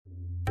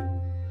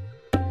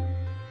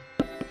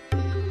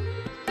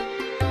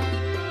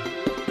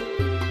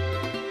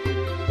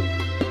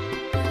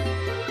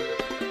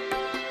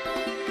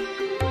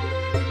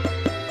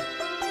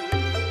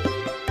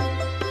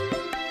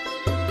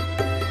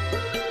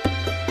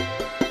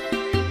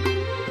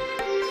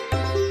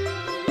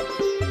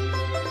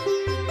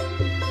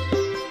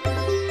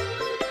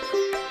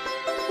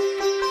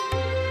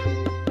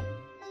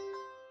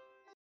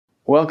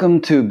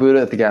Welcome to Buddha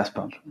at the Gas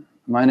Pump.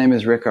 My name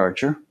is Rick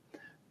Archer.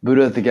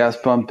 Buddha at the Gas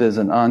Pump is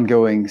an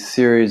ongoing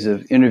series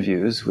of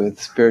interviews with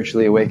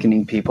spiritually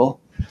awakening people.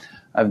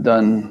 I've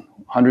done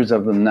hundreds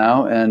of them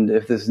now, and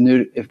if this is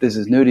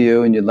new to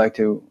you and you'd like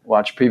to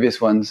watch previous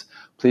ones,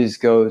 please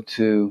go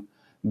to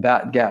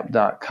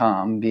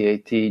batgap.com,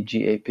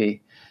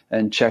 BATGAP,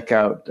 and check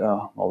out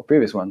all the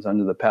previous ones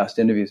under the past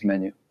interviews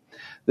menu.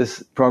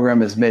 This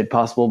program is made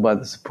possible by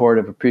the support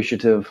of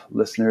appreciative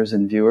listeners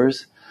and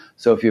viewers.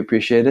 So if you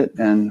appreciate it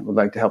and would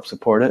like to help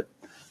support it,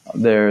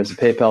 there's a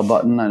PayPal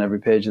button on every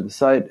page of the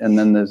site, and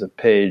then there's a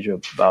page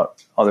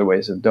about other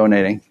ways of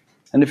donating.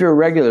 And if you're a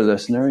regular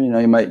listener,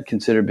 you might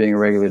consider being a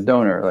regular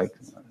donor. Like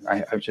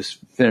I've just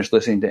finished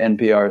listening to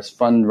NPR's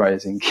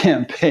fundraising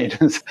campaign.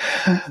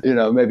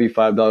 Maybe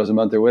 $5 a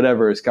month or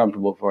whatever is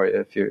comfortable for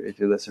you if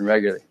you listen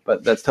regularly.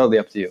 But that's totally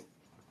up to you.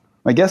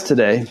 My guest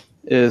today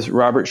is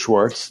Robert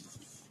Schwartz.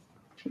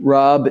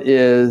 Rob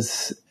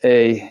is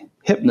a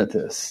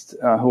hypnotist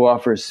who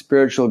offers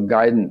spiritual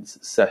guidance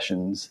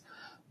sessions,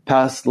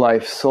 past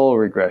life soul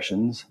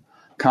regressions,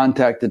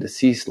 contact the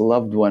deceased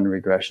loved one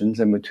regressions,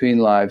 and between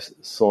lives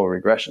soul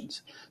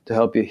regressions to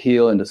help you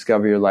heal and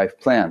discover your life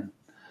plan.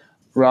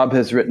 Rob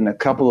has written a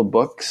couple of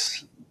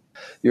books,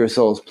 Your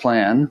Soul's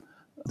Plan,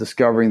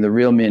 Discovering the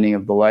Real Meaning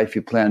of the Life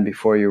You Planned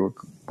Before You Were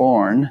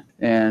Born,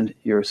 and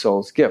Your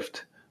Soul's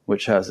Gift,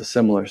 which has a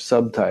similar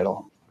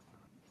subtitle.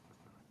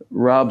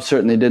 Rob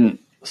certainly didn't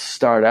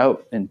start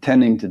out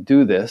intending to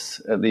do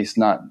this, at least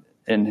not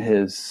in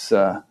his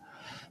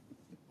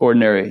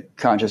ordinary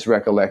conscious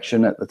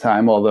recollection at the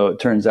time, although it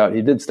turns out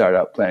he did start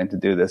out planning to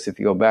do this if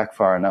you go back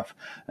far enough,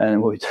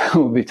 and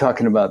we'll be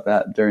talking about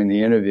that during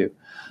the interview.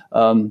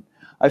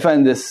 I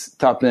find this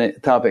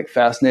topic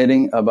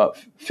fascinating. About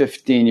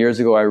 15 years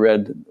ago, I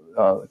read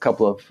a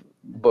couple of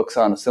books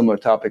on a similar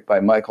topic by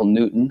Michael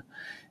Newton,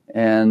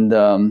 and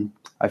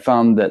I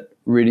found that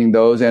reading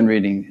those and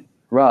reading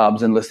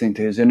Rob's and listening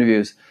to his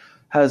interviews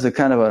has a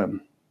kind of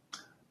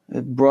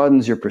it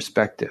broadens your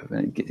perspective,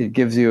 and it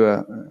gives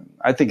you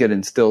I think it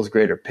instills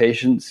greater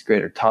patience,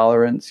 greater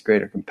tolerance,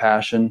 greater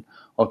compassion,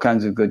 all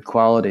kinds of good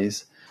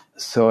qualities.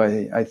 So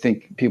I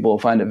think people will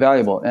find it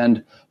valuable.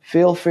 And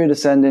feel free to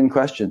send in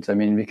questions.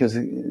 Because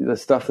the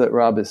stuff that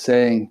Rob is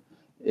saying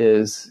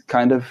is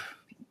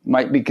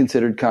might be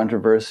considered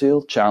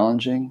controversial,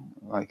 challenging,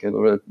 like it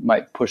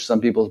might push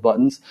some people's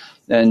buttons,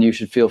 and you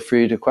should feel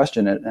free to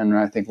question it. And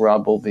I think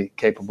Rob will be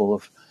capable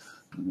of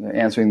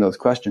answering those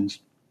questions.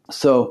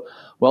 So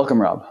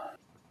welcome, Rob.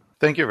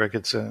 Thank you, Rick.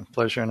 It's a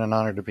pleasure and an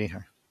honor to be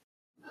here.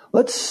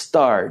 Let's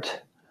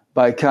start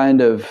by kind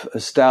of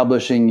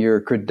establishing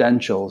your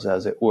credentials,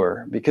 as it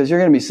were, because you're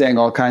going to be saying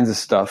all kinds of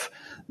stuff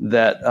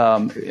that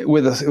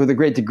with a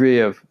great degree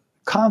of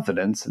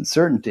confidence and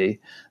certainty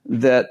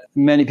that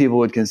many people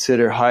would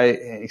consider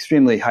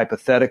extremely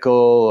hypothetical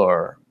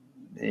or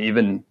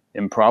even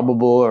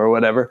improbable or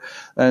whatever.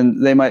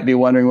 And they might be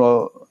wondering,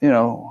 well,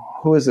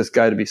 who is this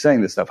guy to be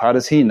saying this stuff? How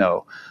does he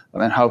know?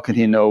 And how can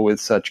he know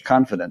with such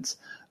confidence?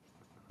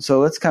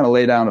 So let's kind of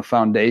lay down a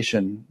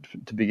foundation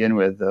to begin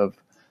with of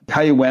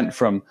how you went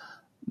from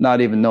not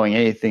even knowing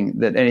anything,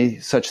 that any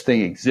such thing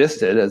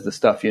existed as the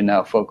stuff you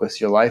now focus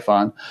your life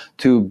on,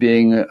 to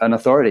being an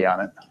authority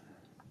on it.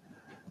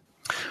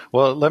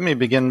 Well, let me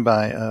begin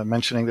by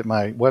mentioning that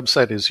my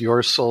website is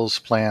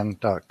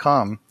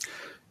yoursoulsplan.com.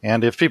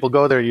 And if people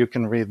go there, you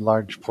can read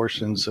large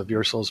portions of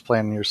Your Soul's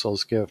Plan and Your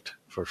Soul's Gift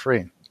for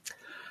free.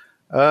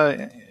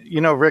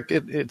 Rick,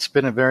 it's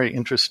been a very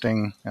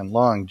interesting and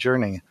long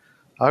journey.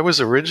 I was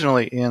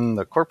originally in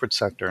the corporate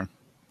sector.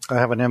 I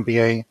have an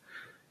MBA,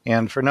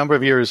 and for a number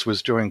of years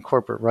was doing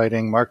corporate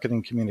writing,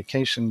 marketing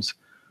communications,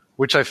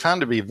 which I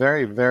found to be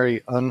very,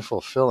 very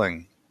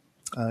unfulfilling.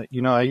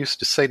 I used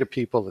to say to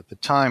people at the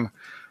time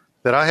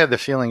that I had the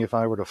feeling if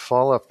I were to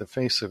fall off the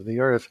face of the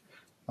earth,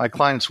 my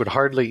clients would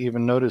hardly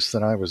even notice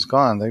that I was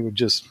gone. They would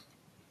just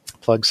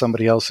plug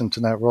somebody else into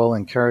that role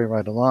and carry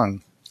right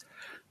along.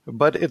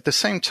 But at the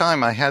same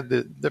time, I had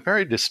the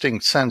very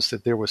distinct sense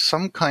that there was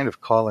some kind of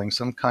calling,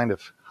 some kind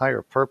of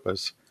higher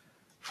purpose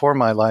for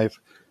my life.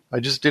 I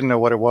just didn't know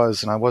what it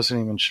was, and I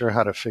wasn't even sure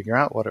how to figure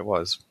out what it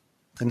was.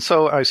 And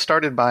so I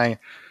started by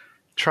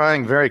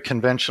trying very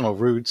conventional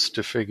routes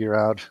to figure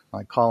out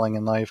my calling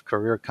in life,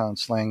 career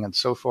counseling, and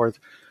so forth.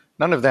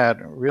 None of that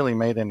really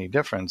made any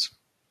difference.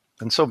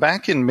 And so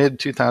back in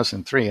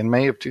mid-2003, in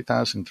May of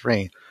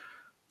 2003,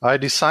 I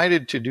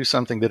decided to do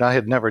something that I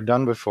had never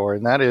done before,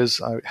 and that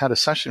is I had a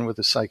session with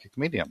a psychic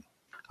medium.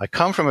 I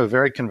come from a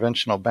very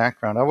conventional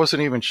background. I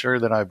wasn't even sure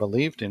that I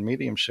believed in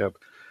mediumship,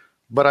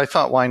 but I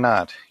thought, why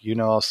not?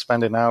 I'll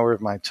spend an hour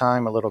of my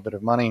time, a little bit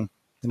of money,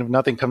 and if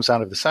nothing comes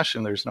out of the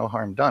session, there's no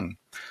harm done.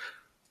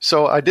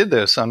 So I did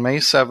this on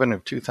May 7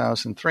 of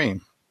 2003.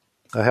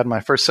 I had my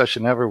first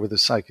session ever with a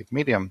psychic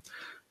medium,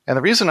 and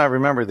the reason I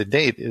remember the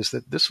date is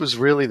that this was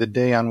really the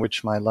day on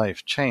which my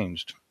life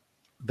changed.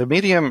 The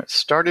medium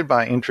started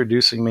by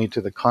introducing me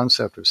to the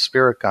concept of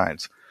spirit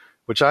guides,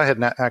 which I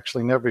had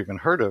actually never even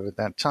heard of at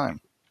that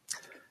time.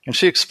 And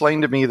she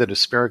explained to me that a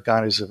spirit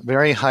guide is a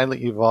very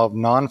highly evolved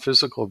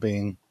non-physical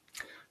being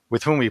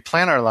with whom we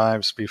plan our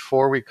lives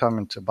before we come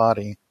into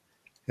body,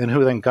 and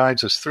who then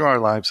guides us through our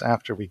lives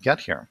after we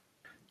get here.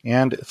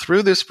 And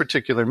through this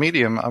particular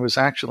medium, I was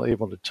actually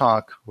able to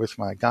talk with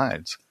my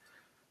guides.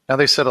 Now,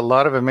 they said a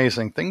lot of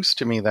amazing things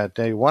to me that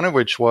day, one of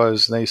which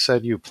was they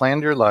said you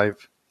planned your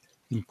life,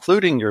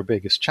 including your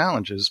biggest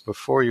challenges,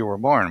 before you were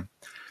born.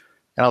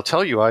 And I'll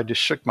tell you, I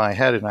just shook my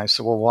head and I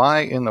said, well, why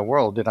in the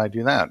world did I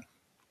do that?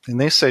 And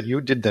they said,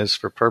 you did this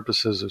for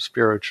purposes of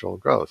spiritual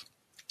growth.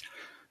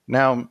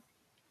 Now,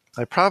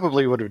 I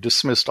probably would have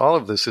dismissed all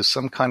of this as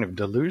some kind of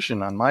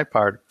delusion on my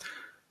part,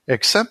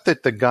 except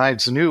that the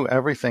guides knew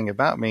everything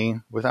about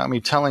me without me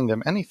telling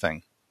them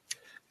anything.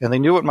 And they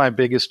knew what my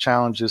biggest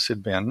challenges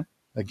had been,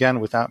 again,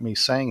 without me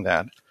saying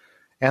that.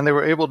 And they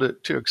were able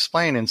to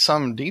explain in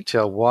some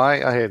detail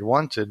why I had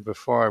wanted,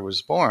 before I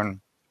was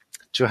born,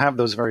 to have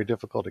those very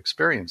difficult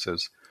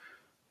experiences.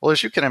 Well,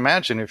 as you can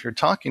imagine, if you're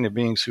talking to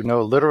beings who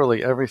know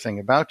literally everything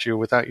about you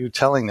without you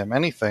telling them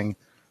anything,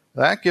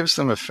 that gives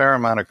them a fair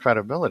amount of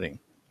credibility.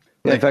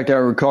 In fact, I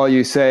recall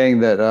you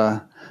saying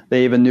that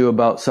they even knew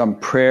about some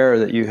prayer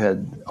that you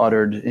had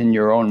uttered in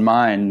your own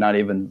mind, not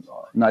even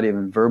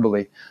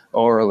verbally,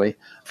 orally,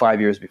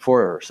 5 years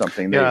before or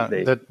something.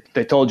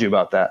 They told you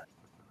about that.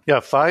 Yeah,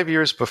 5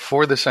 years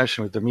before the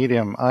session with the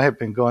medium, I had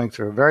been going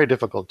through a very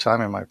difficult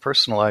time in my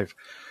personal life.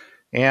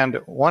 And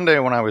one day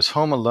when I was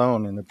home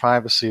alone in the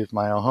privacy of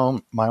my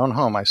own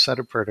home, I said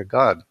a prayer to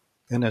God.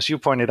 And as you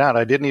pointed out,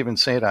 I didn't even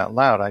say it out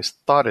loud. I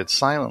thought it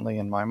silently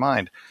in my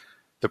mind.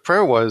 The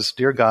prayer was,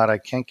 "Dear God, I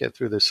can't get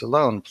through this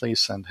alone. Please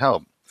send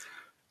help."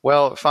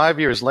 Well, 5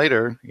 years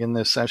later, in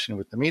this session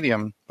with the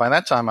medium, by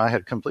that time I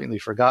had completely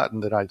forgotten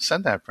that I'd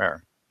said that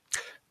prayer.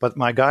 But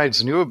my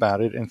guides knew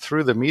about it, and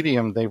through the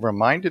medium, they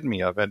reminded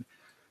me of it.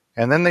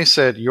 And then they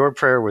said, "Your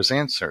prayer was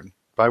answered,"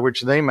 by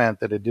which they meant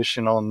that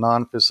additional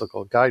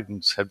non-physical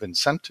guidance had been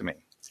sent to me.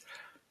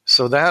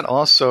 So that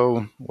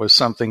also was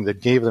something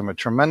that gave them a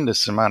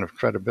tremendous amount of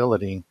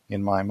credibility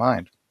in my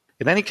mind.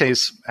 In any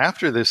case,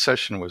 after this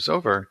session was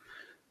over,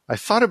 I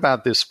thought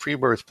about this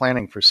pre-birth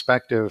planning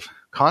perspective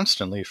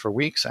constantly for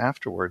weeks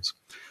afterwards,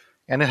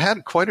 and it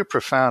had quite a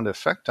profound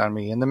effect on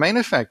me. And the main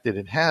effect that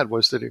it had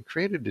was that it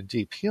created a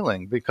deep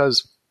healing,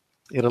 because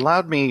it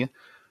allowed me,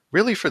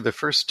 really for the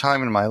first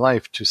time in my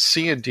life, to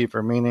see a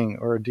deeper meaning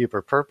or a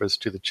deeper purpose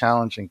to the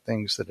challenging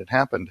things that had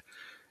happened.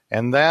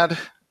 And that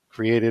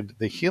created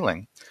the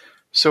healing.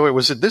 So it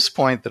was at this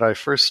point that I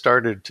first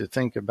started to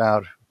think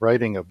about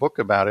writing a book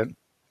about it.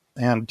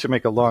 And to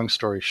make a long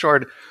story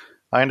short,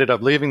 I ended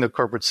up leaving the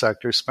corporate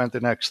sector, spent the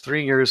next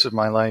 3 years of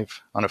my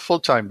life on a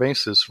full-time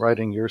basis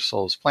writing Your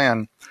Soul's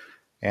Plan,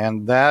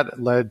 and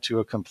that led to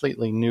a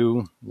completely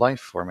new life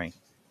for me.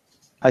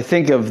 I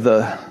think of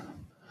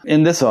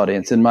in this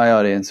audience, in my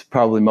audience,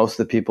 probably most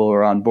of the people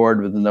are on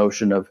board with the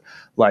notion of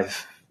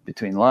life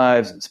between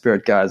lives and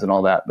spirit guides and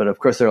all that. But of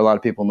course, there are a lot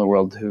of people in the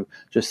world who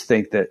just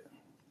think that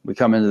we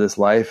come into this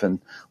life and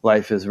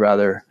life is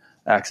rather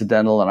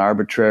accidental and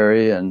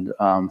arbitrary, and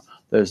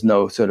there's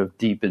no sort of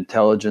deep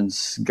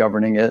intelligence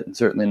governing it, and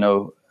certainly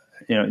no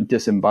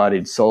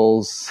disembodied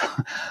souls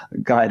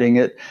guiding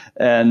it,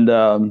 and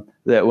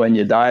that when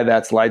you die,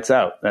 that's lights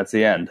out. That's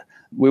the end.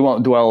 We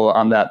won't dwell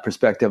on that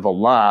perspective a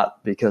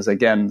lot because,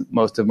 again,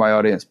 most of my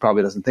audience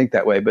probably doesn't think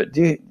that way. But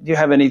do you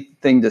have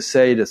anything to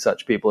say to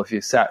such people? If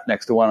you sat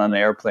next to one on an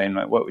airplane,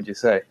 what would you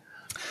say?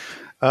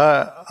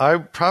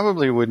 I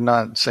probably would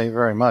not say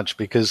very much,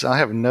 because I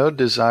have no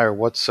desire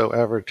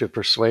whatsoever to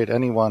persuade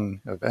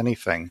anyone of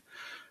anything.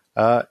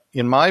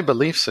 In my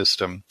belief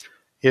system,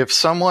 if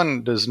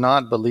someone does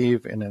not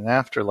believe in an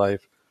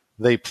afterlife,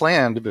 they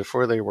planned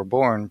before they were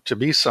born to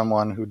be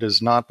someone who does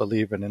not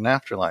believe in an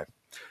afterlife.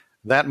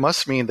 That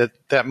must mean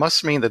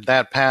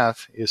that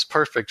path is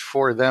perfect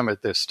for them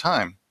at this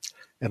time.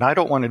 And I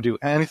don't want to do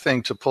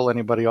anything to pull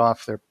anybody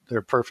off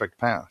their perfect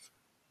path.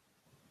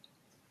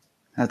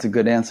 That's a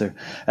good answer.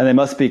 And they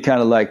must be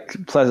kind of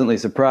like pleasantly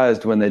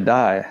surprised when they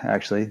die,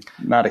 actually,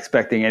 not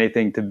expecting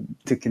anything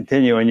to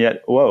continue. And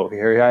yet, whoa,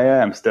 here I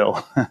am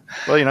still.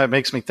 Well, it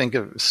makes me think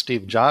of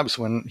Steve Jobs.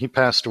 When he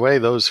passed away,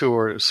 those who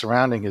were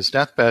surrounding his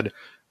deathbed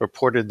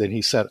reported that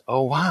he said,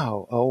 "Oh,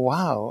 wow, oh,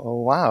 wow,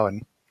 oh, wow."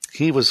 And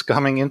he was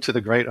coming into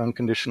the great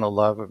unconditional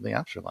love of the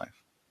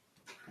afterlife.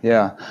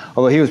 Yeah,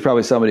 although he was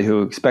probably somebody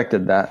who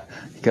expected that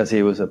because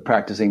he was a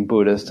practicing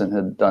Buddhist and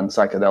had done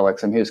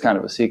psychedelics, and he was kind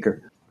of a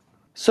seeker.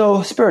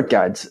 So spirit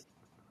guides,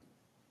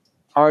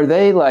 are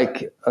they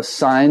like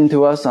assigned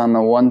to us on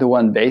a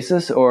one-to-one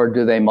basis, or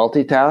do they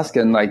multitask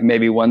and like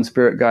maybe one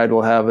spirit guide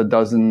will have a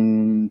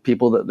dozen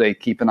people that they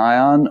keep an eye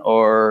on,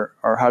 or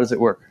how does it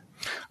work?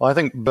 Well, I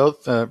think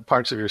both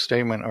parts of your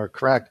statement are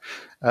correct.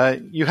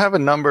 You have a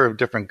number of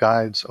different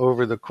guides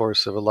over the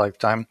course of a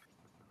lifetime.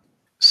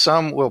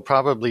 Some will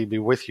probably be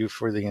with you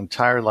for the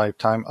entire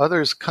lifetime.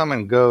 Others come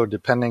and go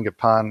depending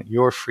upon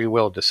your free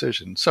will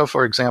decision. So,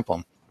 for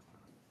example,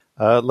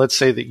 let's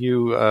say that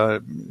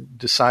you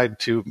decide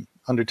to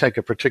undertake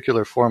a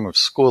particular form of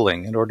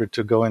schooling in order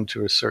to go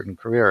into a certain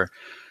career.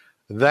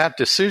 that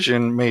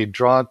decision may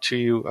draw to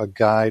you a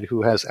guide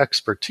who has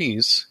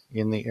expertise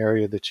in the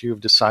area that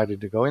you've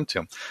decided to go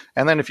into.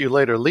 And then if you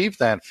later leave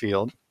that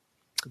field,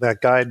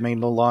 that guide may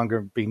no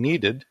longer be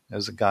needed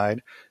as a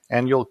guide,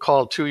 and you'll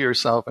call to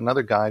yourself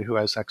another guide who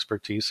has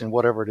expertise in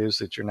whatever it is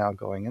that you're now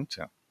going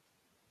into.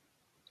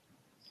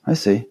 I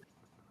see.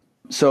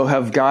 So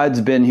have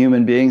guides been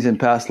human beings in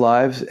past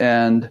lives,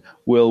 and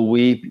will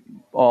we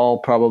all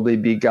probably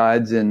be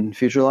guides in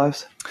future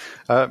lives?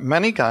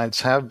 Many guides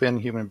have been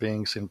human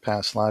beings in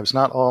past lives,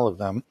 not all of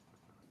them.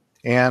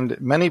 And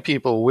many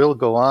people will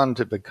go on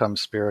to become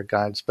spirit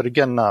guides, but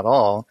again, not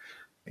all.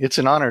 It's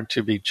an honor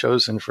to be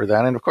chosen for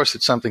that. And of course,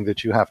 it's something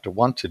that you have to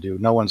want to do.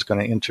 No one's going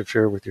to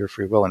interfere with your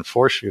free will and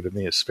force you to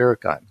be a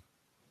spirit guide.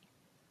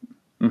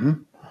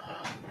 Mm-hmm.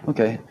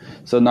 Okay.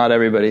 So not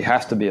everybody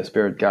has to be a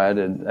spirit guide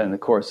in the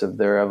course of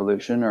their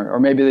evolution, or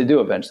maybe they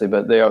do eventually,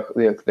 but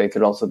they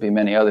could also be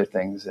many other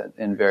things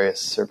in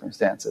various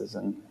circumstances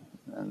and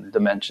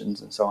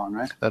dimensions and so on,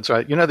 right? That's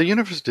right. The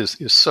universe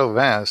is so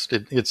vast,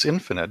 it's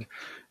infinite.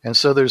 And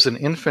so there's an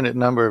infinite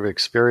number of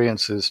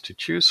experiences to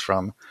choose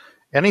from.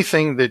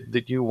 Anything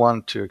that you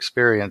want to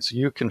experience,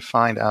 you can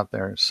find out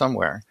there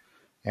somewhere.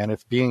 And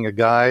if being a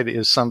guide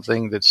is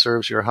something that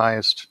serves your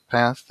highest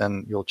path,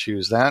 then you'll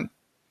choose that.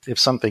 If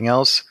something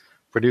else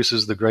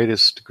produces the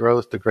greatest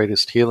growth, the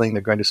greatest healing,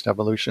 the greatest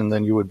evolution,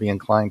 then you would be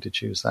inclined to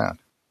choose that.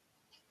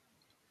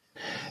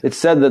 It's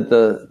said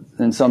that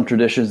in some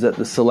traditions that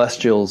the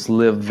celestials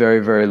live very,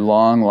 very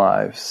long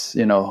lives,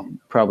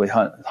 probably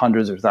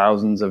hundreds or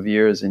thousands of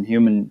years in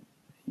human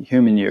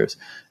years.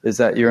 Is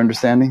that your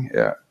understanding?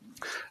 Yeah.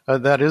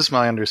 That is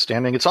my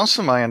understanding. It's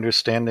also my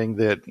understanding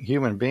that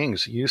human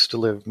beings used to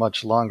live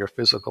much longer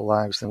physical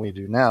lives than we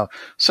do now,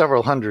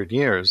 several hundred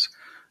years.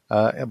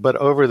 But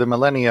over the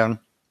millennia,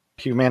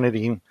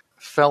 humanity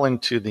fell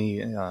into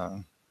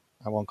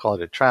I won't call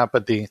it a trap,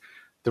 but the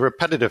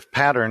repetitive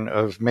pattern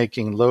of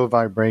making low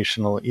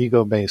vibrational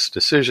ego-based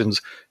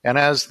decisions. And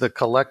as the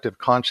collective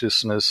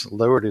consciousness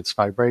lowered its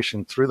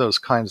vibration through those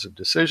kinds of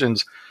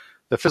decisions,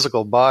 the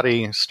physical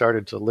body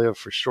started to live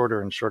for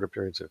shorter and shorter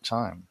periods of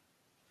time.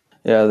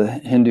 Yeah, the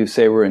Hindus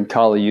say we're in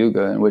Kali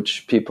Yuga, in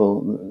which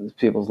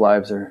people's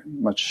lives are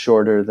much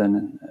shorter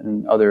than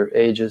in other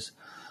ages.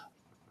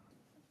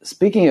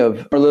 Speaking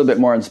of a little bit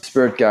more on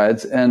spirit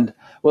guides,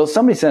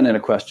 somebody sent in a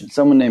question.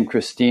 Someone named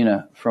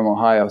Christina from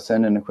Ohio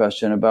sent in a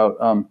question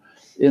about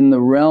in the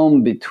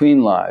realm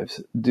between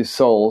lives, do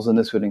souls, and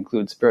this would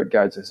include spirit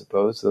guides, I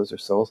suppose, those are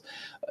souls,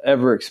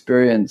 ever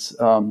experience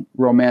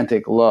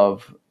romantic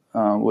love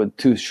with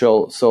two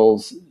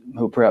souls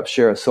who perhaps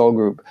share a soul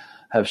group,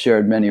 have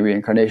shared many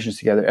reincarnations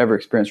together, ever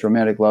experience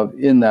romantic love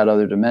in that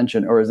other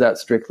dimension, or is that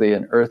strictly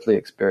an earthly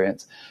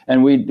experience?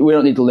 And we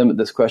don't need to limit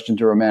this question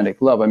to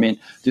romantic love. I mean,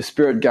 do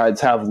spirit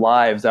guides have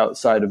lives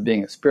outside of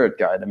being a spirit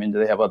guide? I mean, do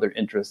they have other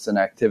interests and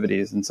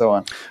activities and so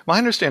on? My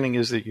understanding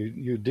is that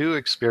you do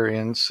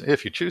experience,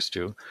 if you choose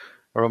to,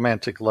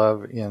 romantic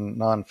love in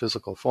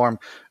non-physical form,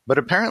 but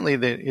apparently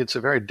it's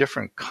a very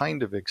different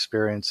kind of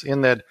experience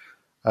in that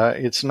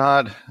it's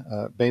not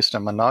based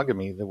on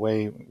monogamy the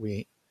way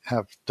we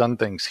have done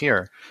things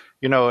here.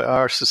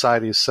 Our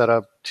society is set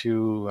up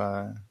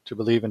to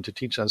believe and to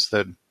teach us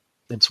that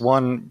it's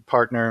one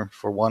partner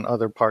for one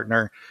other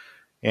partner,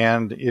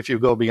 and if you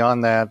go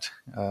beyond that,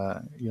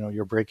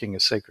 you're breaking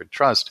a sacred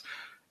trust.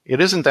 It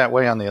isn't that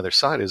way on the other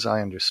side, as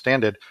I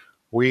understand it.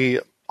 We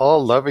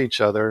all love each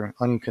other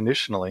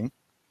unconditionally,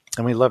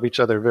 and we love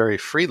each other very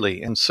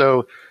freely. And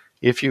so,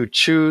 if you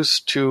choose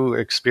to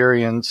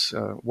experience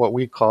what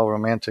we call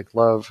romantic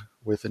love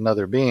with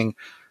another being,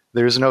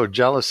 there's no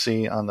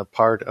jealousy on the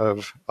part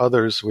of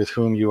others with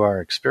whom you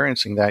are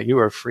experiencing that. You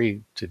are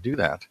free to do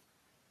that.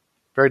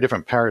 Very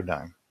different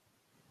paradigm.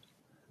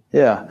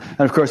 Yeah. And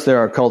of course, there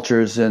are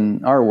cultures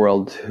in our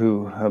world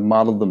who have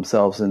modeled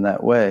themselves in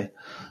that way.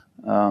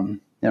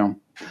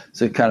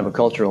 It's a kind of a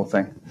cultural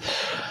thing.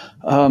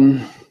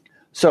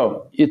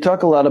 So you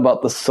talk a lot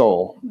about the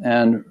soul,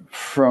 and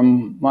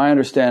from my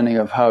understanding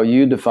of how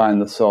you define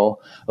the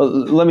soul,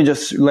 let me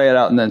just lay it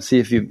out and then see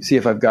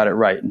if I've got it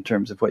right in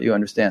terms of what you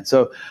understand.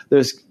 So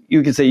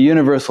you could say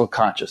universal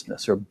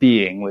consciousness or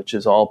being, which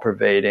is all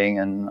pervading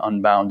and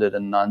unbounded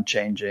and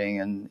non-changing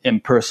and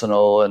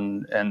impersonal,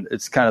 and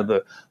it's kind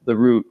of the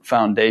root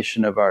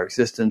foundation of our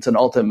existence, and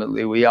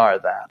ultimately we are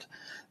that.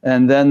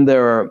 And then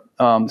there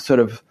are sort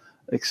of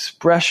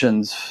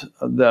expressions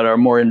that are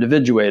more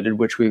individuated,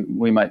 which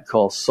we might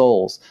call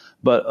souls.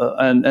 But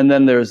and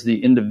then there's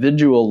the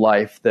individual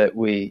life that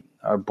we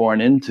are born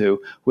into,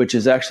 which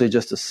is actually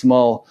just a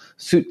small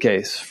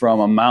suitcase from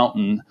a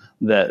mountain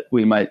that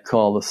we might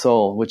call the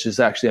soul, which is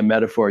actually a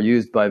metaphor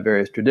used by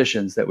various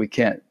traditions that we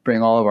can't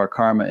bring all of our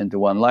karma into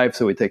one life,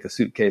 so we take a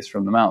suitcase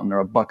from the mountain or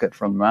a bucket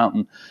from the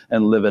mountain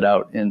and live it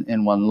out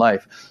in one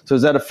life. So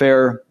is that a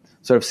fair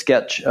sort of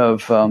sketch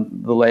of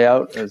the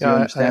layout, as you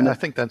understand it? I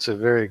think that's a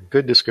very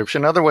good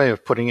description. Another way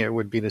of putting it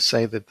would be to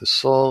say that the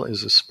soul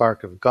is a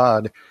spark of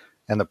God,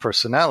 and the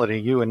personality,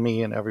 you and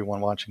me and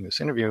everyone watching this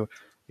interview,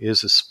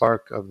 is a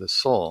spark of the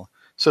soul.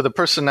 So the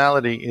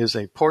personality is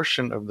a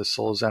portion of the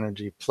soul's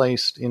energy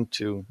placed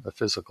into a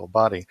physical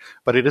body,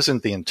 but it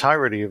isn't the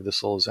entirety of the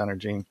soul's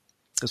energy.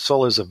 The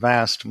soul is a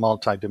vast,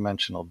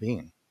 multidimensional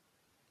being.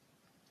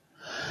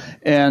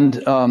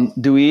 And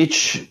do we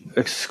each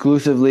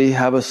exclusively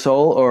have a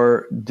soul,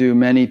 or do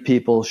many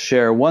people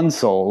share one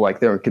soul? Like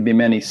there could be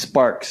many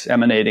sparks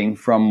emanating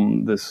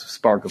from this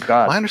spark of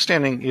God. My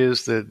understanding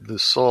is that the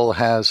soul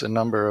has a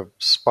number of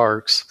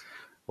sparks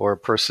or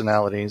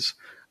personalities.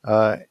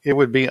 It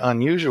would be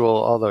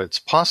unusual, although it's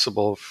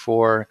possible,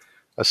 for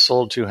a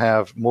soul to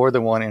have more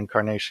than one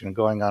incarnation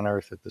going on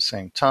Earth at the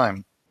same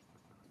time.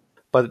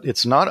 But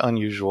it's not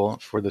unusual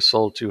for the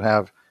soul to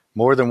have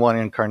more than one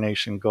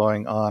incarnation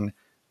going on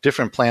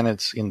different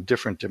planets in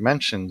different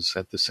dimensions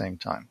at the same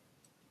time.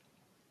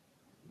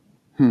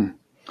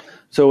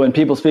 So when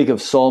people speak of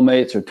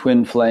soulmates or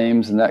twin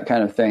flames and that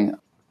kind of thing,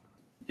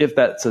 if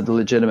that's a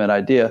legitimate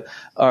idea,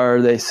 are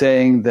they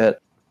saying that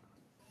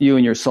you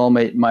and your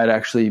soulmate might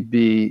actually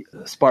be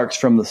sparks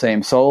from the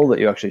same soul, that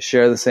you actually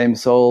share the same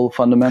soul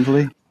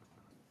fundamentally?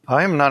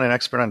 I am not an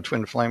expert on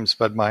twin flames,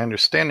 but my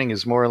understanding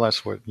is more or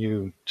less what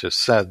you just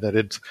said, that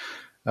it's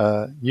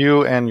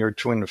you and your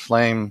twin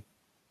flame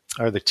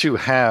are the two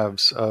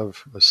halves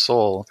of a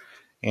soul,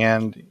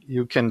 and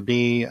you can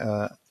be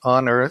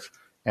on Earth,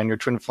 and your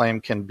twin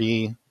flame can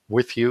be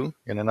with you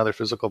in another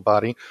physical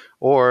body,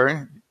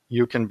 or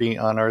you can be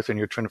on Earth and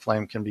your twin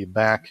flame can be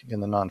back in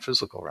the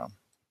non-physical realm.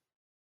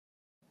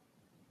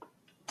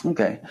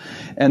 Okay.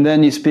 And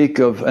then you speak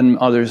of, and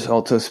others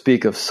also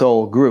speak of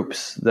soul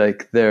groups,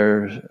 like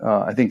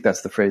I think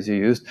that's the phrase you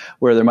used,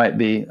 where there might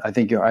be, I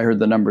think I heard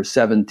the number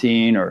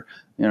 17 or,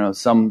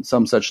 some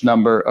such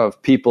number of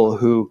people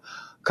who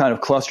kind of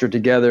cluster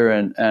together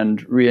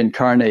and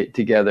reincarnate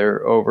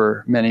together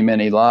over many,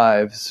 many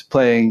lives,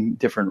 playing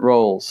different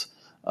roles,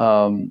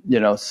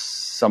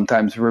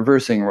 sometimes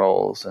reversing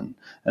roles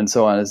and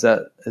so on. Is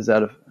that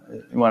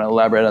you want to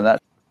elaborate on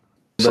that?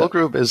 Soul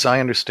group, as I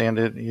understand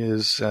it,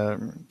 is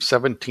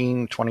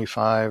 17,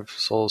 25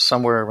 souls,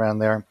 somewhere around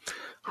there,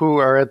 who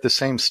are at the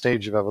same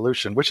stage of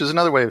evolution, which is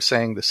another way of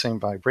saying the same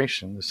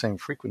vibration, the same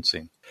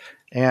frequency.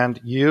 And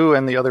you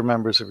and the other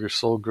members of your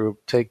soul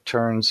group take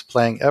turns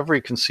playing every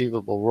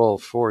conceivable role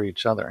for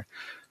each other.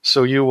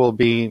 So you will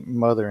be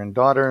mother and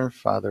daughter,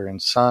 father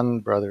and son,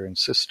 brother and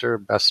sister,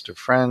 best of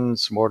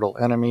friends, mortal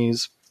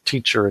enemies,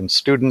 teacher and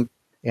student.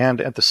 And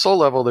at the soul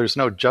level, there's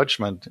no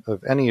judgment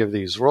of any of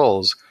these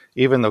roles,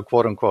 even the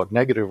quote-unquote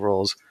negative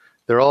roles.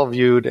 They're all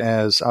viewed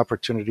as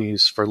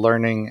opportunities for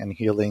learning and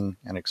healing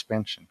and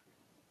expansion.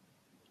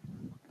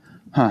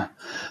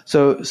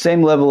 So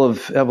same level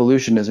of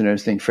evolution is an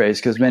interesting phrase,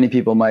 because many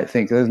people might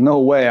think there's no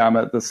way I'm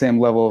at the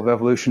same level of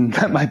evolution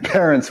that my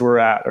parents were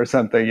at or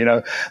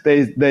something.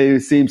 They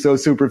seem so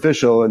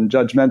superficial and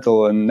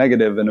judgmental and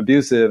negative and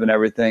abusive and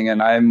everything,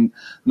 and I'm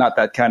not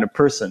that kind of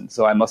person,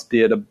 so I must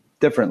be at a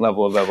different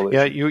level of evolution.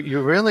 Yeah,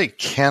 you really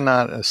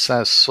cannot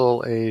assess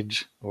soul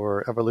age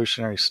or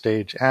evolutionary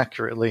stage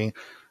accurately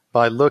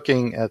by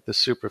looking at the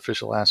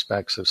superficial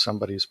aspects of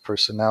somebody's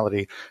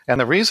personality. And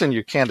the reason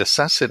you can't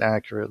assess it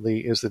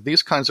accurately is that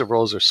these kinds of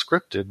roles are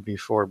scripted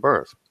before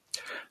birth.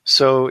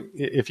 So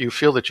if you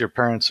feel that your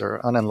parents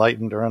are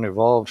unenlightened or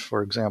unevolved,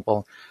 for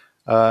example,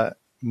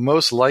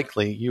 most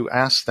likely you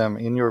ask them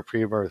in your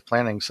pre-birth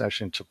planning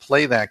session to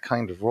play that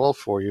kind of role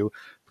for you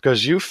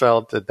because you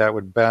felt that that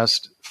would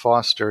best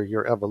foster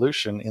your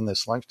evolution in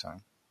this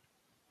lifetime.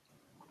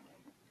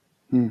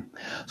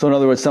 So in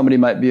other words, somebody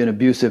might be an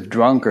abusive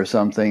drunk or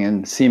something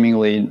and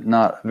seemingly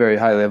not very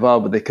highly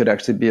evolved, but they could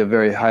actually be a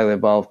very highly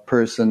evolved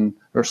person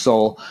or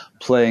soul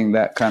playing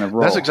that kind of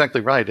role. That's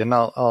exactly right. And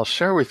I'll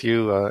share with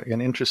you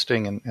an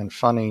interesting and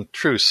funny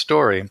true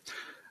story.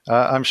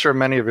 I'm sure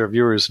many of your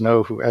viewers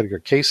know who Edgar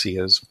Cayce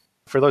is.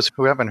 For those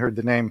who haven't heard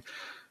the name,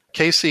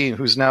 Cayce,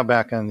 who's now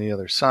back on the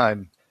other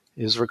side,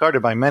 is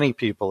regarded by many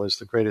people as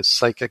the greatest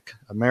psychic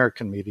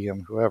American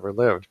medium who ever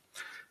lived.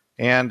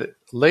 And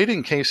late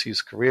in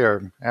Cayce's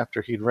career,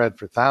 after he'd read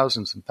for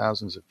thousands and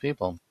thousands of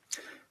people,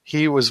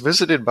 he was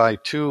visited by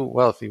two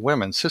wealthy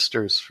women,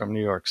 sisters from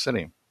New York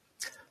City.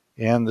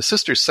 And the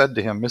sisters said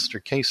to him,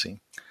 "Mr. Cayce,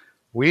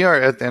 we are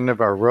at the end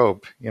of our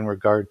rope in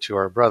regard to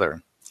our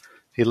brother.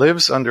 He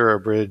lives under a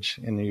bridge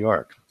in New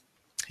York.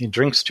 He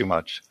drinks too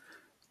much.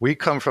 We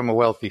come from a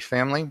wealthy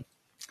family,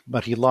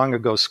 but he long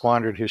ago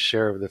squandered his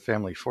share of the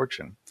family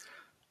fortune.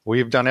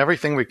 We've done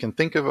everything we can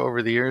think of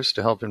over the years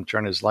to help him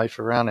turn his life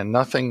around, and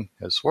nothing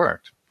has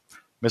worked.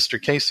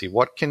 Mr. Cayce,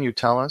 what can you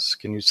tell us?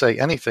 Can you say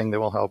anything that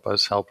will help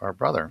us help our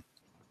brother?"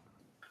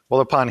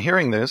 Well, upon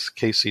hearing this,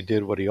 Cayce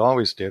did what he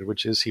always did,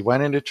 which is he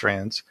went into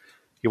trance.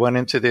 He went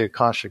into the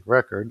Akashic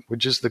record,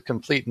 which is the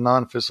complete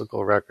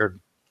non-physical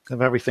record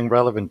of everything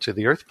relevant to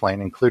the earth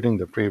plane, including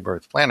the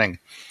pre-birth planning.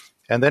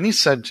 And then he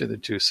said to the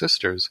two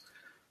sisters,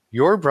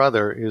 "Your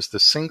brother is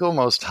the single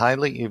most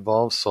highly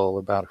evolved soul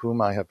about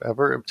whom I have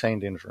ever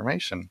obtained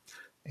information.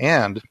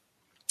 And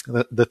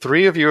the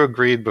three of you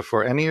agreed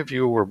before any of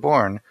you were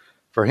born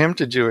for him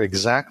to do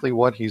exactly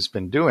what he's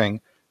been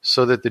doing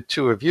so that the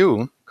two of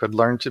you could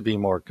learn to be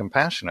more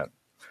compassionate.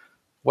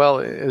 Well,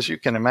 as you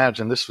can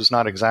imagine, this was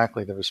not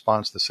exactly the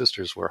response the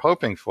sisters were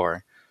hoping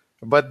for,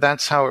 but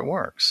that's how it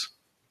works.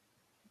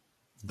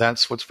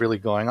 That's what's really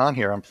going on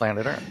here on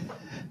planet Earth.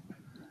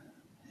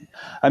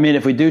 I mean,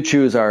 if we do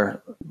choose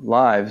our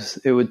lives,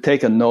 it would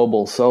take a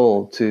noble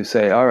soul to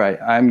say, all right,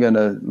 I'm going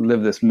to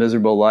live this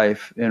miserable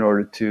life in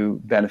order to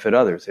benefit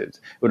others. It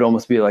would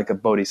almost be like a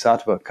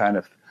bodhisattva kind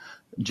of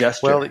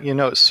gesture.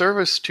 Well,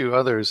 service to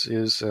others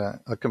is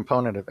a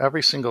component of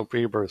every single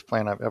pre-birth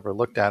plan I've ever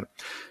looked at.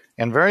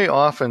 And very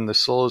often the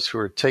souls who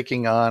are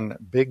taking on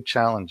big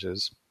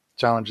challenges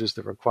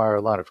that require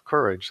a lot of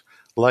courage,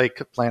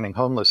 like planning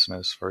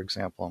homelessness, for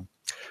example,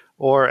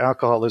 or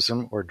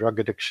alcoholism or drug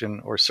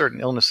addiction or certain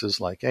illnesses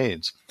like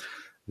AIDS,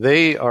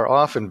 they are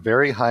often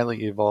very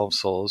highly evolved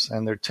souls,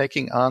 and they're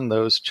taking on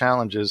those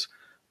challenges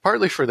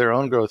partly for their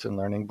own growth and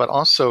learning, but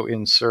also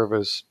in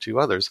service to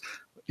others,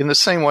 in the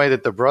same way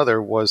that the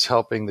brother was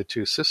helping the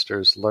two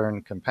sisters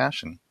learn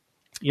compassion.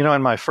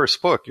 In my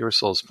first book, Your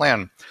Soul's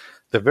Plan,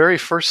 the very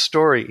first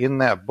story in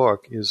that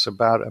book is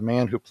about a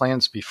man who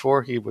plans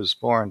before he was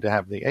born to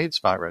have the AIDS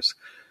virus.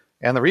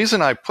 And the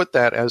reason I put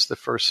that as the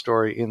first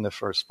story in the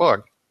first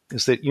book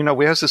is that,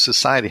 we as a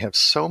society have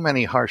so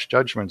many harsh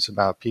judgments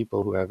about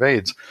people who have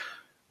AIDS.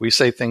 We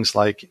say things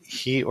like,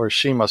 he or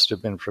she must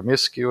have been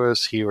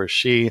promiscuous, he or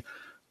she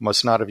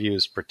must not have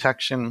used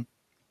protection.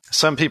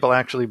 Some people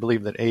actually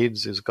believe that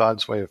AIDS is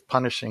God's way of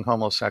punishing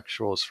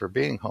homosexuals for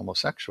being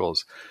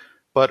homosexuals.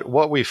 But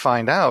what we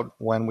find out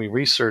when we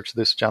research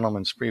this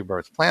gentleman's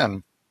pre-birth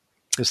plan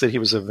is that he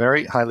was a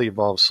very highly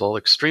evolved soul,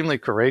 extremely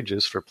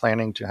courageous for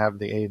planning to have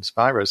the AIDS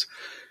virus.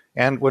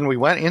 And when we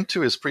went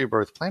into his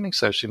pre-birth planning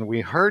session,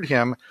 we heard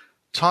him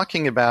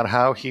talking about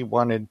how he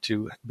wanted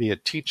to be a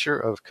teacher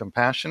of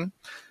compassion,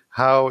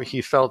 how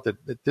he felt that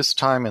at this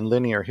time in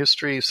linear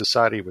history,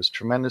 society was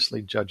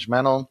tremendously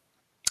judgmental,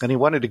 and he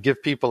wanted to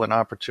give people an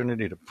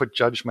opportunity to put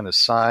judgment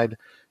aside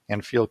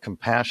and feel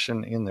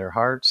compassion in their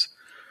hearts.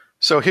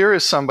 So here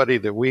is somebody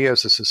that we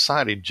as a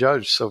society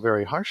judge so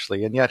very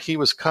harshly, and yet he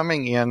was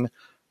coming in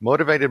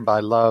motivated by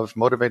love,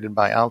 motivated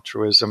by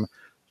altruism,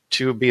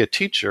 to be a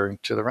teacher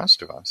to the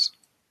rest of us.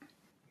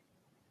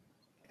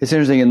 It's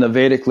interesting, in the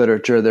Vedic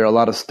literature, there are a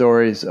lot of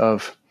stories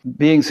of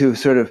beings who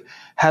sort of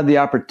had the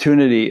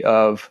opportunity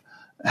of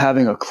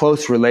having a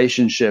close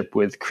relationship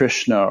with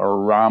Krishna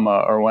or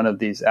Rama or one of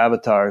these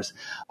avatars,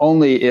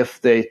 only if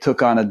they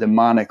took on a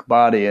demonic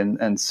body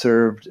and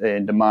served a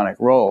demonic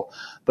role.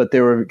 But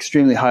they were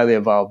extremely highly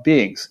evolved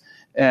beings.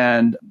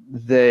 And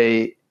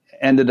they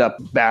ended up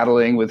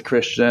battling with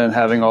Krishna and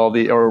having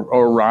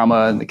or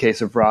Rama in the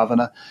case of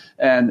Ravana.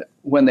 And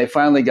when they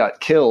finally got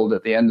killed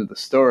at the end of the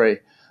story,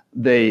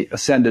 they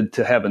ascended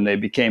to heaven. They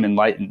became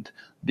enlightened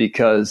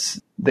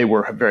because they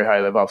were very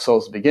highly evolved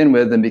souls to begin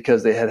with, and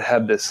because they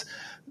had this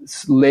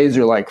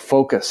laser-like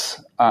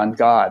focus on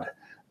God,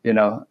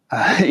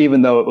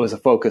 even though it was a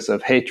focus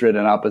of hatred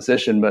and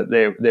opposition, but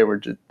they were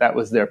just, that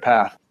was their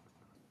path.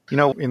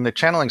 In the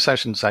channeling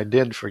sessions I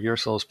did for Your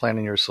Soul's Plan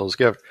and Your Soul's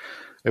Gift,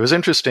 it was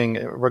interesting,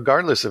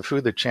 regardless of who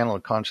the channel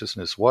of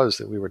consciousness was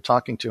that we were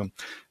talking to,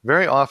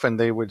 very often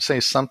they would say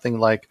something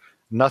like,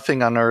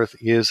 nothing on earth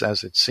is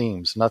as it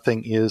seems,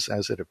 nothing is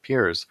as it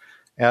appears.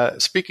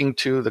 Speaking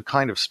to the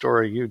kind of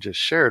story you just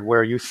shared,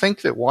 where you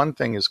think that one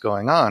thing is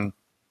going on,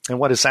 and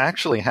what is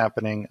actually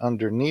happening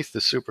underneath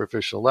the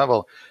superficial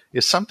level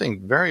is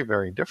something very,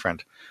 very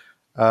different.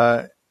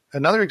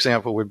 Another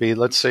example would be,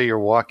 let's say you're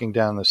walking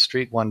down the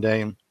street one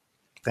day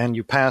and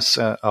you pass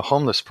a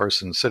homeless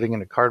person sitting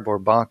in a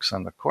cardboard box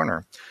on the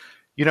corner.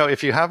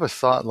 If you have a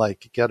thought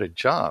like, get a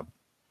job,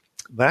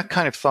 that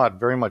kind of thought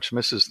very much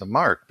misses the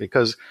mark,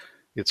 because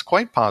it's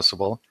quite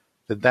possible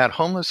that that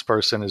homeless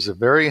person is a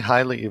very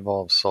highly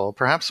evolved soul,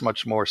 perhaps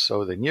much more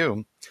so than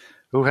you,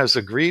 who has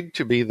agreed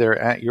to be there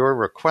at your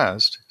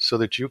request so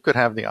that you could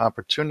have the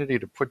opportunity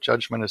to put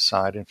judgment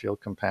aside and feel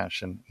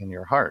compassion in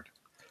your heart.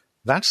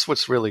 That's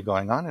what's really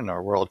going on in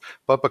our world.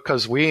 But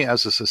because we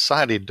as a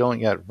society don't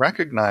yet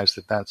recognize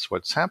that that's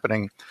what's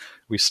happening,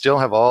 we still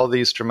have all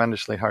these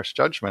tremendously harsh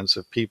judgments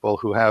of people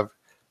who have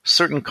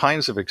certain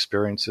kinds of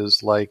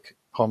experiences like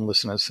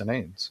homelessness and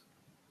AIDS.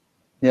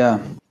 Yeah.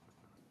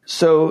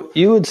 So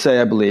you would say,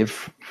 I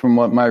believe, from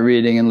what my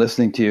reading and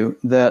listening to you,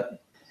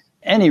 that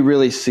any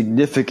really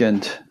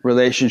significant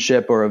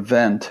relationship or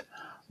event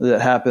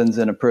that happens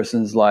in a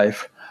person's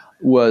life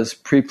was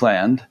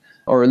pre-planned,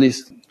 or at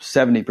least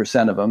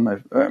 70% of them,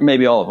 or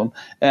maybe all of them,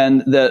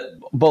 and that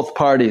both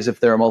parties, if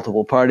there are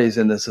multiple parties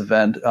in this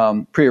event,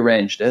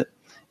 prearranged it.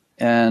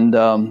 And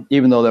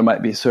even though there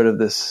might be sort of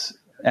this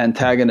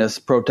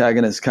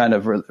antagonist-protagonist kind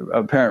of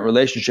apparent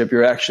relationship,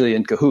 you're actually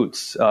in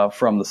cahoots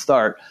from the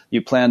start.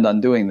 You planned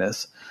on doing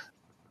this.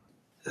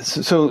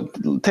 So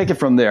take it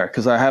from there,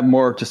 because I have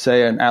more to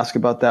say and ask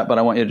about that, but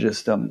I want you to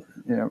just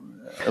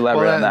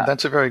elaborate on that.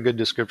 That's a very good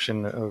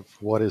description of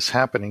what is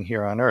happening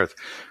here on Earth.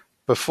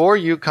 Before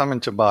you come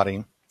into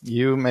body,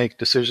 you make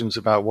decisions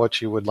about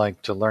what you would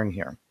like to learn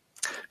here.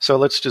 So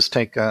let's just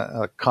take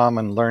a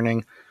common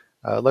learning.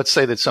 Let's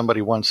say that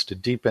somebody wants to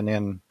deepen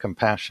in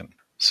compassion.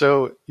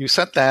 So you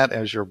set that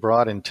as your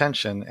broad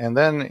intention, and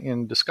then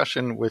in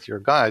discussion with your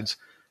guides,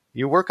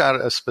 you work out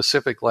a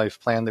specific life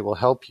plan that will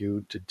help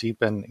you to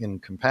deepen in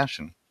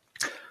compassion.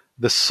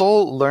 The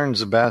soul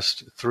learns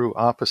best through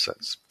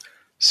opposites.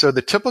 So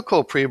the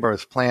typical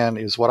pre-birth plan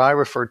is what I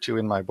refer to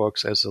in my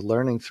books as the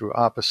learning through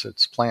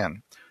opposites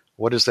plan.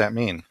 What does that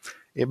mean?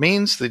 It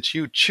means that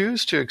you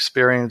choose to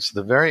experience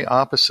the very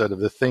opposite of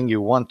the thing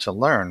you want to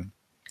learn.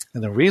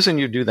 And the reason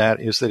you do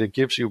that is that it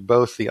gives you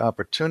both the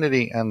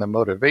opportunity and the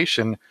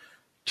motivation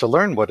to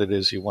learn what it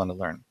is you want to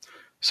learn.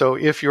 So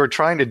if you're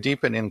trying to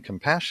deepen in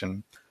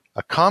compassion,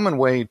 a common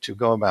way to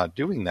go about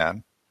doing that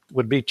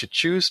would be to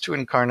choose to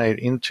incarnate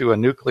into a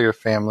nuclear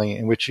family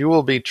in which you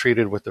will be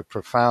treated with a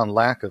profound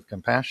lack of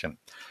compassion.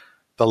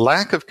 The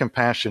lack of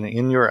compassion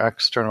in your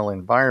external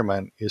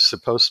environment is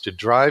supposed to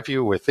drive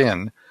you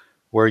within,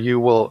 where you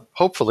will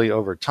hopefully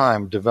over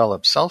time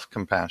develop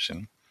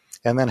self-compassion.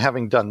 And then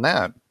having done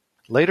that,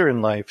 later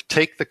in life,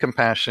 take the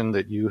compassion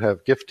that you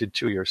have gifted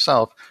to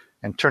yourself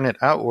and turn it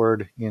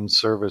outward in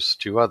service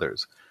to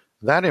others.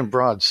 That, in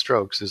broad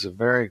strokes, is a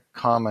very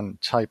common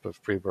type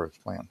of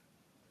pre-birth plan.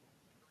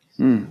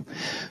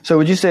 So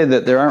would you say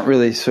that there aren't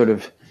really sort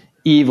of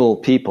evil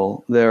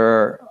people? There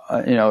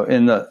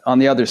are, on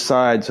the other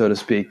side, so to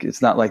speak,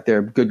 it's not like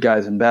they're good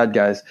guys and bad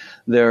guys.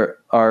 There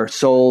are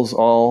souls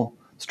all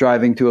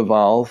striving to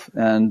evolve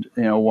and,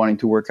 wanting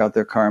to work out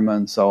their karma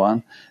and so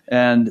on.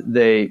 And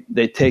they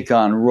take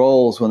on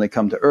roles when they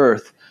come to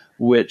Earth,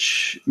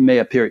 which may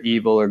appear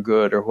evil or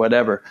good or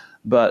whatever.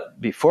 But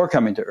before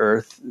coming to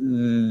Earth,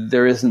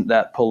 there isn't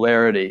that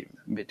polarity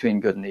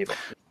between good and evil.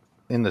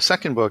 In the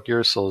second book,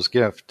 Your Soul's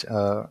Gift,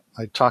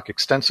 I talk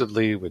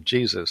extensively with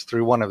Jesus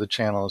through one of the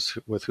channels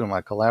with whom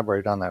I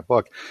collaborate on that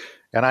book.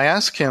 And I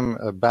ask him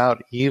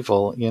about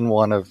evil in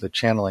one of the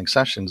channeling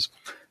sessions.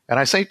 And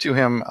I say to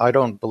him, I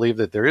don't believe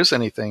that there is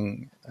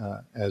anything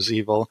as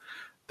evil.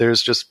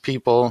 There's just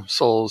people,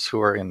 souls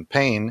who are in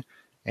pain,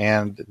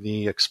 and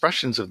the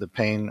expressions of the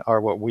pain are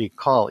what we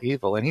call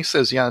evil. And he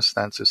says, yes,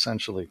 that's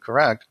essentially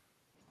correct.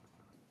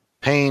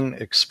 Pain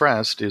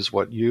expressed is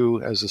what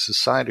you as a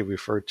society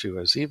refer to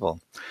as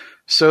evil.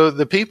 So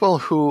the people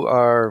who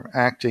are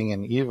acting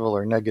in evil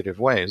or negative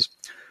ways,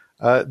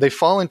 they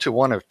fall into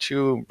one of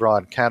two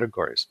broad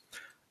categories.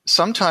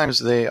 Sometimes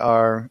they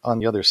are, on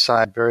the other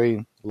side,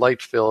 very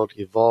light-filled,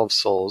 evolved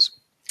souls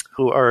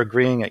who are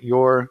agreeing at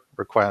your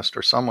request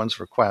or someone's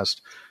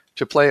request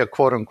to play a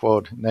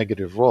quote-unquote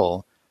negative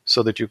role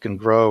so that you can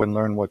grow and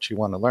learn what you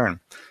want to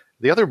learn.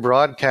 The other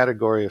broad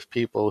category of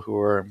people who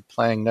are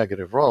playing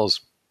negative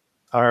roles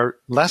are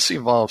less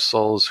evolved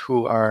souls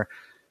who are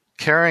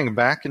carrying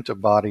back into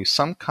body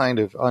some kind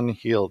of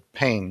unhealed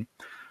pain,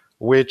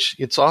 which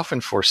it's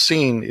often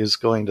foreseen is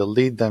going to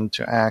lead them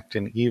to act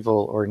in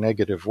evil or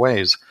negative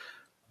ways.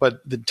 But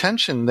the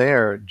tension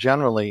there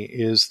generally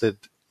is that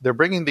they're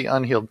bringing the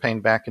unhealed pain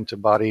back into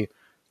body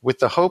with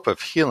the hope of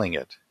healing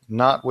it,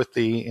 not with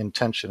the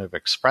intention of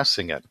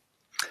expressing it.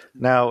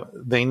 Now,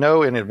 they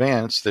know in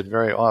advance that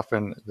very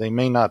often they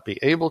may not be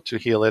able to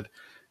heal it,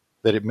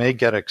 that it may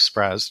get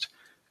expressed,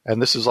 and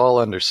this is all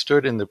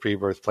understood in the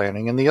pre-birth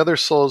planning, and the other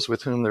souls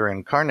with whom they're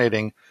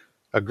incarnating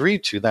agree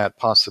to that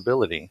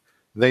possibility.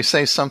 They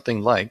say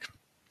something like,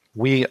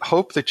 we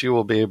hope that you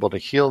will be able to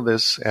heal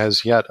this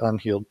as yet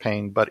unhealed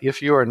pain, but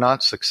if you are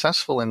not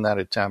successful in that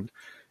attempt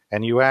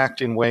and you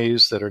act in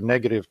ways that are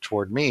negative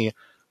toward me,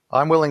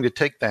 I'm willing to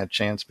take that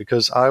chance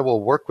because I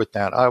will work with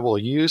that. I will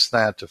use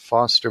that to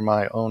foster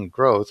my own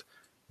growth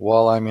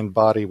while I'm in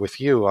body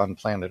with you on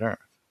planet Earth.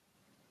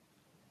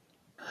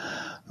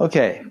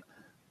 Okay.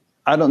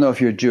 I don't know if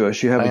you're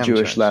Jewish. You have a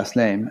Jewish last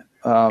name.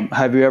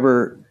 Have you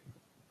ever...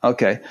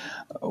 Okay.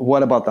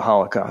 What about the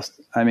Holocaust?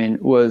 I mean,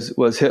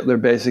 was Hitler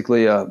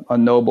basically a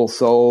noble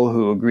soul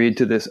who agreed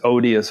to this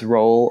odious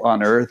role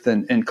on Earth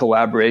and in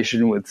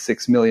collaboration with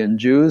 6 million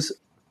Jews?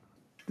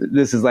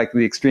 This is like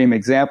the extreme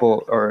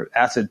example or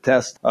acid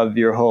test of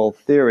your whole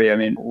theory. I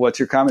mean, what's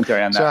your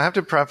commentary on that? So I have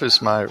to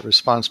preface my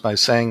response by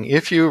saying,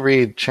 if you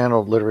read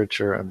channeled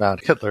literature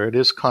about Hitler, it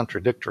is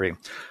contradictory.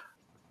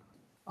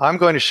 I'm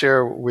going to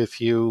share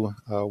with you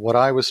what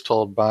I was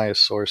told by a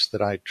source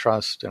that I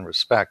trust and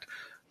respect.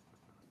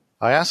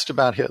 I asked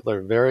about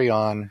Hitler very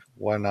on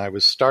when I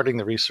was starting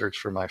the research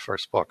for my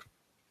first book.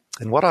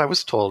 And what I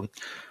was told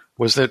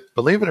was that,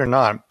 believe it or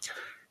not,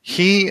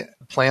 he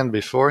planned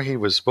before he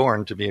was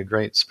born to be a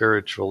great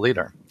spiritual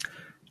leader.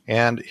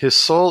 And his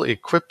soul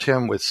equipped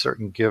him with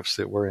certain gifts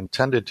that were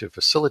intended to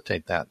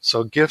facilitate that.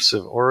 So gifts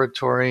of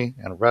oratory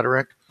and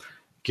rhetoric,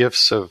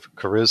 gifts of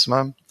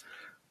charisma.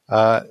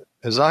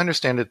 As I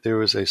understand it, there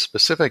was a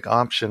specific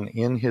option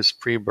in his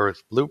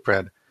pre-birth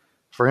blueprint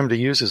for him to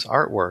use his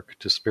artwork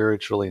to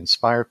spiritually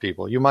inspire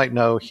people. You might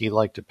know he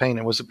liked to paint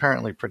and was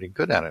apparently pretty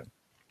good at it.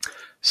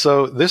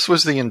 So this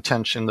was the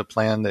intention, the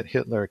plan that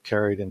Hitler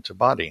carried into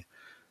body.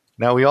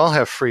 Now, we all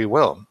have free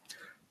will.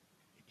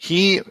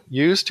 He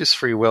used his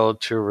free will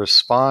to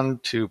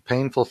respond to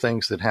painful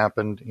things that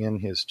happened in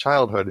his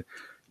childhood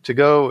to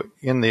go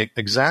in the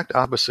exact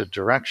opposite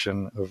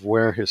direction of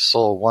where his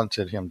soul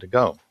wanted him to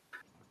go.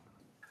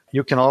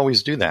 you can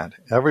always do that.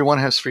 Everyone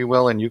has free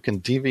will, and you can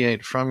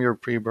deviate from your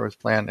pre-birth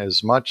plan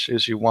as much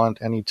as you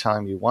want,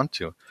 anytime you want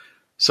to.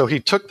 So he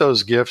took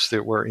those gifts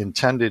that were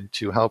intended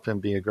to help him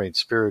be a great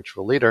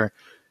spiritual leader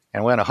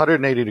and went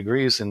 180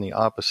 degrees in the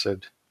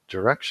opposite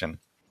direction.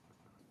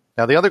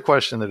 Now, the other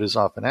question that is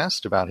often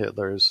asked about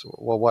Hitler is,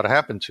 well, what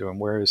happened to him?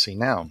 Where is he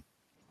now?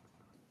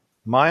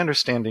 My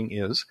understanding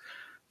is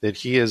that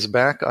he is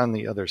back on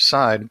the other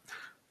side,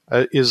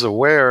 is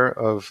aware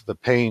of the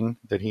pain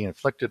that he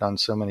inflicted on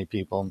so many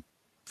people,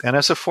 and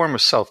as a form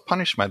of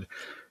self-punishment,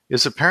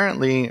 is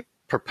apparently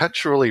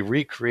perpetually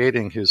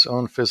recreating his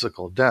own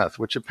physical death,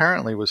 which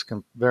apparently was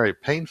very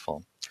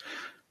painful.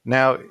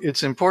 Now,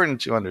 it's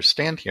important to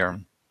understand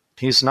here,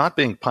 he's not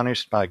being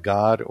punished by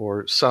God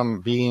or some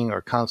being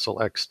or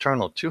counsel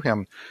external to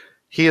him.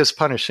 He is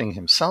punishing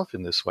himself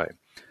in this way.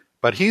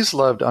 But he's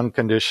loved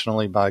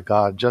unconditionally by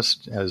God,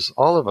 just as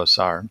all of us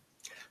are.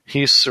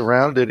 He's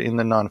surrounded in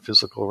the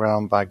non-physical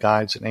realm by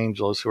guides and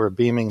angels who are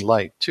beaming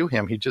light to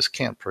him. He just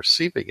can't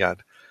perceive it yet.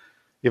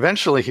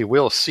 Eventually, he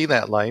will see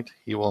that light.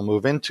 He will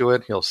move into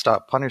it. He'll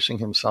stop punishing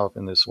himself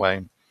in this way.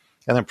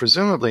 And then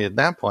presumably at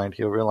that point,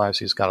 he'll realize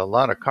he's got a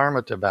lot of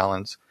karma to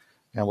balance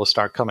and will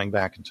start coming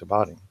back into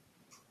body.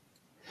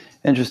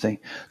 Interesting.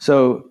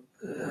 So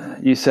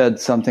you said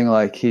something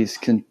like he's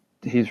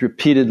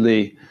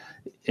repeatedly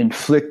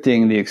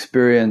inflicting the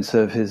experience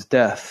of his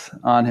death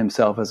on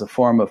himself as a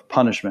form of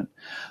punishment.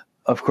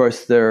 Of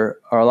course, there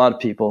are a lot of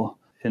people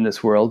in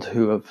this world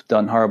who have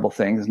done horrible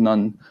things,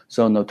 none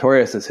so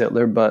notorious as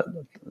Hitler, but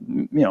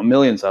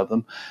millions of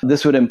them.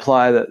 This would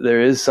imply that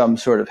there is some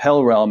sort of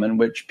hell realm in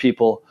which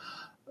people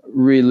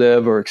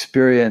relive or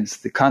experience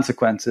the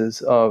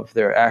consequences of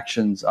their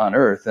actions on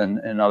earth, and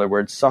in other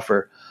words,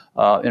 suffer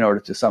in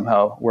order to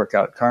somehow work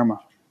out karma.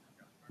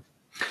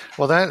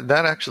 Well,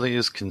 that actually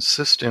is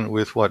consistent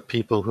with what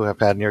people who have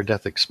had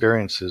near-death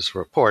experiences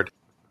report.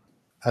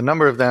 A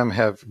number of them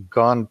have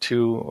gone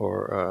to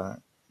or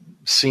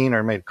seen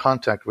or made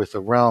contact with a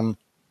realm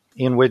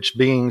in which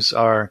beings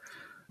are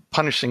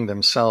punishing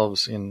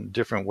themselves in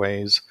different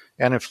ways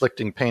and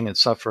inflicting pain and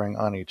suffering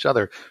on each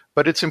other.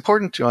 But it's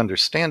important to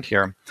understand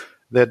here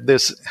that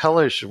this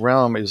hellish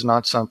realm is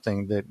not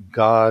something that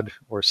God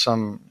or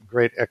some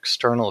great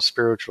external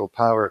spiritual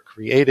power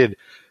created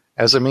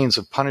as a means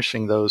of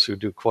punishing those who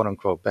do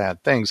quote-unquote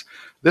bad things.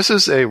 This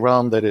is a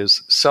realm that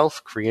is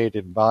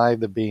self-created by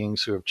the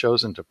beings who have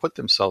chosen to put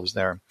themselves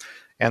there.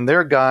 And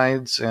their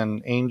guides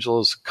and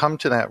angels come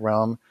to that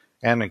realm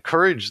and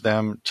encourage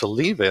them to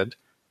leave it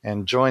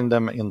and join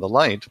them in the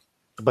light.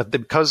 But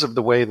because of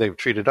the way they've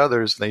treated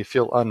others, they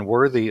feel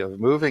unworthy of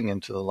moving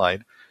into the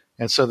light.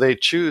 And so they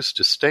choose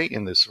to stay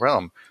in this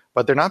realm.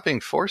 But they're not being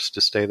forced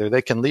to stay there.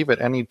 They can leave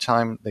at any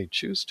time they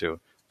choose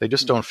to. They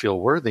just don't feel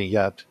worthy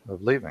yet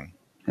of leaving.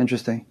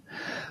 Interesting.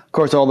 Of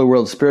course, all the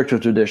world's spiritual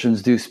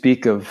traditions do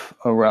speak of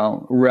a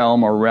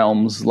realm or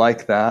realms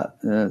like that.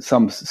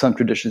 Some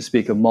traditions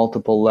speak of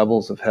multiple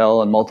levels of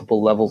hell and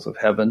multiple levels of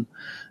heaven,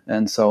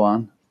 and so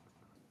on.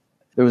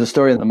 There was a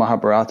story in the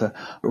Mahabharata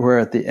where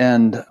at the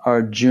end,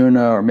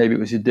 Arjuna, or maybe it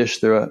was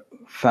Yudhishthira,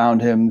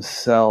 found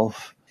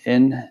himself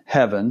in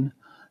heaven,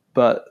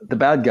 but the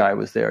bad guy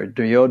was there,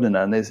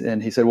 Duryodhana,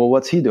 and he said, well,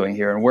 what's he doing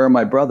here, and where are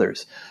my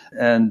brothers?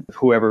 And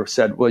whoever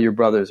said, well, your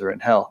brothers are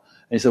in hell.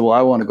 And he said, well,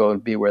 I want to go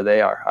and be where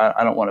they are.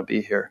 I don't want to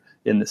be here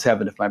in this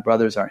heaven if my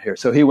brothers aren't here.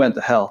 So he went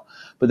to hell.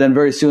 But then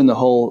very soon the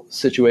whole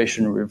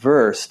situation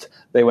reversed.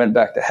 They went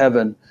back to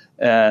heaven,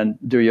 and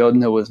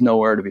Duryodhana was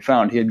nowhere to be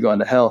found. He had gone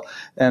to hell.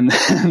 And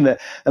the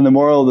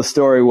moral of the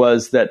story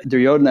was that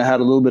Duryodhana had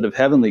a little bit of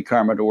heavenly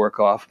karma to work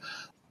off.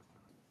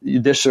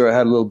 Yudhishthira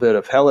had a little bit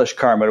of hellish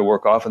karma to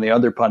work off, and the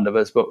other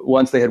Pandavas. But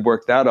once they had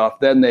worked that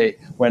off, then they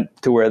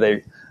went to where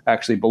they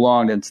actually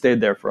belonged and stayed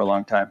there for a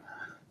long time.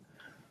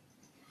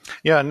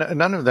 Yeah,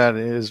 none of that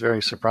is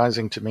very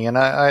surprising to me. And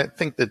I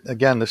think that,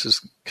 again, this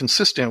is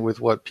consistent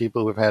with what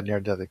people who have had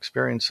near-death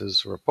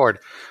experiences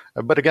report.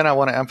 But again, I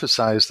want to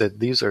emphasize that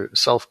these are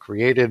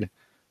self-created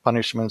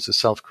punishments, a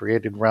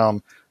self-created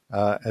realm.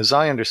 As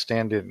I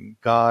understand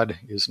it, God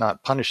is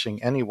not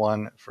punishing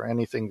anyone for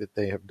anything that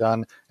they have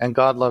done. And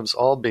God loves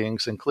all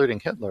beings,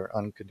 including Hitler,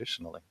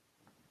 unconditionally.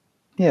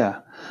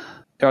 Yeah.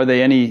 Are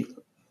they any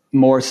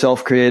more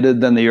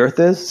self-created than the earth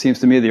is? Seems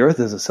to me the earth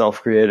is a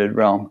self-created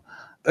realm.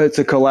 It's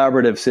a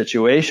collaborative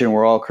situation.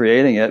 We're all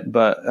creating it,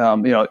 but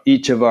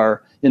each of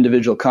our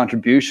individual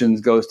contributions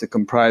goes to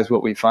comprise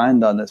what we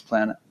find on this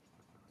planet.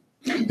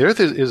 The earth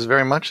is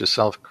very much a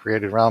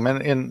self-created realm,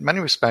 and in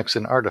many respects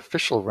an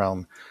artificial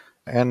realm,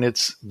 and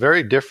it's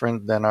very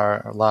different than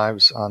our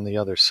lives on the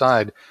other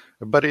side,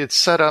 but it's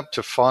set up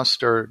to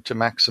foster, to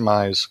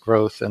maximize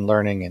growth and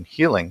learning and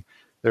healing.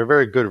 There are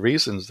very good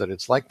reasons that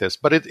it's like this,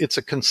 but it's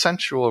a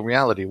consensual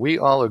reality. We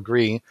all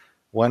agree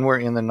when we're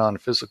in the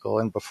non-physical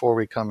and before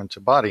we come into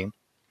body,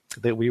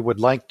 that we would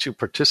like to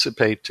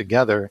participate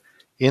together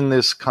in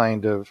this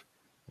kind of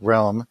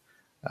realm,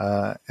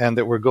 and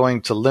that we're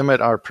going to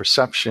limit our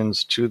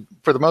perceptions to,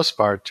 for the most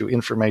part, to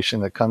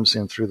information that comes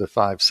in through the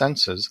five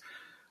senses.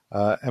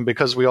 And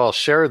because we all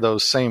share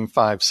those same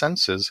five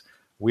senses,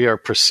 we are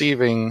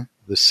perceiving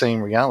the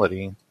same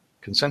reality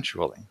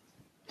consensually.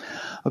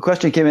 A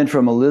question came in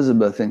from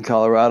Elizabeth in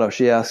Colorado.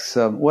 She asks,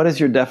 what is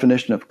your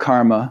definition of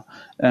karma,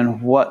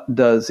 and what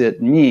does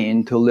it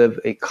mean to live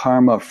a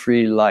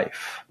karma-free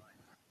life?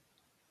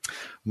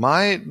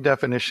 My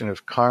definition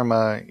of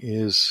karma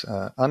is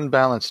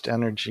unbalanced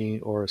energy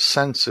or a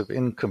sense of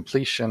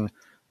incompletion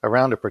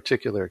around a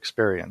particular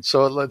experience.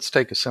 So let's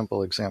take a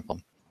simple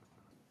example.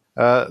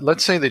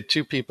 Let's say that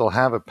two people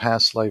have a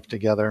past life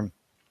together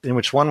in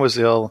which one was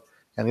ill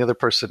and the other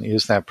person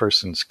is that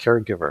person's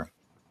caregiver.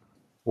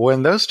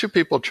 When those two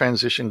people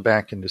transition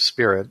back into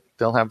spirit,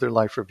 they'll have their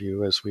life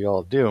review, as we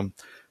all do,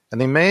 and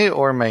they may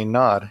or may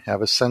not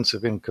have a sense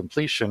of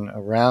incompletion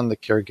around the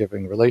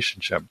caregiving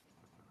relationship.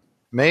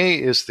 May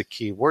is the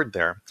key word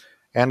there,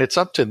 and it's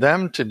up to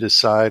them to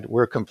decide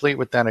we're complete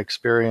with that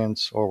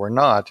experience or we're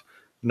not.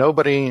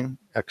 Nobody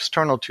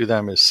external to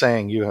them is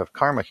saying you have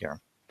karma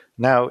here.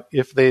 Now,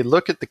 if they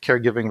look at the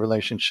caregiving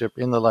relationship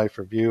in the life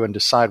review and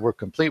decide we're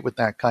complete with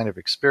that kind of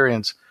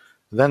experience,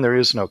 then there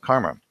is no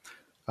karma.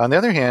 On the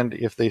other hand,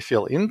 if they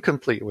feel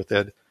incomplete with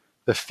it,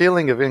 the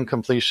feeling of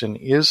incompletion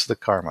is the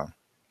karma.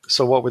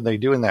 So what would they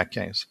do in that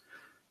case?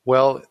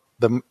 Well,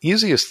 the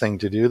easiest thing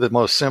to do, the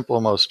most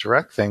simple, most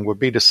direct thing, would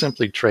be to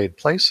simply trade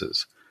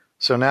places.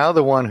 So now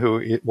the one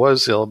who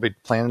was ill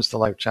plans the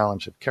life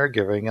challenge of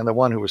caregiving, and the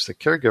one who was the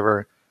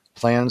caregiver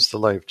plans the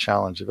life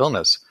challenge of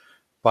illness.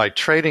 By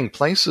trading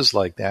places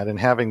like that and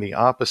having the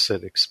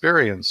opposite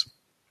experience,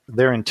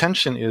 their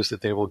intention is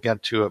that they will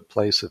get to a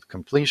place of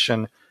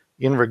completion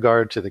in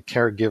regard to the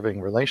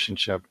caregiving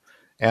relationship.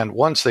 And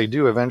once they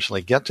do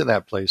eventually get to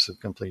that place of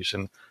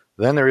completion,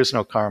 then there is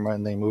no karma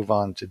and they move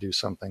on to do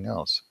something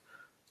else.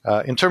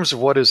 In terms of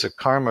what is a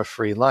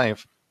karma-free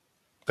life,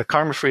 a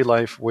karma-free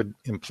life would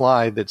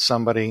imply that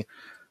somebody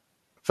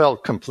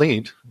felt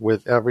complete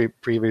with every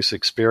previous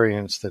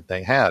experience that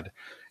they had.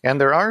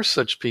 And there are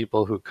such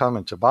people who come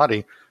into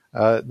body.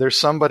 There's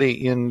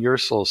somebody in Your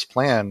Soul's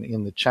Plan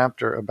in the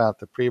chapter about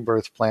the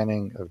pre-birth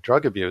planning of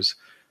drug abuse.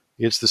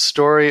 It's the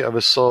story of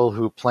a soul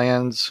who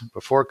plans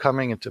before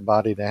coming into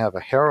body to have a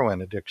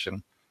heroin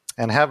addiction,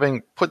 and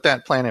having put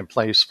that plan in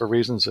place for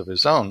reasons of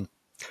his own,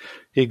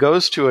 he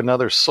goes to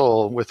another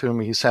soul with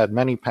whom he's had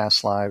many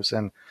past lives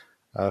and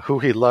who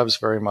he loves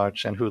very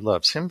much and who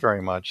loves him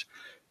very much.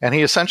 And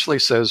he essentially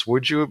says,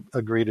 would you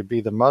agree to be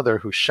the mother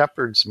who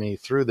shepherds me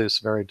through this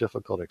very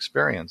difficult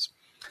experience?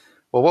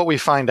 Well, what we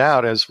find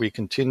out as we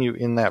continue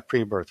in that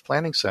pre-birth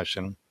planning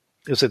session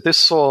is that this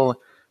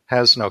soul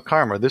has no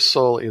karma. This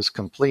soul is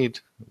complete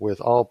with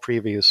all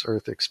previous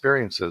earth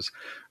experiences.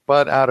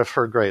 But out of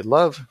her great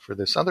love for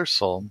this other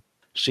soul,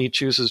 she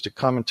chooses to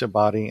come into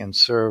body and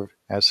serve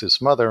as his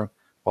mother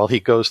while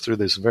he goes through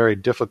this very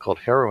difficult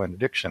heroin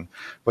addiction.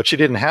 But she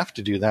didn't have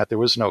to do that. There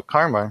was no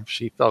karma.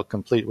 She felt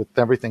complete with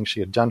everything she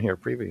had done here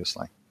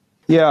previously.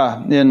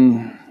 Yeah,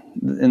 in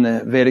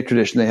the Vedic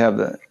tradition, they have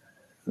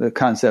the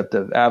concept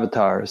of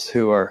avatars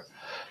who are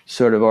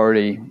sort of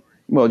already,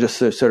 well, just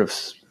sort of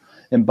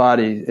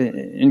embody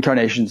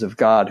incarnations of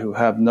God who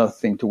have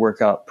nothing to work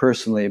out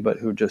personally, but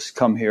who just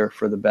come here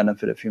for the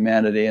benefit of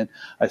humanity. And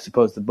I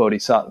suppose the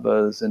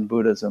bodhisattvas in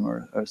Buddhism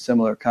are a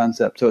similar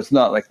concept. So it's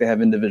not like they have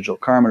individual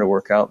karma to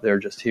work out. They're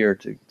just here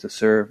to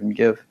serve and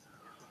give.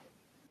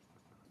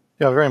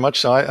 Yeah, very much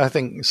so. I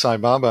think Sai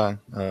Baba,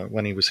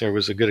 when he was here,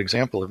 was a good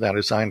example of that.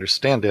 As I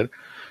understand it,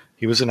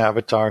 he was an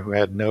avatar who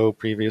had no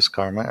previous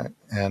karma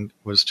and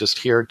was just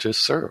here to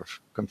serve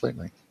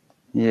completely.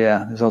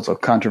 Yeah, there's also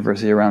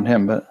controversy around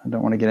him, but I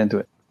don't want to get into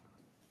it.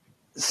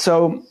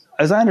 So,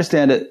 as I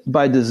understand it,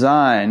 by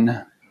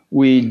design,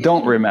 we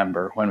don't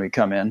remember when we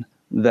come in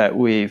that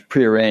we've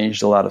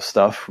prearranged a lot of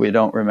stuff. We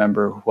don't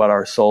remember what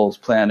our soul's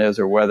plan is,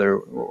 or whether,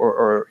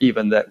 or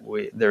even that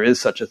there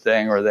is such a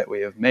thing, or that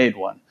we have made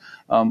one.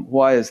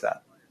 Why is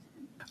that?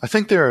 I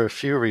think there are a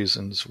few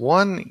reasons.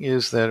 One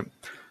is that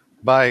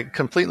by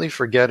completely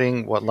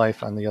forgetting what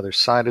life on the other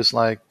side is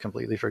like,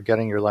 completely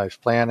forgetting your life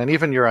plan, and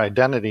even your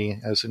identity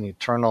as an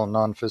eternal,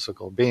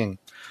 non-physical being,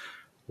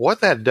 what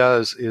that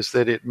does is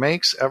that it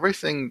makes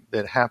everything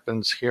that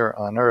happens here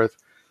on Earth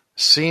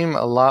seem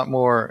a lot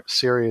more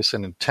serious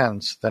and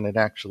intense than it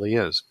actually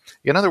is.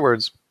 In other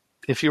words,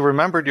 if you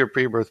remembered your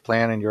pre-birth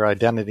plan and your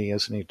identity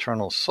as an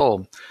eternal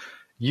soul,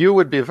 you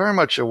would be very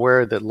much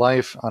aware that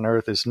life on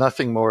Earth is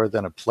nothing more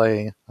than a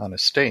play on a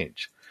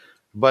stage.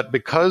 But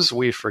because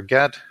we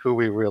forget who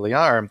we really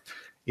are,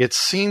 it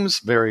seems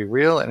very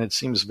real and it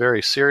seems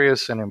very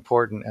serious and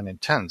important and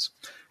intense.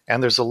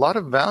 And there's a lot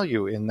of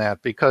value in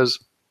that,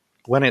 because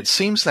when it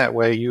seems that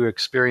way, you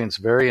experience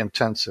very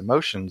intense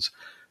emotions.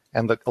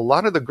 And a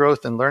lot of the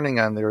growth and learning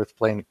on the earth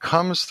plane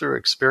comes through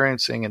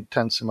experiencing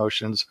intense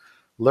emotions,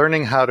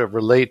 learning how to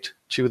relate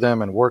to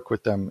them and work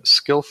with them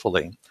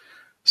skillfully.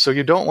 So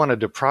you don't want to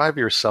deprive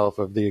yourself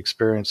of the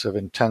experience of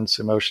intense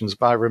emotions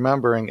by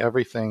remembering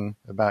everything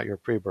about your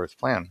pre-birth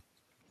plan.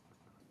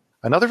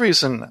 Another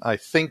reason I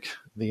think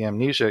the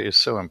amnesia is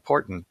so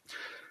important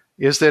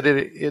is that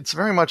it's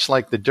very much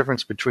like the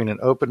difference between an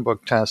open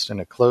book test and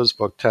a closed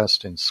book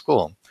test in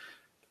school.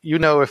 you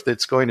know if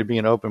it's going to be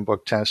an open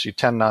book test, you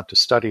tend not to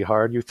study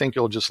hard. You think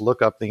you'll just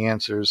look up the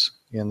answers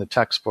in the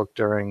textbook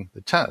during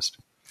the test.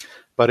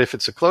 But if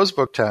it's a closed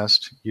book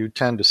test, you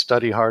tend to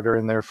study harder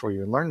and therefore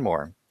you learn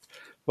more.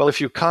 Well,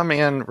 if you come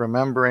in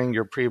remembering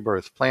your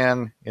pre-birth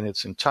plan in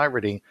its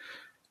entirety,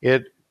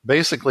 it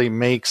basically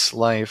makes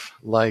life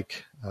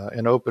like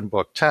an open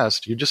book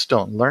test. You just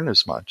don't learn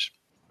as much.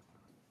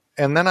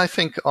 And then I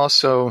think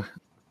also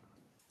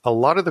a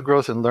lot of the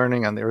growth and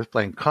learning on the earth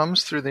plane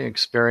comes through the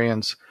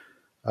experience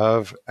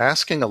of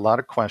asking a lot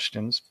of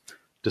questions,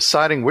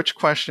 deciding which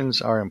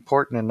questions are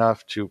important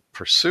enough to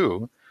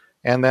pursue,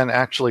 and then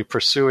actually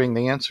pursuing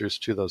the answers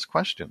to those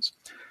questions.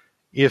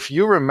 If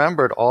you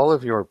remembered all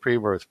of your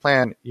pre-birth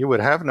plan, you would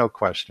have no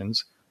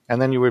questions,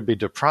 and then you would be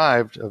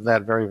deprived of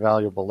that very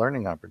valuable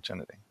learning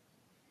opportunity.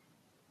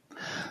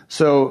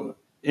 So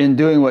in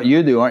doing what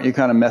you do, aren't you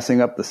kind of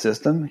messing up the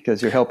system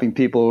because you're helping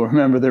people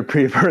remember their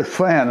pre-birth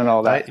plan and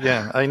all that?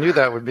 I knew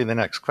that would be the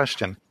next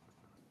question.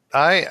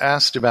 I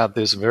asked about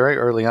this very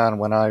early on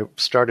when I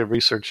started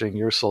researching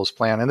Your Soul's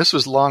Plan, and this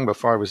was long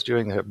before I was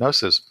doing the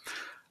hypnosis.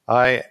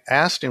 I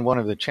asked in one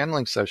of the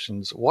channeling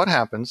sessions, what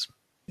happens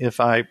if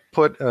I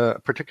put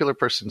a particular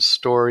person's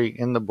story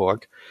in the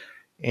book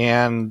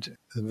and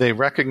they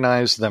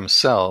recognize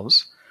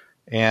themselves,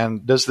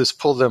 and does this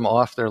pull them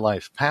off their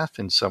life path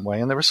in some way?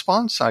 And the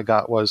response I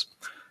got was,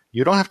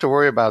 you don't have to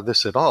worry about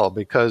this at all,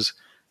 because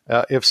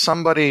if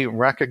somebody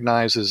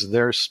recognizes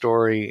their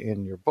story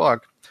in your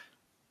book,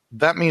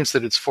 that means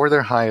that it's for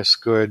their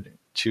highest good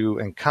to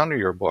encounter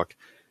your book.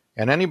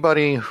 And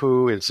anybody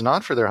who is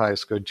not for their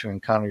highest good to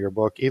encounter your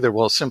book either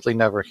will simply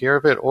never hear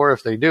of it, or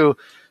if they do,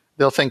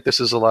 they'll think this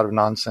is a lot of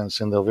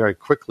nonsense and they'll very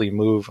quickly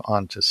move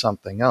on to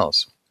something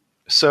else.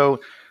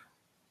 So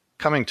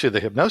coming to the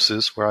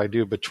hypnosis, where I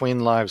do between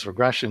lives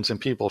regressions and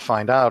people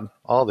find out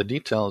all the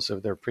details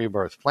of their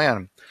pre-birth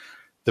plan,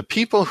 the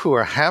people who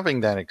are having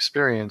that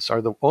experience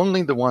are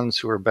only the ones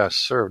who are best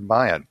served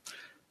by it.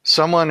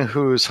 Someone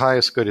whose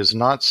highest good is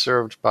not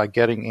served by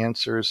getting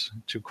answers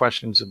to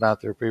questions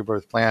about their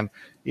pre-birth plan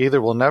either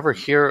will never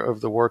hear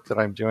of the work that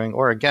I'm doing,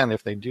 or again,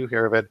 if they do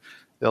hear of it,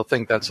 they'll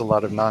think that's a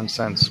lot of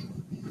nonsense,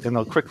 and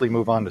they'll quickly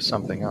move on to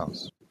something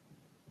else.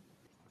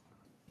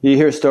 You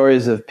hear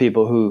stories of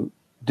people who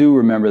do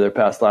remember their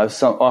past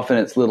lives. Often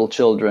it's little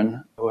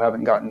children who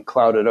haven't gotten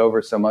clouded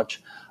over so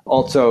much.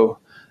 Also,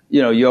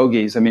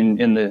 yogis. I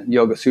mean, in the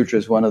Yoga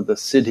Sutras, one of the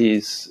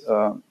siddhis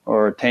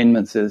or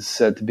attainments is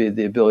said to be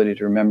the ability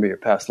to remember your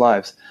past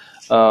lives.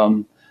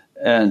 And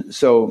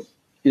so,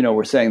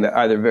 we're saying that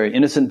either very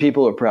innocent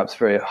people or perhaps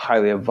very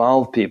highly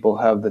evolved people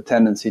have the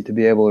tendency to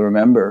be able to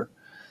remember.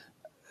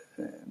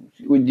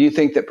 Do you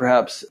think that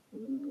perhaps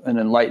an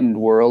enlightened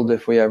world,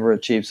 if we ever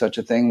achieve such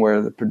a thing,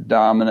 where the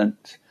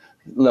predominant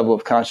level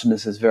of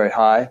consciousness is very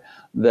high,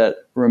 that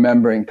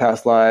remembering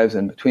past lives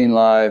and between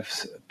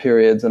lives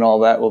periods and all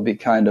that will be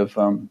kind of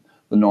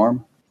the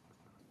norm?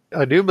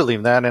 I do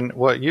believe that, and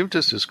what you've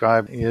just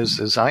described is,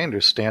 as I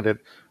understand it,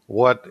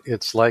 what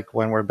it's like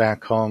when we're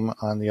back home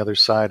on the other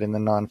side in the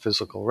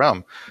non-physical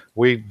realm.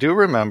 We do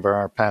remember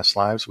our past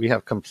lives. We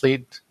have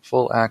complete,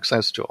 full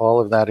access to all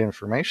of that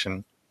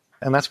information,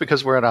 and that's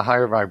because we're at a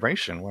higher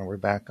vibration when we're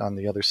back on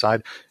the other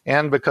side,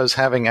 and because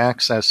having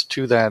access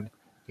to that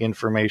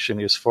information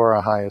is for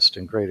our highest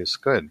and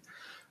greatest good.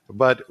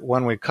 But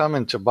when we come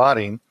into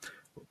body,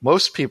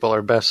 most people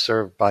are best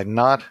served by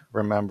not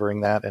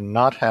remembering that and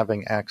not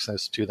having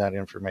access to that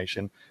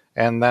information,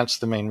 and that's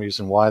the main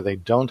reason why they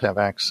don't have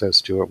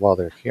access to it while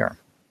they're here.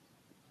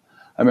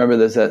 I remember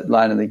there's that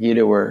line in the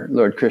Gita where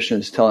Lord Krishna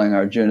is telling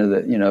Arjuna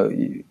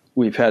that,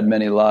 we've had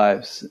many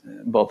lives,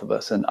 both of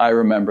us, and I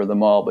remember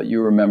them all, but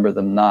you remember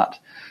them not.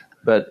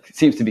 But it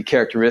seems to be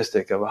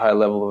characteristic of a high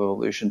level of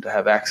evolution to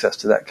have access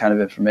to that kind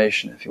of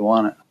information if you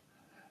want it.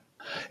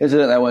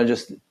 Incidentally, I want to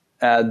just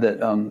add that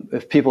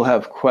if people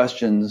have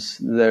questions,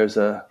 there's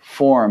a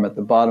form at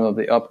the bottom of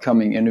the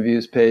upcoming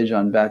interviews page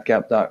on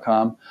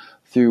batgap.com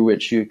through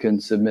which you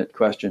can submit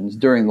questions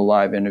during the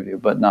live interview,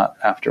 but not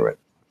after it.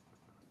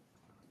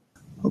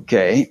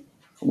 Okay.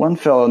 One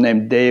fellow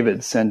named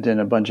David sent in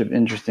a bunch of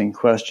interesting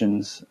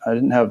questions. I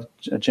didn't have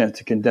a chance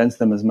to condense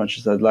them as much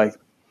as I'd like.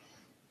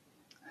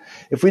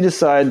 If we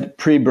decide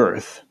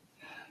pre-birth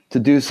to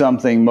do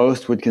something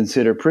most would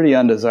consider pretty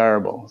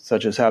undesirable,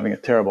 such as having a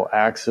terrible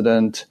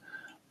accident,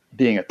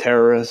 being a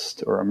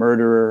terrorist or a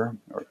murderer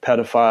or a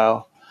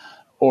pedophile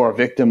or a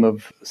victim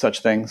of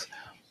such things,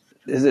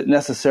 is it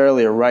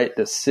necessarily a right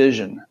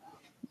decision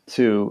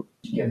to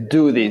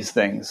do these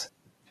things?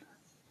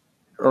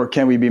 Or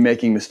can we be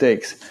making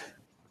mistakes?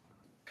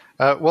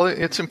 Well,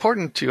 it's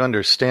important to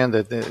understand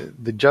that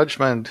the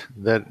judgment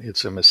that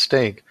it's a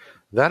mistake,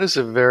 that is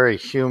a very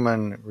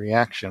human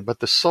reaction.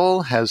 But the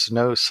soul has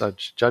no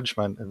such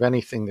judgment of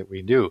anything that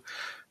we do.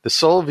 The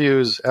soul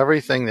views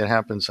everything that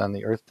happens on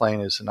the earth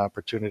plane as an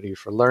opportunity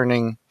for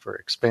learning, for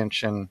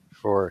expansion,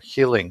 for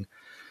healing.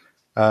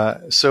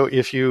 So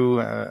if you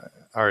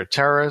are a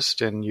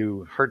terrorist and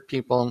you hurt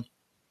people,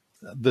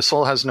 the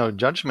soul has no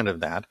judgment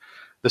of that.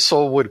 The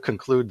soul would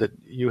conclude that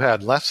you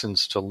had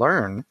lessons to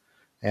learn,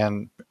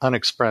 and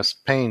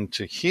unexpressed pain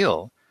to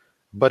heal,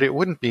 but it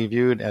wouldn't be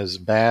viewed as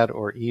bad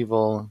or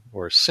evil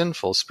or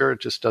sinful.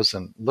 Spirit just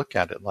doesn't look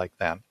at it like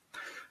that.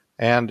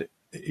 And,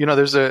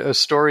 there's a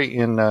story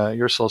in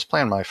Your Soul's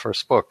Plan, my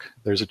first book.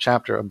 There's a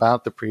chapter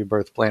about the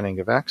pre-birth planning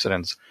of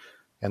accidents.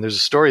 And there's a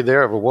story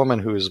there of a woman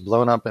who was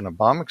blown up in a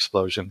bomb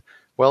explosion.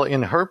 Well,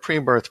 in her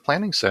pre-birth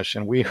planning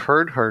session, we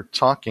heard her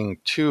talking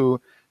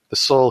to the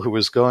soul who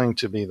was going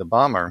to be the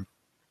bomber.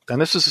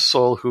 And this is a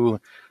soul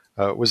who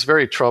was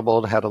very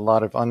troubled, had a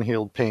lot of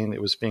unhealed pain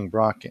that was being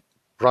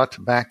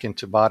brought back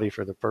into body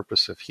for the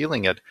purpose of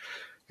healing it.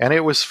 And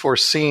it was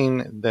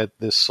foreseen that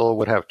this soul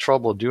would have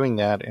trouble doing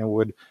that and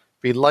would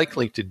be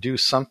likely to do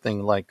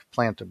something like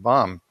plant a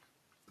bomb.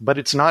 But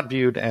it's not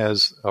viewed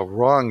as a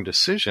wrong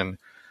decision,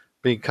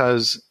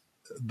 because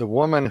the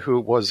woman who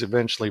was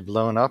eventually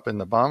blown up in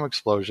the bomb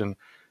explosion,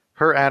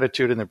 her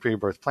attitude in the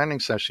pre-birth planning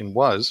session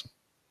was,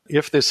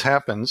 if this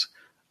happens,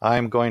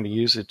 I'm going to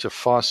use it to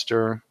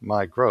foster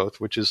my growth,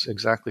 which is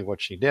exactly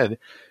what she did.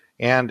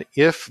 And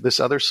if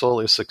this other soul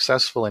is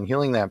successful in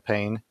healing that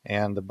pain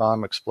and the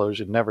bomb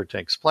explosion never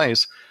takes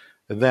place,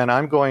 then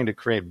I'm going to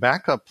create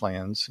backup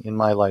plans in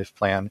my life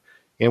plan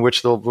in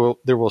which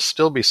there will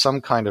still be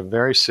some kind of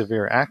very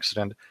severe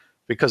accident,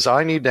 because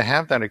I need to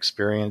have that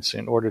experience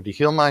in order to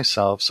heal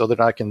myself so that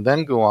I can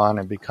then go on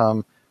and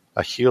become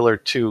a healer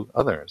to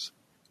others.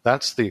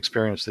 That's the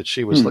experience that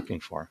she was looking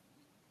for.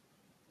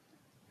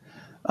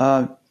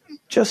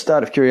 Just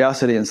out of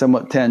curiosity and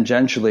somewhat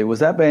tangentially, was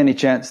that by any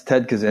chance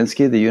Ted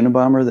Kaczynski, the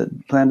Unabomber,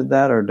 that planted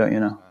that, or don't you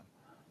know?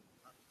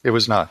 It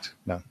was not,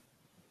 no.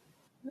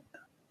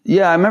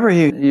 Yeah, I remember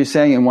you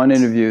saying in one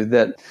interview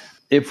that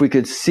if we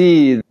could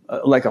see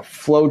like a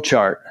flow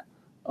chart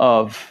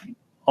of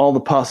all the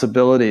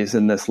possibilities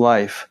in this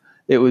life,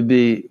 it would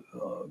be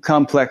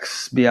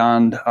complex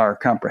beyond our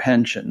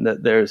comprehension.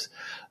 That there's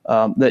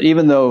that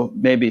even though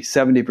maybe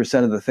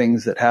 70% of the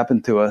things that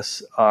happen to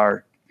us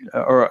are,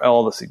 or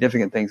all the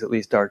significant things at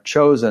least, are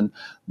chosen,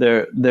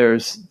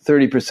 there's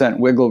 30%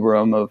 wiggle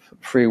room of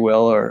free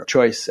will or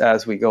choice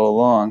as we go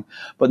along.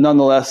 But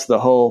nonetheless, the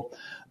whole,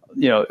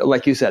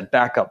 like you said,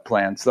 backup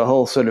plans, the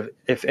whole sort of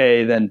if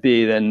A, then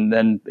B,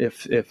 then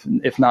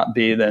if not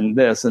B, then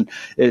this. And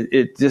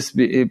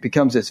it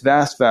becomes this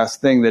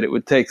vast thing that it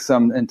would take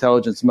some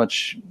intelligence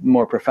much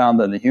more profound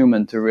than the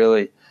human to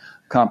really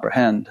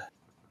comprehend.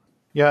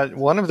 Yeah,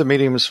 one of the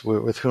mediums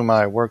with whom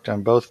I worked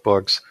on both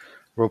books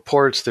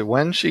reports that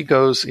when she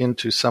goes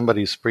into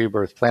somebody's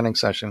pre-birth planning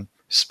session,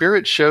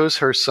 Spirit shows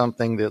her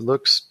something that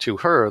looks to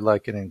her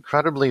like an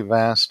incredibly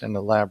vast and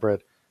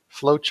elaborate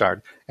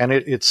flowchart. And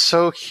it's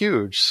so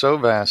huge, so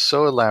vast,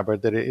 so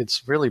elaborate that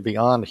it's really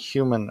beyond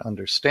human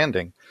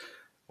understanding.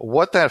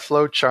 What that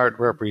flowchart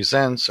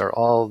represents are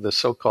all the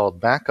so-called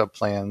backup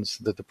plans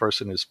that the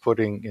person is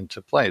putting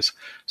into place.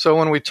 So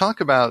when we talk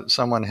about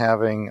someone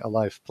having a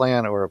life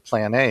plan or a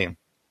plan A,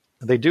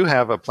 they do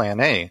have a plan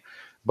A,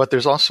 but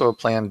there's also a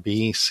plan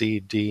B,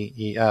 C, D,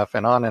 E, F,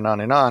 and on and on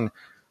and on.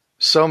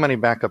 So many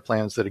backup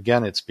plans that,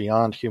 again, it's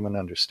beyond human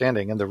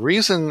understanding. And the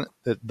reason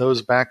that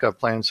those backup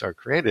plans are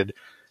created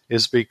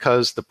is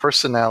because the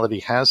personality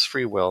has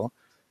free will.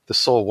 The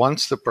soul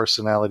wants the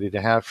personality to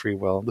have free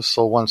will. The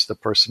soul wants the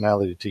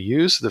personality to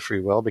use the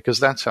free will, because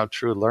that's how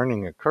true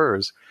learning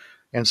occurs.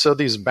 And so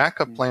these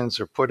backup plans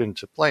are put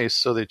into place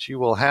so that you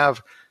will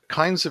have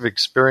kinds of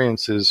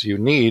experiences you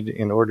need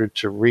in order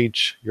to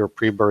reach your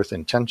pre-birth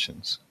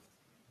intentions.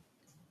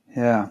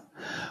 Yeah.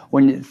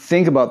 When you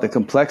think about the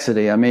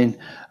complexity, I mean,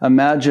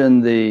 imagine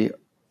the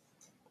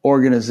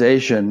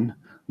organization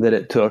that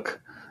it took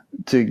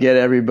to get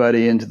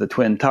everybody into the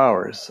Twin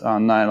Towers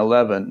on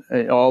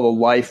 9/11, all the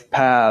life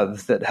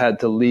paths that had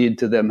to lead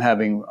to them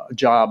having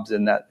jobs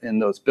in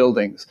those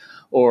buildings,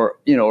 or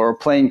a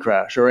plane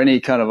crash or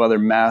any kind of other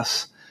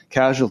mass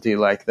casualty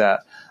like that.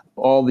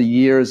 All the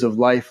years of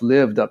life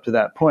lived up to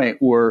that point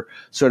were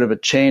sort of a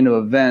chain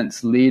of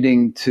events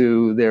leading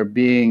to their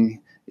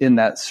being in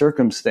that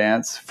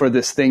circumstance for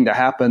this thing to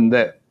happen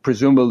that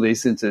presumably,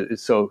 since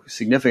it's so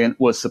significant,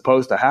 was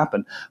supposed to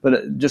happen.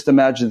 But just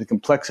imagine the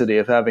complexity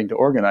of having to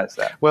organize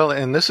that. Well,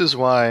 and this is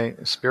why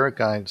spirit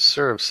guides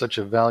serve such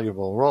a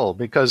valuable role,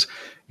 because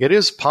it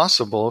is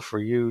possible for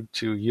you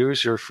to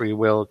use your free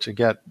will to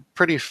get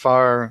pretty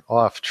far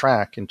off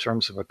track in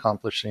terms of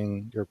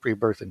accomplishing your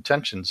pre-birth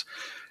intentions.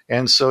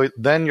 And so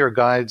then your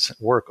guides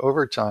work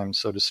overtime,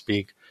 so to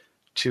speak,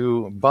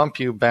 to bump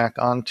you back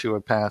onto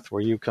a path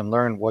where you can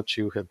learn what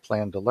you had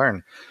planned to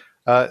learn.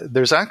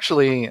 There's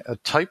actually a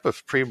type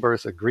of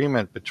pre-birth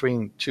agreement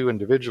between two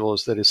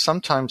individuals that is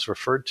sometimes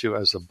referred to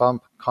as a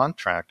bump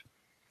contract.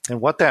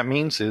 And what that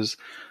means is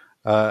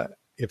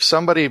if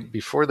somebody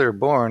before they're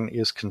born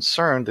is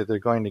concerned that they're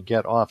going to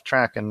get off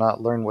track and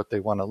not learn what they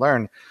want to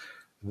learn,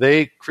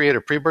 they create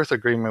a pre-birth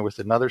agreement with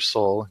another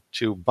soul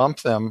to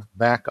bump them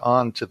back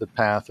onto the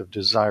path of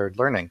desired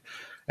learning.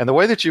 And the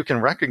way that you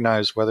can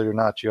recognize whether or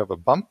not you have a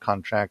bump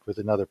contract with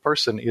another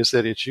person is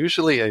that it's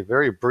usually a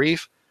very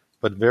brief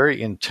but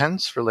very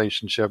intense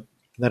relationship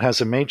that has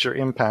a major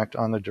impact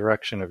on the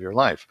direction of your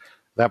life.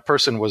 that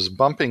person was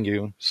bumping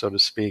you, so to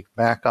speak,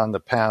 back on the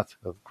path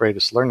of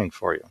greatest learning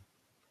for you.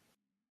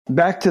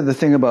 Back to the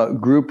thing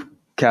about group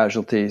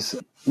casualties.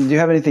 Do you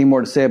have anything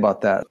more to say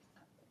about that?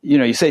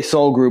 You say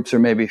soul groups are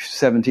maybe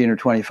 17 or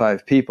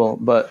 25 people,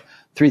 but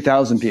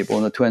 3,000 people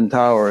in the Twin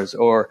Towers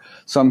or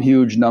some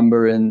huge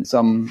number in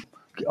some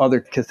other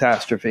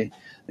catastrophe.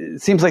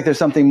 It seems like there's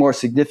something more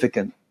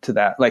significant to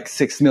that, like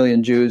 6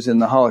 million Jews in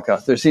the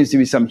Holocaust. There seems to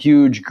be some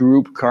huge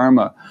group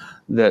karma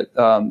that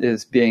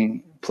is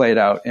being played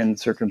out in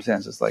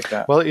circumstances like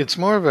that. Well, it's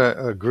more of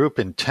a group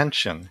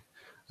intention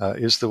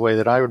is the way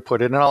that I would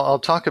put it. And I'll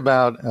talk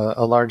about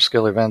a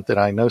large-scale event that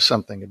I know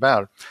something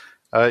about.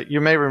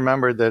 You may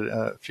remember that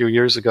a few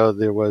years ago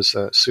there was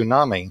a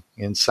tsunami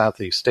in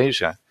Southeast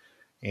Asia,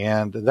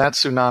 and that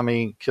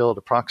tsunami killed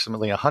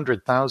approximately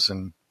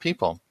 100,000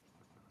 people.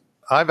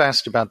 I've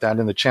asked about that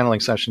in the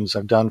channeling sessions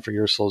I've done for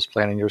Your Soul's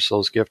Plan and Your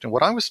Soul's Gift, and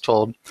what I was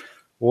told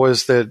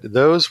was that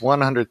those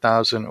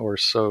 100,000 or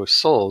so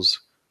souls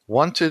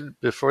wanted,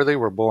 before they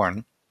were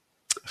born,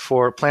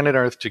 for planet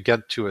Earth to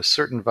get to a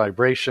certain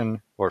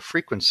vibration or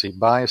frequency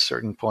by a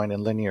certain point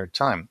in linear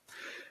time.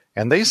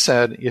 And they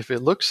said, if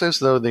it looks as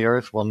though the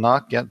Earth will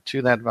not get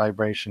to that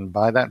vibration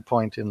by that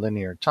point in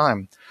linear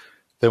time,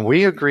 then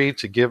we agree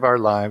to give our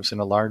lives in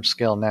a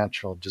large-scale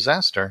natural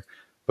disaster,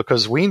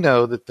 because we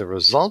know that the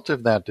result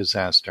of that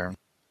disaster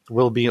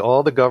will be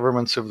all the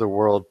governments of the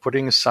world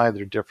putting aside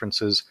their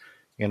differences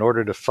in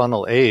order to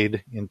funnel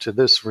aid into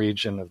this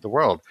region of the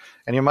world.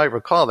 And you might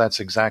recall that's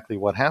exactly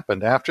what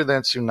happened. After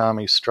that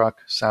tsunami struck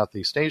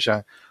Southeast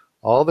Asia,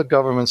 all the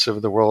governments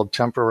of the world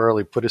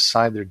temporarily put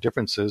aside their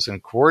differences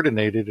and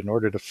coordinated in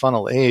order to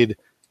funnel aid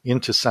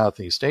into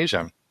Southeast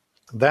Asia.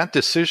 That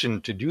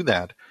decision to do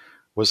that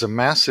was a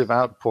massive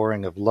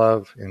outpouring of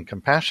love and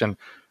compassion,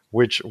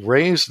 which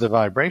raised the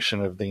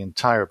vibration of the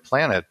entire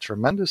planet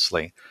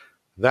tremendously.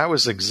 That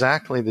was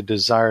exactly the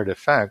desired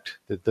effect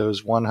that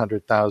those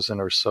 100,000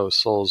 or so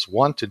souls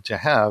wanted to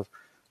have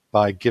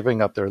by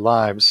giving up their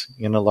lives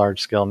in a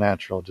large-scale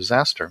natural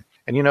disaster.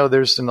 And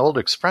there's an old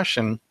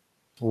expression,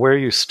 where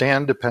you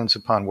stand depends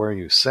upon where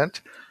you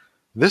sit.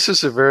 This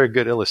is a very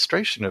good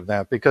illustration of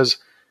that, because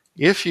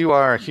if you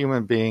are a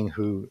human being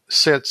who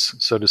sits,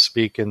 so to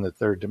speak, in the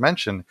third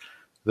dimension,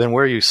 then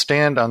where you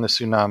stand on the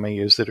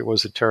tsunami is that it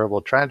was a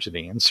terrible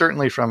tragedy. And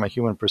certainly from a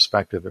human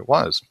perspective, it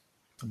was.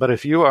 But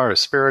if you are a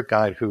spirit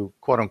guide who,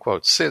 quote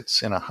unquote,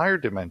 sits in a higher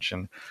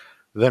dimension,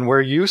 then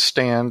where you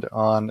stand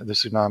on the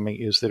tsunami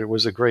is that it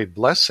was a great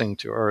blessing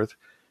to Earth.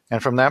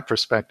 And from that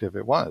perspective,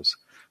 it was.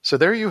 So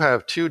there you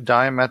have two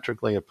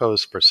diametrically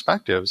opposed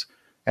perspectives,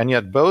 and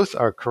yet both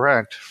are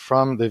correct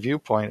from the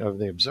viewpoint of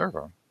the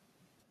observer.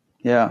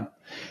 Yeah.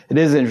 It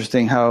is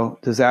interesting how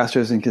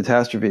disasters and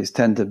catastrophes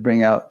tend to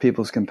bring out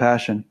people's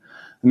compassion.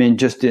 I mean,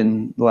 just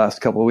in the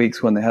last couple of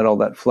weeks when they had all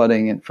that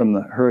flooding from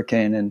the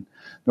hurricane in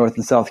North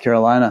and South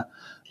Carolina,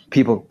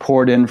 people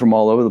poured in from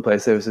all over the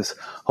place. There was this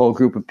whole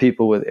group of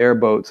people with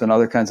airboats and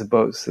other kinds of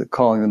boats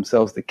calling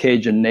themselves the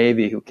Cajun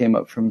Navy who came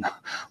up from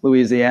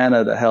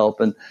Louisiana to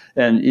help.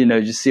 And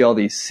you see all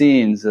these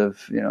scenes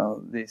of,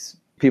 these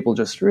people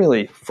just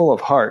really full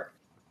of heart,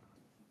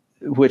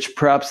 which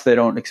perhaps they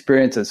don't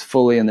experience as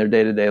fully in their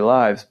day-to-day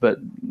lives, but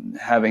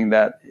having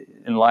that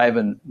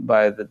enlivened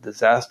by the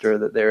disaster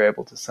that they're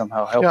able to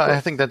somehow help with. I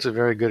think that's a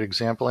very good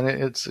example, and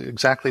it's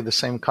exactly the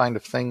same kind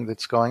of thing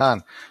that's going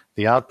on.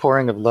 The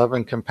outpouring of love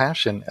and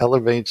compassion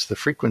elevates the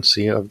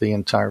frequency of the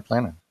entire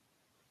planet.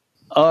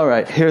 All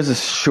right, here's a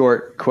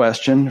short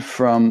question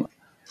from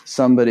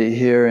somebody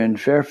here in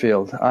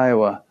Fairfield,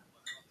 Iowa.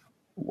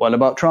 What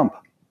about Trump?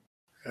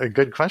 A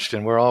good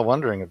question. We're all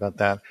wondering about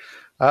that.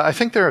 I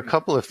think there are a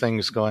couple of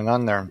things going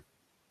on there.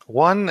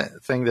 One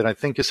thing that I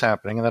think is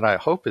happening, and that I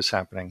hope is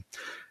happening,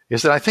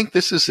 is that I think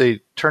this is a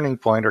turning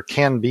point, or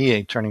can be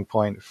a turning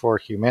point for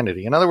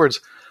humanity. In other words,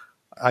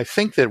 I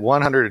think that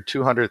 100 or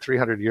 200,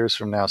 300 years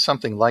from now,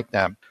 something like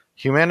that,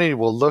 humanity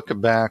will look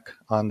back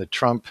on the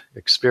Trump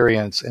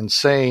experience and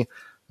say,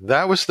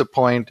 that was the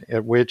point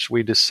at which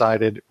we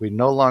decided we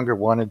no longer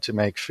wanted to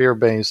make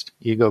fear-based,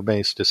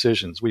 ego-based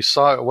decisions. We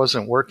saw it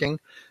wasn't working,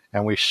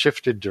 and we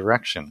shifted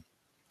direction.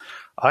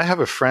 I have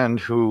a friend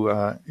who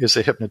is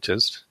a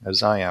hypnotist,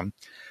 as I am,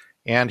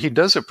 and he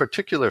does a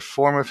particular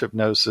form of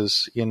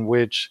hypnosis in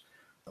which,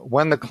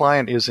 when the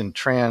client is in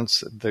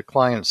trance, the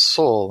client's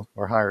soul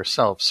or higher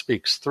self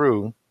speaks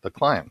through the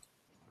client.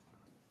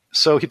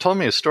 So he told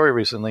me a story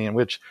recently in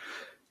which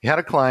he had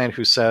a client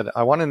who said,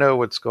 I want to know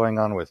what's going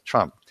on with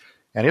Trump.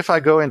 And if I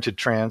go into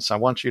trance, I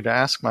want you to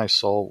ask my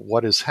soul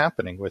what is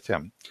happening with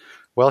him.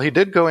 Well, he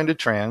did go into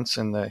trance,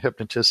 and the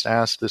hypnotist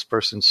asked this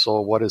person's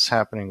soul what is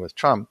happening with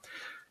Trump.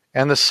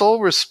 And the soul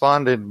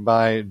responded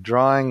by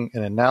drawing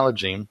an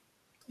analogy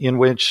in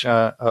which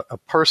a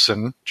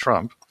person,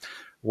 Trump,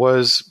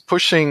 was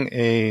pushing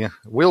a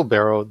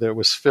wheelbarrow that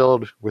was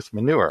filled with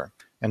manure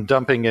and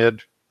dumping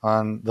it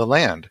on the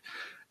land.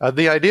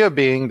 The idea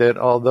being that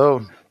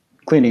although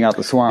cleaning out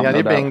the swamp,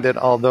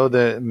 although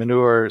the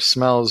manure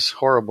smells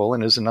horrible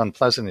and is an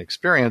unpleasant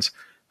experience,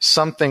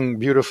 something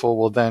beautiful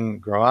will then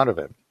grow out of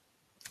it.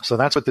 So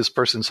that's what this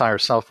person's higher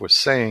self was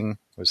saying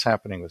was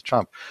happening with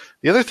Trump.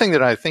 The other thing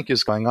that I think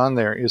is going on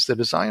there is that,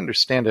 as I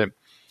understand it,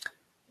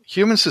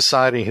 human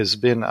society has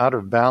been out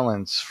of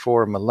balance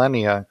for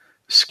millennia,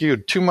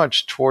 skewed too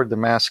much toward the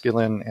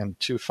masculine and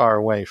too far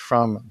away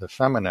from the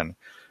feminine.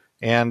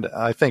 And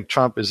I think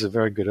Trump is a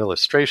very good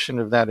illustration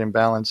of that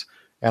imbalance.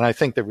 And I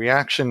think the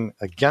reaction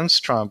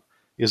against Trump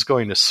is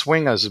going to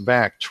swing us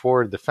back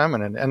toward the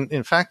feminine. And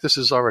in fact, this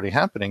is already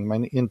happening. I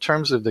mean, in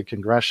terms of the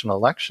congressional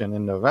election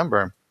in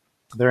November,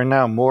 there are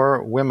now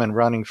more women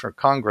running for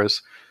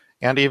Congress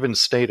and even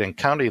state and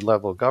county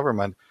level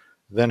government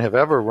than have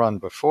ever run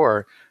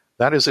before.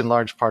 That is in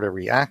large part a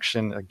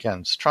reaction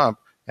against Trump,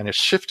 and is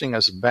shifting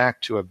us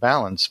back to a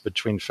balance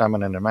between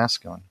feminine and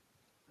masculine.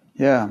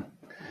 Yeah,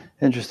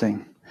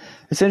 interesting.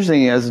 It's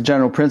interesting as a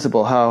general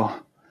principle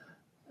how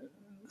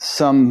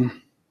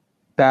some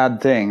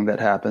bad thing that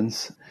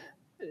happens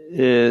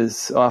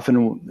is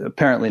often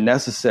apparently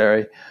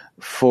necessary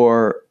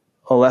for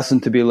a lesson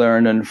to be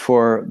learned and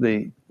for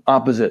the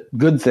opposite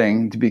good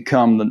thing to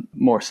become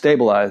more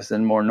stabilized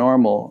and more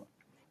normal.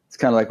 It's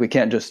kind of like we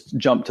can't just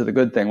jump to the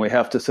good thing. We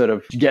have to sort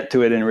of get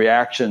to it in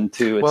reaction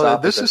to its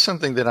opposite. This is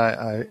something that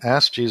I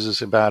asked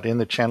Jesus about in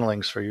the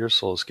channelings for Your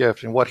Soul's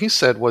Gift. And what he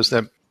said was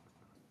that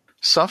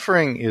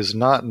suffering is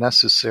not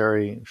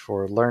necessary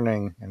for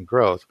learning and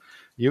growth.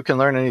 You can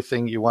learn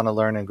anything you want to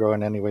learn and grow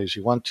in any ways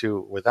you want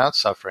to without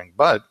suffering,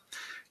 but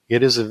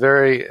it is a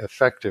very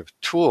effective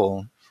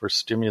tool for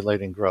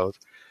stimulating growth.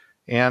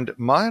 And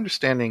my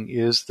understanding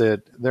is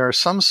that there are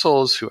some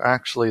souls who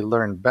actually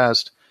learn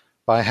best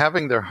by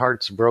having their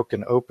hearts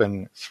broken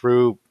open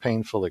through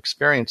painful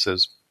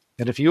experiences.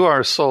 And if you are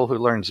a soul who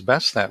learns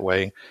best that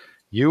way,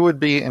 you would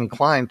be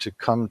inclined to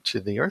come to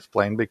the earth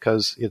plane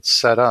because it's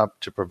set up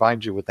to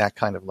provide you with that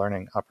kind of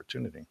learning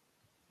opportunity.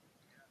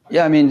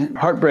 Yeah, I mean,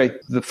 heartbreak,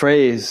 the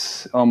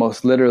phrase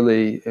almost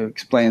literally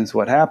explains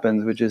what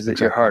happens, which is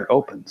that Your heart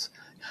opens.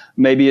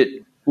 Maybe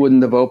it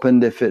wouldn't have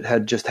opened if it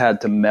had just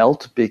had to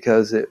melt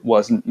because it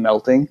wasn't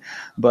melting.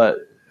 But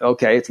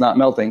okay, it's not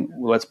melting.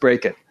 Let's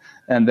break it.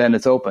 And then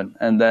it's open.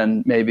 And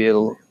then maybe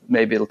it'll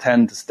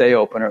tend to stay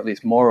open, or at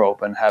least more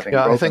open, having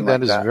broken. Yeah, I think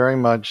that like is very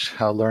much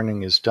how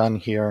learning is done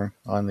here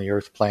on the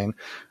earth plane.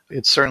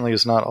 It certainly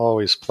is not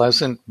always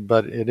pleasant,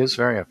 but it is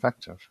very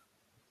effective.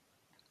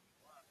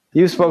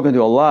 You've spoken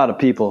to a lot of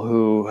people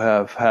who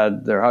have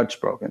had their hearts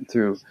broken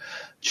through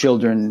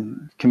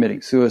children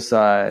committing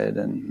suicide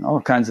and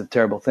all kinds of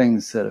terrible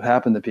things that have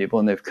happened to people,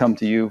 and they've come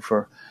to you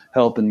for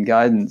help and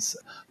guidance.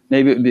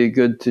 Maybe it would be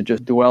good to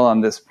just dwell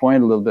on this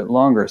point a little bit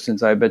longer,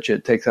 since I bet you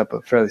it takes up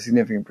a fairly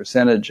significant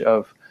percentage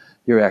of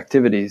your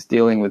activities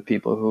dealing with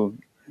people who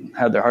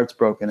had their hearts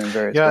broken in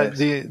various ways.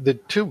 Yeah, the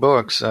two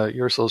books,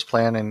 Your Soul's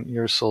Plan and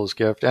Your Soul's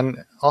Gift,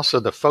 and also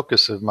the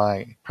focus of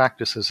my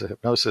practices of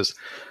hypnosis,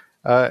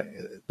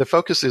 the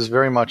focus is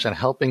very much on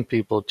helping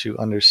people to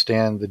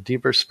understand the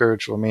deeper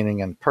spiritual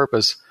meaning and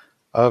purpose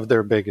of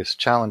their biggest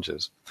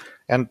challenges.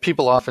 And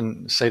people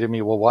often say to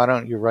me, well, why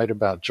don't you write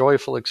about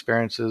joyful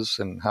experiences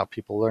and how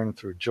people learn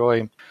through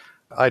joy?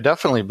 I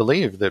definitely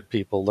believe that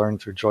people learn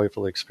through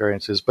joyful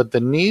experiences, but the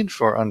need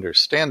for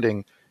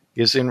understanding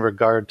is in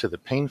regard to the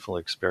painful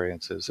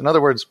experiences. In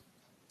other words,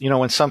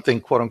 when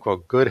something quote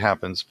unquote good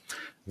happens,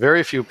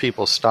 very few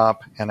people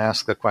stop and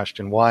ask the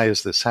question, why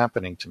is this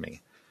happening to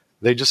me?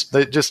 They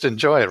just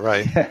enjoy it,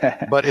 right?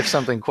 But if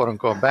something quote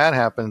unquote bad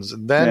happens,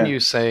 then you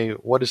say,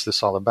 what is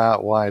this all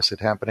about? Why is it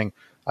happening?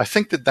 I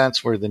think that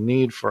that's where the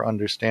need for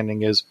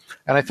understanding is.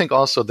 And I think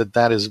also that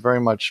that is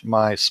very much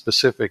my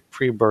specific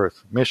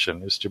pre-birth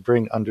mission, is to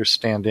bring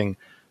understanding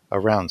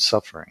around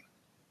suffering.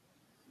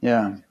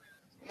 Yeah.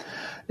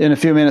 In a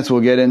few minutes,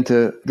 we'll get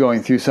into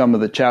going through some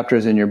of the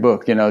chapters in your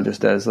book,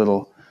 just as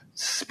little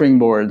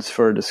springboards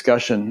for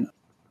discussion.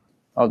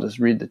 I'll just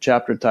read the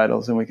chapter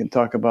titles and we can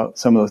talk about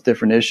some of those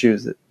different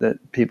issues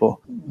that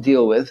people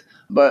deal with.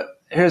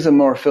 But here's a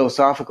more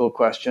philosophical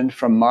question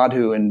from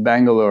Madhu in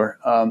Bangalore.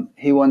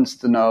 He wants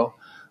to know,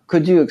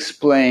 could you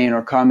explain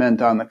or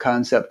comment on the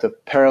concept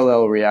of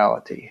parallel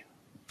reality?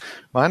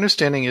 My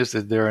understanding is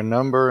that there are a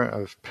number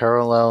of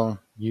parallel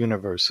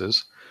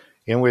universes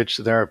in which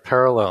there are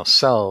parallel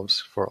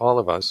selves for all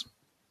of us,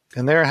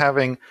 and they're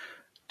having,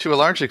 to a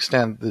large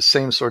extent, the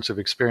same sorts of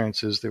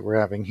experiences that we're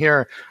having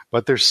here,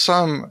 but there's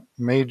some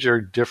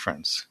major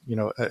difference.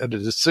 At a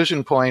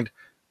decision point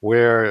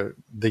where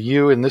the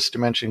you in this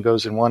dimension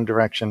goes in one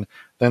direction,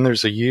 then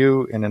there's a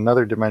you in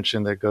another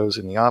dimension that goes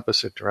in the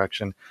opposite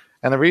direction.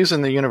 And the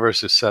reason the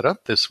universe is set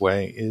up this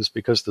way is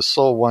because the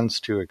soul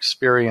wants to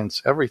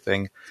experience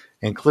everything,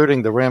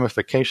 including the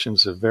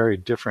ramifications of very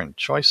different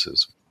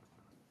choices.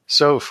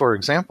 So, for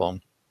example,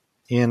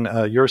 in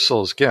Your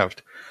Soul's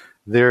Gift,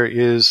 there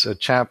is a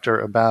chapter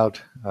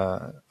about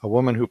a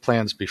woman who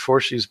plans before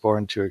she's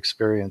born to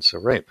experience a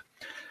rape.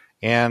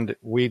 And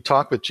we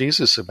talk with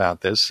Jesus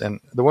about this, and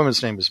the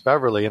woman's name is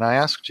Beverly, and I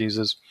asked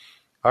Jesus,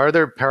 are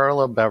there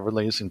parallel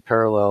Beverlys in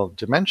parallel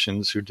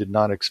dimensions who did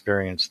not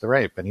experience the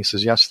rape? And he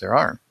says, yes, there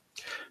are.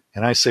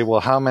 And I say, well,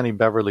 how many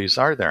Beverlys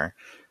are there?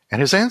 And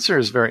his answer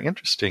is very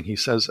interesting. He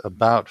says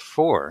about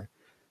 4.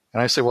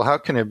 And I say, well, how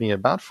can it be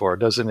about 4?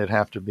 Doesn't it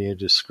have to be a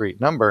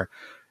discrete number?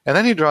 And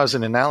then he draws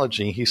an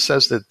analogy. He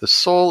says that the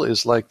soul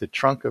is like the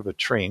trunk of a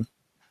tree,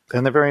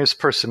 and the various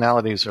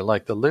personalities are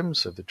like the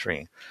limbs of the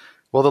tree.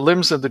 Well, the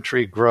limbs of the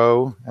tree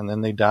grow, and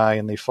then they die,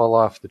 and they fall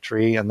off the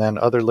tree, and then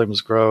other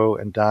limbs grow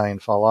and die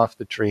and fall off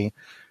the tree.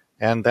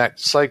 And that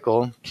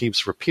cycle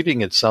keeps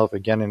repeating itself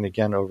again and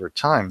again over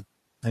time.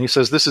 And he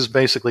says this is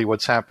basically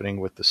what's happening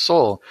with the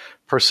soul.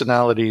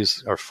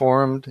 Personalities are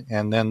formed,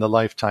 and then the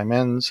lifetime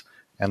ends,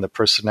 and the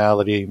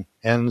personality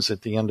ends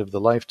at the end of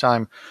the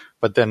lifetime,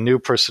 but then new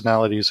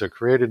personalities are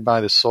created by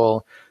the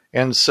soul.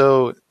 And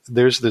so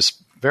there's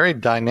this very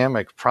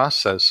dynamic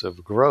process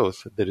of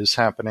growth that is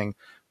happening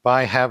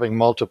by having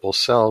multiple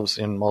selves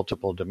in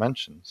multiple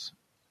dimensions.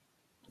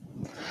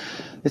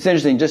 It's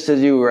interesting. Just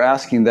as you were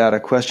asking that, a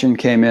question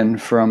came in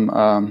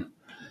from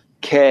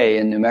Kay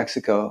in New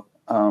Mexico,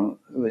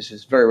 which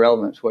is very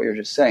relevant to what you're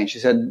just saying. She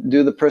said,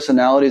 do the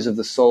personalities of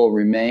the soul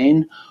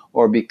remain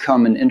or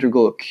become an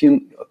integral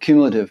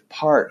cumulative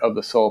part of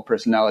the soul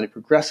personality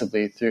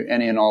progressively through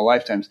any and all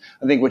lifetimes?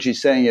 I think what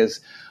she's saying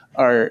is,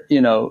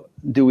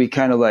 do we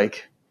kind of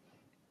like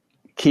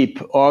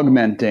keep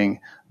augmenting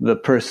the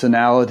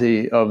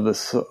personality of the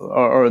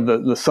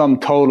sum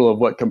total of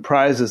what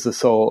comprises the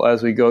soul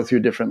as we go through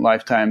different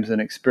lifetimes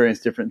and experience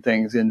different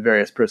things in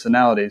various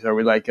personalities? Are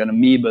we like an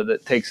amoeba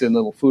that takes in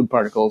little food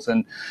particles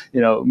and,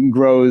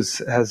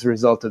 grows as a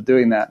result of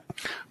doing that?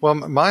 Well,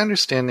 my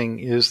understanding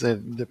is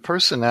that the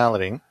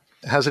personality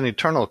has an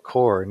eternal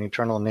core, an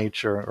eternal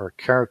nature or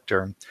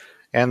character.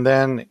 And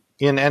then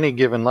in any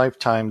given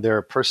lifetime, there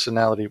are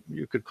personality,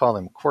 you could call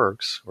them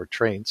quirks or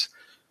traits,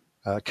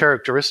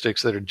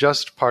 characteristics that are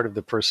just part of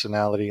the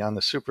personality on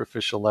the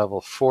superficial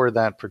level for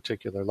that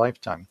particular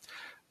lifetime.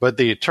 But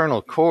the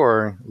eternal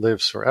core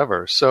lives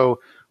forever. So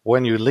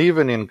when you leave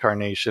an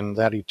incarnation,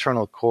 that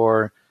eternal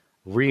core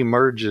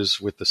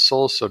re-merges with the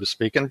soul, so to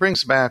speak, and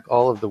brings back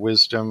all of the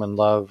wisdom and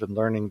love and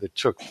learning that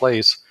took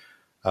place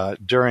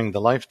during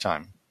the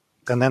lifetime.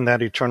 And then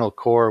that eternal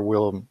core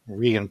will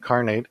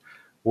reincarnate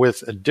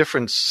with a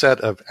different set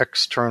of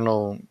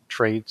external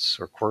traits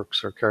or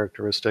quirks or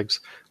characteristics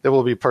that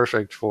will be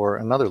perfect for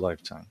another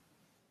lifetime.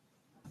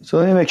 So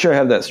let me make sure I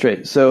have that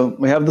straight. So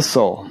we have the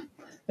soul,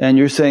 and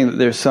you're saying that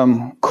there's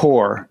some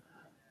core,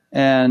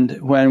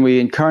 and when we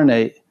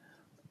incarnate,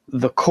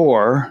 the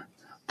core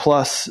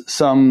plus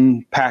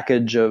some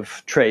package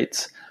of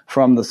traits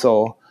from the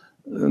soul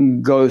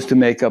goes to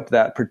make up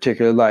that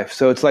particular life.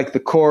 So it's like the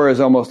core is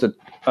almost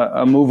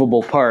a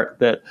movable part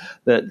that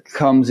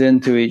comes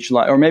into each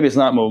life, or maybe it's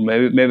not movable.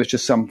 Maybe it's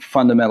just some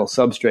fundamental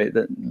substrate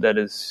that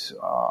is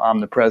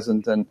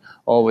omnipresent and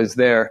always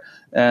there.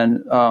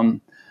 And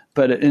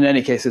but in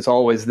any case, it's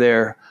always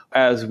there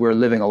as we're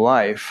living a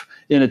life,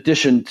 in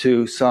addition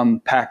to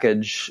some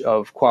package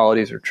of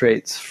qualities or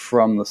traits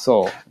from the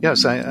soul.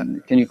 Yes,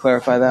 can you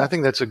clarify that? I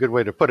think that's a good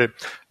way to put it.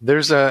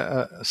 There's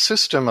a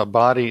system, a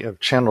body of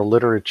channel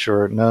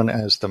literature known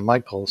as the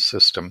Michael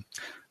system,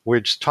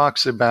 which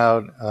talks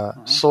about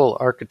soul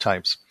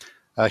archetypes.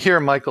 Here,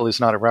 Michael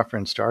is not a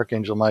reference to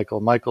Archangel Michael.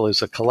 Michael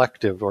is a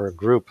collective or a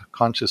group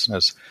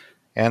consciousness,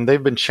 and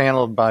they've been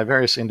channeled by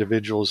various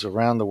individuals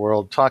around the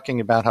world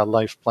talking about how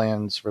life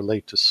plans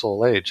relate to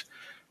soul age.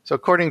 So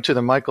according to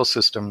the Michael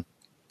system,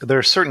 there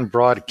are certain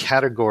broad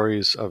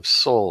categories of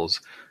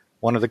souls.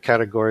 One of the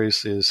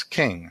categories is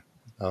king.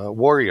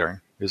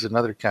 Warrior is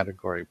another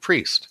category.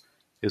 Priest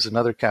is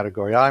another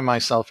category. I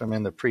myself am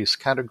in the priest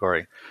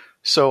category.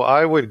 So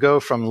I would go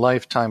from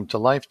lifetime to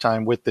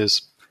lifetime with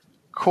this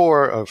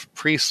core of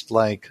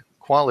priest-like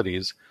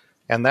qualities,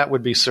 and that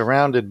would be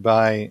surrounded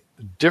by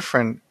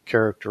different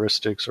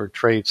characteristics or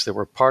traits that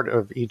were part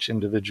of each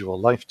individual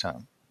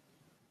lifetime.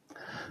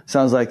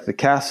 Sounds like the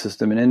caste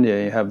system in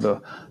India. You have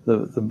the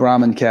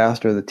Brahmin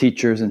caste, or the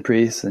teachers and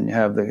priests, and you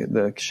have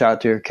the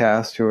Kshatriya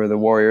caste, who are the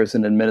warriors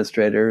and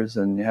administrators,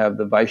 and you have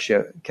the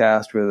Vaishya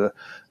caste, who are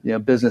the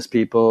business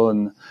people,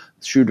 and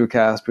Shudra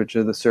caste, which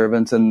are the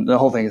servants, and the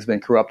whole thing has been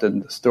corrupted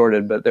and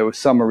distorted, but there was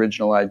some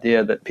original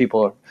idea that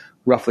people are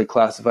roughly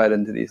classified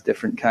into these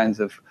different kinds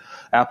of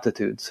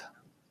aptitudes.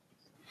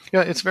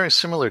 Yeah, it's very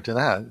similar to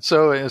that.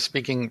 So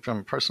speaking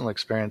from personal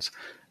experience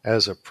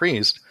as a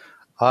priest,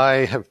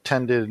 I have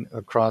tended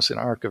across an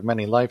arc of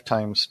many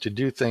lifetimes to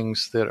do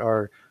things that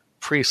are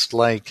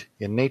priest-like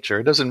in nature.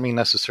 It doesn't mean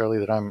necessarily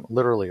that I'm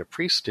literally a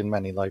priest in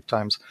many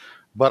lifetimes,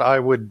 but I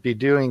would be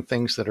doing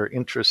things that are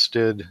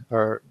interested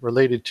or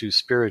related to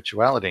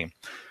spirituality.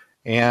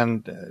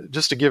 And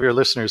just to give your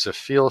listeners a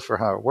feel for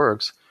how it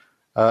works,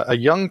 a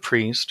young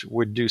priest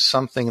would do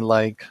something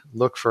like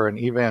look for an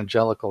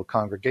evangelical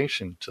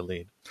congregation to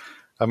lead.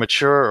 A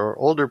mature or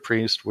older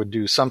priest would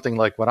do something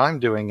like what I'm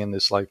doing in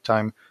this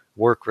lifetime,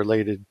 work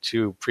related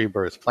to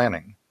pre-birth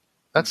planning.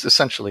 That's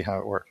essentially how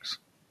it works.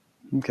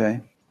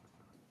 Okay.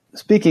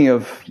 Speaking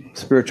of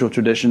spiritual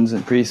traditions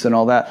and priests and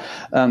all that,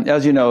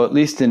 as you know, at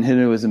least in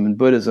Hinduism and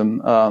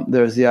Buddhism,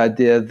 there's the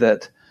idea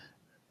that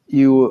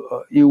you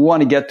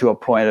want to get to a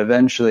point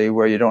eventually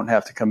where you don't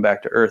have to come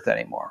back to Earth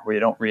anymore, where you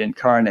don't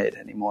reincarnate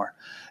anymore.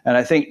 And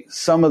I think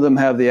some of them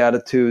have the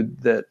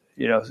attitude that,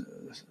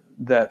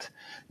 that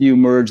you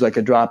merge like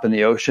a drop in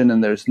the ocean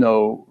and there's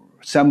no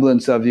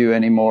semblance of you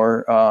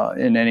anymore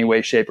in any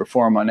way, shape, or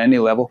form on any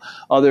level.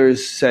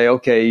 Others say,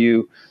 okay,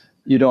 you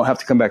don't have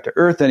to come back to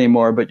Earth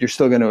anymore, but you're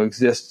still going to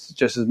exist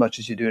just as much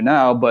as you do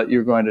now, but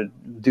you're going to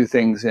do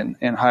things in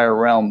higher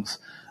realms.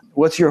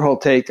 What's your whole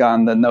take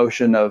on the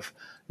notion of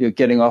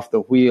getting off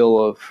the wheel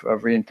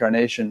of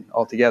reincarnation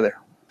altogether?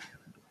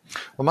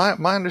 Well,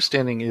 my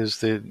understanding is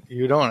that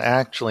you don't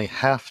actually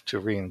have to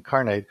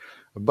reincarnate,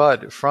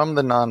 but from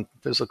the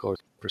non-physical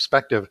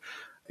perspective,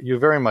 you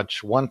very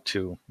much want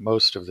to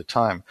most of the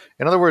time.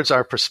 In other words,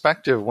 our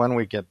perspective when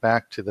we get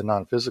back to the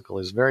non-physical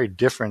is very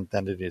different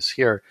than it is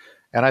here.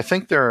 And I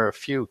think there are a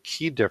few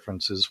key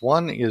differences.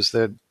 One is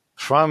that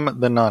from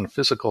the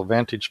non-physical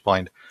vantage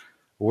point,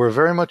 we're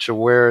very much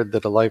aware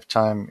that a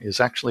lifetime is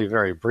actually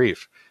very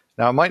brief.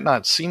 Now, it might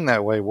not seem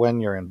that way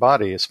when you're in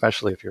body,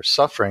 especially if you're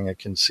suffering, it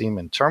can seem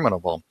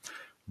interminable.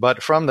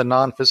 But from the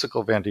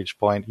non-physical vantage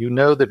point, you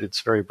know that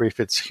it's very brief.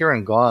 It's here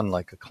and gone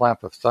like a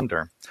clap of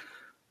thunder.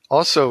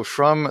 Also,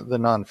 from the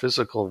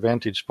non-physical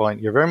vantage point,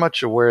 you're very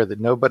much aware that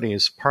nobody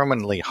is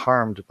permanently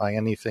harmed by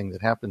anything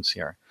that happens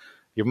here.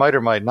 You might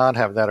or might not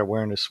have that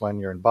awareness when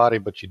you're in body,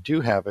 but you do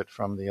have it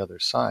from the other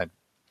side.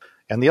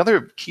 And the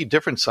other key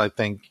difference, I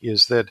think,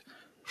 is that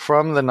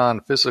from the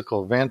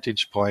non-physical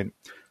vantage point,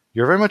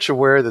 you're very much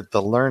aware that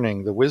the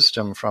learning, the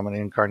wisdom from an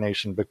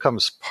incarnation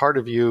becomes part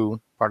of you,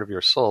 part of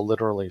your soul,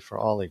 literally for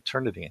all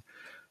eternity.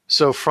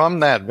 So from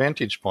that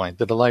vantage point,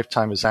 that a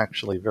lifetime is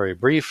actually very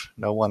brief,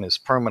 no one is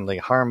permanently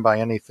harmed by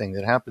anything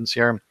that happens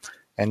here,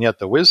 and yet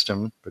the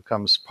wisdom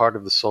becomes part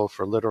of the soul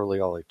for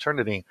literally all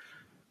eternity.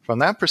 From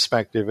that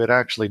perspective, it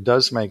actually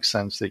does make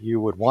sense that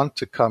you would want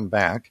to come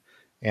back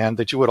and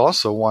that you would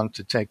also want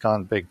to take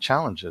on big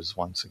challenges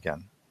once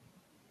again.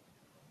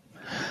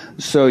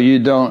 So you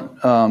don't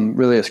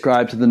really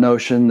ascribe to the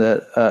notion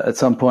that at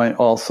some point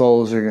all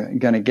souls are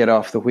going to get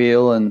off the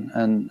wheel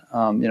and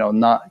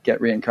not get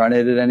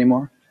reincarnated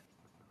anymore?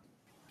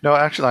 No,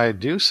 actually, I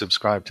do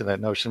subscribe to that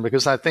notion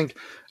because I think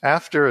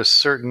after a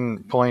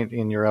certain point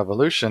in your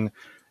evolution,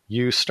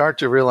 you start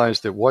to realize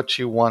that what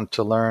you want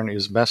to learn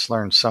is best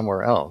learned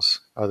somewhere else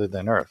other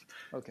than Earth.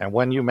 Okay. And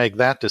when you make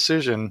that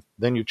decision,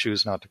 then you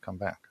choose not to come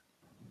back.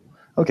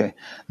 Okay.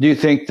 Do you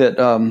think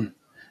that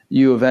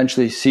you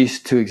eventually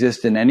cease to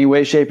exist in any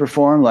way, shape, or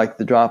form, like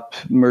the drop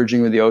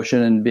merging with the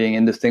ocean and being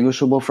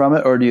indistinguishable from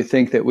it? Or do you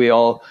think that we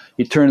all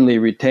eternally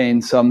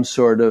retain some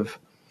sort of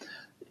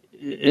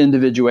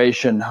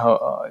individuation,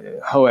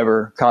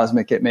 however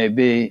cosmic it may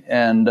be,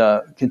 and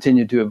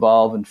continue to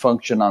evolve and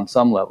function on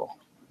some level?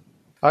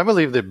 I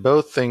believe that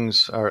both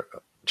things are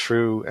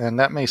true, and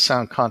that may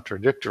sound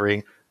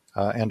contradictory,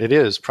 and it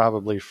is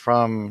probably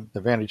from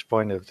the vantage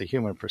point of the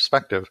human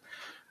perspective.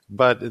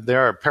 But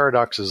there are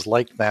paradoxes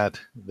like that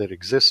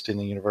exist in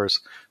the universe.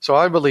 So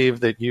I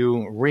believe that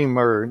you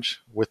remerge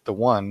with the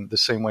one the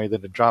same way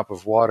that a drop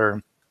of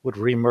water would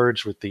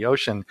remerge with the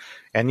ocean.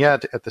 And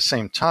yet, at the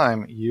same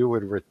time, you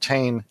would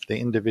retain the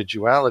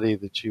individuality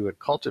that you had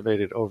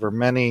cultivated over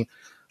many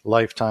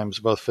lifetimes,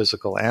 both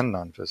physical and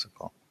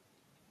non-physical.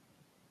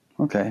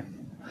 Okay.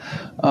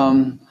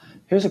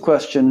 Here's a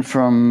question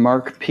from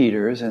Mark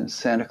Peters in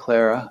Santa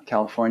Clara,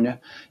 California.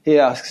 He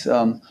asks,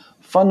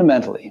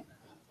 fundamentally,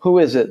 who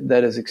is it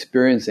that is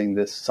experiencing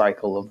this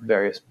cycle of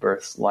various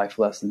births, life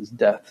lessons,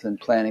 deaths, and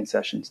planning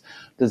sessions?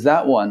 Does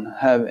that one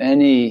have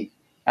any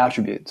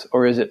attributes,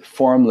 or is it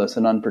formless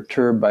and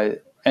unperturbed by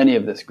any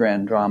of this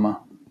grand drama?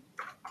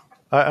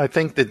 I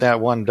think that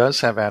one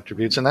does have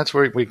attributes, and that's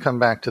where we come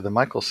back to the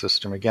Michael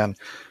system again.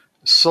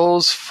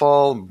 Souls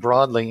fall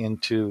broadly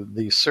into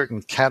these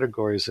certain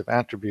categories of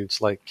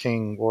attributes like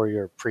king,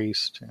 warrior,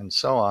 priest, and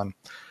so on.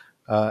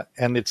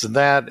 And it's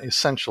that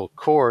essential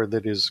core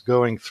that is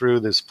going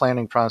through this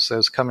planning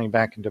process, coming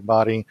back into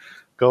body,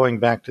 going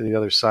back to the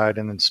other side,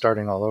 and then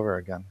starting all over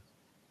again.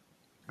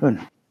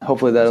 Good.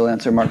 Hopefully that'll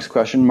answer Mark's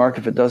question. Mark,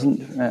 if it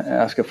doesn't,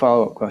 ask a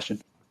follow-up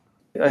question.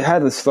 I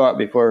had this thought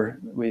before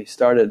we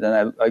started,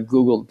 and I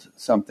Googled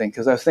something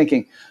because I was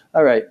thinking,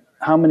 all right,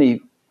 how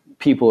many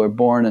people are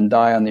born and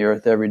die on the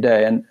earth every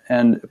day?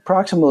 And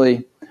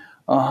approximately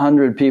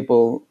 100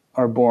 people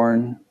are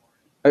born,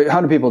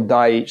 100 people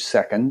die each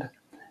second.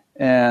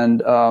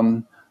 And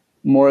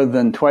more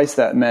than twice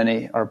that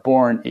many are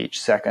born each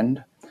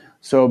second.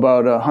 So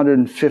about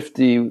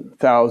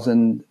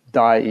 150,000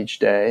 die each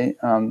day.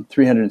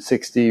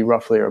 360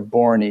 roughly are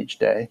born each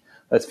day.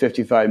 That's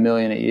 55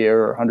 million a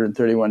year, or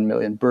 131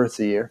 million births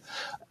a year.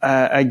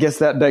 I guess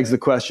that begs the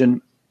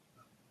question,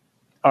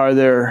 are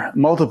there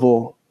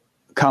multiple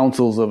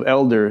councils of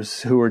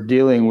elders who are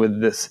dealing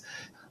with this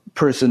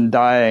person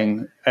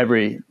dying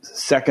every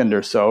second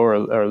or so,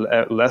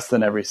 or less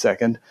than every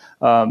second?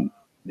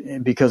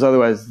 Because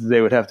otherwise they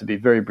would have to be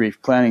very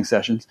brief planning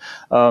sessions.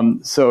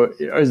 So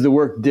is the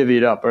work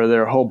divvied up? Are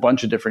there a whole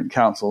bunch of different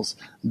councils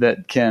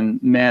that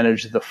can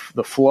manage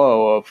the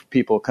flow of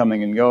people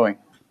coming and going?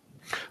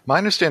 My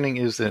understanding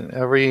is that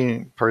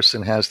every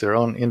person has their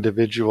own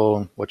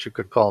individual, what you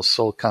could call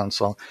soul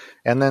council,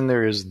 and then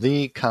there is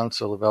the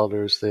council of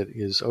elders that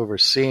is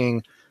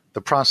overseeing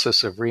the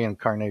process of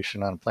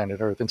reincarnation on planet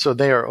Earth. And so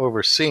they are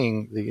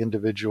overseeing the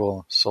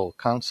individual soul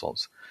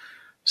councils.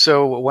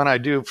 So when I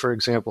do, for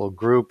example,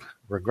 group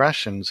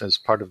regressions as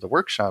part of the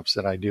workshops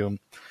that I do,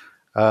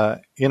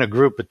 in a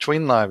group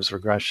between lives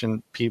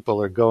regression,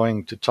 people are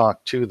going to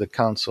talk to the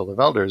Council of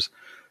Elders.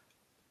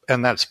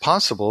 And that's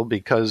possible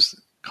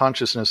because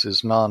consciousness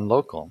is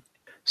non-local.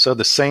 So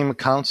the same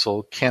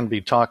council can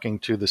be talking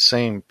to the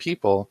same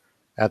people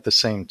at the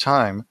same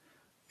time.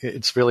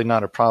 It's really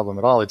not a problem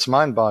at all. It's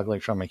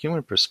mind-boggling from a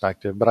human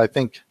perspective, but I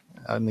think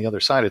on the other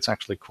side, it's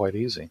actually quite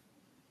easy.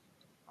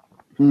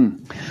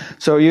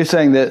 So you're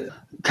saying that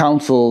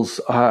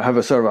councils have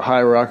a sort of a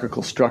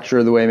hierarchical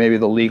structure, the way maybe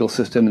the legal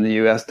system in the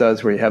U.S.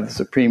 does, where you have the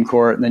Supreme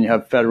Court, and then you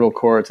have federal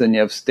courts, and you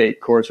have state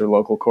courts or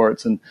local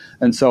courts, and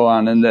so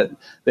on, and that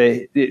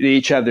they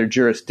each have their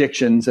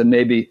jurisdictions, and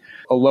maybe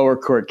a lower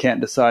court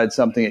can't decide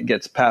something, it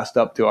gets passed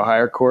up to a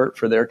higher court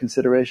for their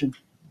consideration?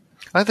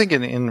 I think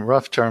in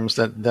rough terms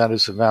that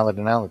is a valid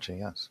analogy,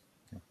 yes.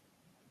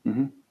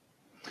 Mm-hmm.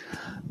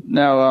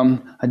 Now,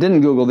 I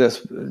didn't Google this,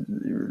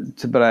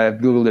 but I've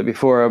Googled it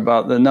before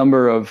about the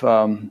number of,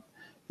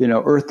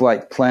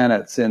 Earth-like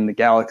planets in the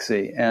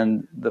galaxy,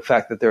 and the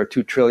fact that there are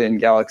 2 trillion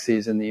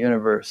galaxies in the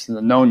universe, in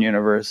the known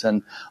universe,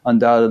 and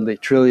undoubtedly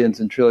trillions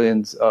and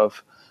trillions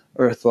of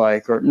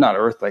Earth-like, or not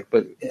Earth-like,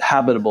 but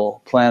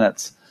habitable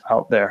planets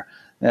out there.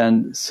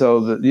 And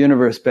so the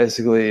universe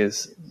basically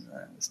is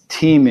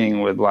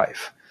teeming with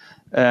life.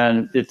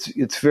 And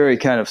it's very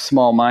kind of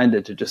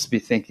small-minded to just be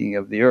thinking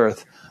of the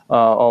Earth,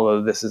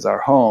 although this is our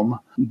home.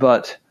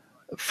 But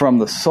from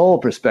the soul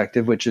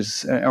perspective, which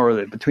is, or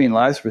the between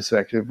lives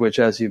perspective, which,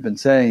 as you've been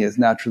saying, is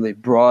naturally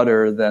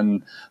broader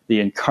than the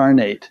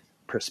incarnate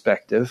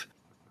perspective,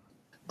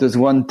 does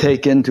one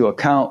take into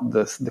account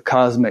the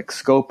cosmic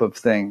scope of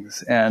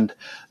things? And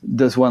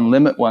does one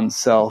limit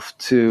oneself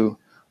to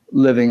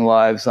living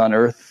lives on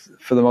Earth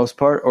for the most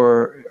part,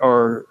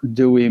 or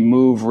do we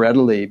move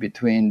readily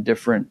between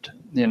different,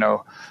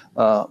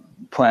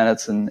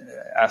 planets and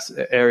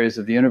areas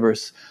of the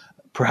universe,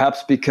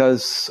 perhaps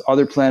because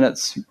other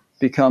planets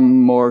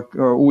become more,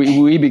 or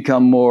we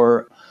become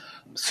more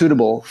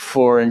suitable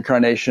for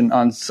incarnation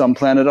on some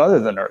planet other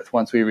than Earth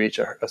once we reach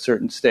a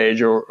certain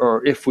stage,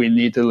 or if we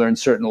need to learn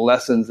certain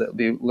lessons that will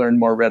be learned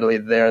more readily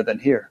there than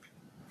here?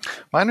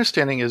 My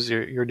understanding is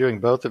you're doing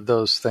both of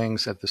those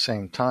things at the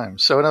same time.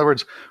 So in other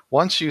words,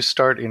 once you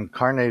start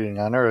incarnating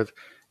on Earth,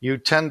 you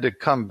tend to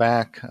come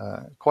back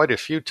quite a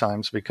few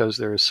times because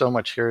there is so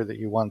much here that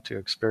you want to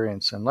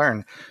experience and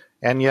learn.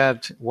 And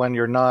yet, when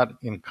you're not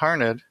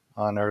incarnate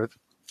on Earth,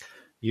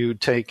 you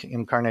take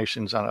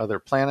incarnations on other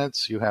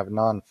planets, you have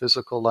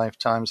non-physical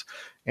lifetimes,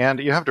 and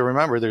you have to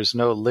remember there's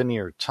no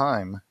linear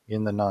time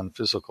in the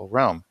non-physical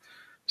realm.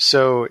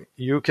 So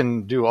you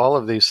can do all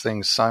of these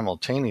things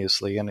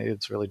simultaneously, and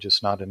it's really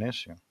just not an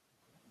issue.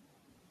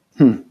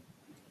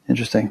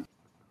 Interesting.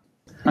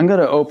 I'm going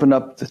to open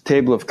up the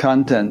table of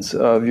contents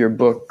of your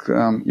book,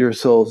 Your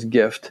Soul's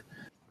Gift.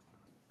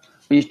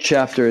 Each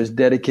chapter is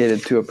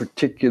dedicated to a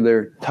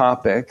particular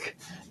topic.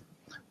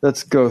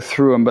 Let's go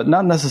through them, but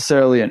not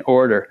necessarily in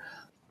order.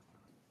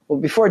 Well,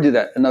 before I do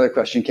that, another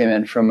question came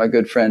in from my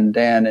good friend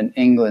Dan in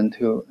England,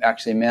 who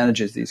actually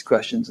manages these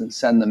questions and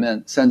sends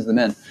them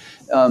in.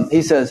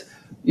 He says,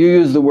 you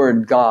use the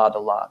word God a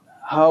lot.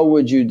 How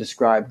would you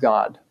describe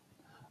God?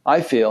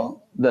 I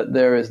feel that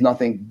there is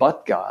nothing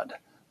but God,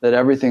 that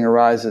everything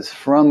arises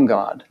from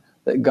God,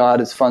 that God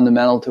is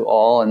fundamental to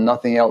all and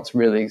nothing else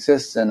really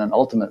exists in an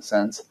ultimate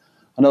sense.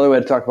 Another way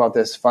to talk about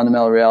this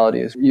fundamental reality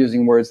is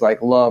using words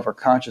like love or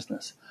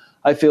consciousness.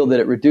 I feel that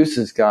it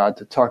reduces God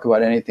to talk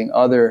about anything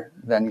other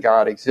than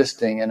God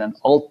existing in an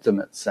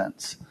ultimate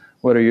sense.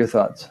 What are your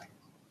thoughts?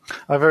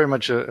 I very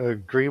much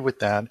agree with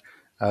that.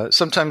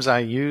 Sometimes I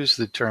use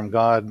the term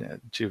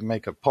God to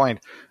make a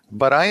point,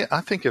 but I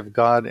think of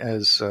God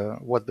as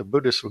what the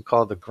Buddhists would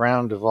call the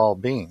ground of all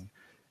being.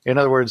 In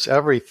other words,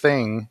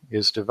 everything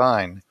is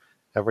divine.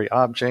 Every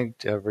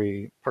object,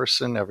 every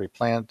person, every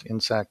plant,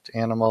 insect,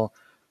 animal,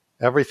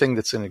 everything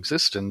that's in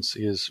existence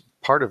is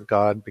part of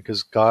God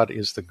because God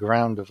is the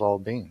ground of all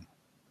being.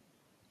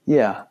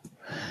 Yeah.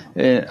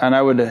 And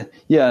I would,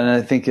 and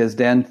I think as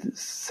Dan's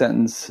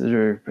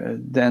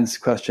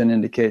question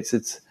indicates,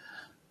 it's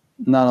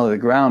not only the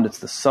ground, it's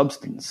the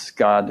substance.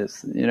 God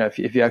is,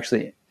 if you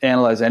actually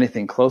analyze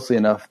anything closely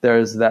enough,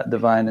 there's that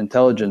divine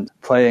intelligence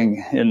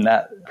playing in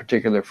that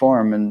particular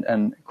form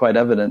and quite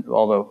evident,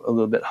 although a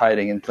little bit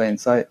hiding in plain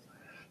sight.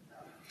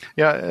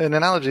 Yeah, an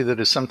analogy that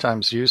is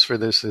sometimes used for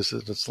this is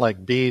that it's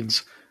like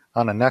beads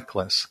on a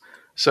necklace.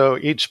 So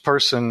each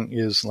person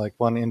is like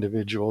one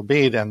individual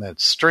bead, and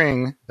that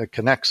string that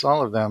connects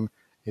all of them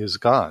is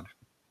God.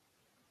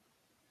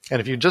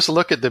 And if you just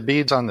look at the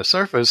beads on the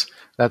surface,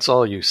 that's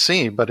all you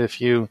see. But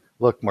if you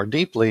look more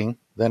deeply,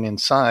 then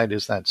inside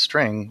is that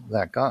string,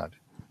 that God.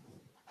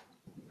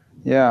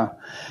 Yeah.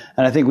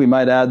 And I think we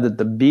might add that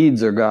the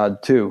beads are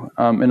God too.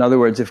 In other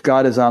words, if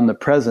God is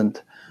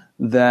omnipresent,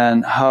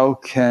 then how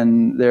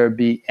can there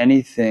be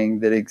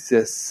anything that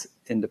exists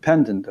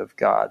independent of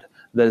God?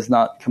 that is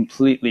not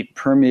completely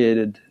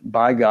permeated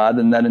by God,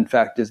 and that in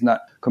fact is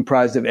not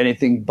comprised of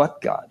anything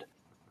but God.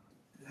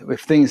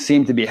 If things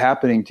seem to be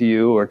happening to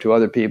you or to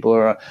other people,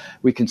 or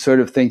we can sort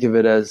of think of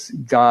it as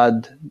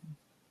God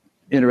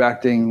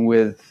interacting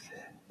with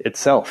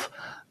itself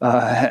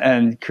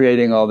and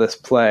creating all this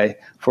play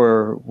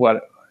for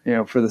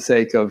for the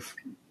sake of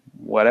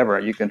whatever.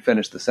 You can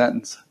finish the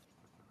sentence.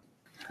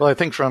 Well, I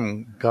think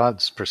from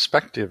God's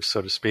perspective,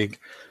 so to speak,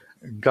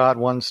 God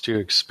wants to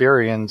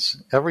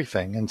experience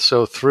everything. And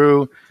so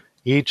through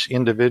each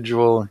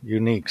individual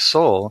unique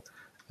soul,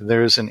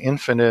 there's an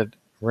infinite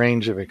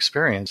range of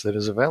experience that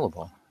is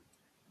available.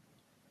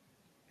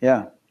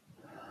 Yeah.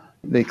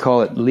 They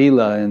call it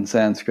lila in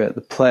Sanskrit,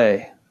 the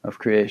play of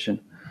creation.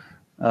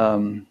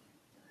 And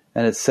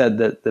it's said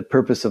that the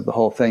purpose of the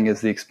whole thing is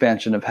the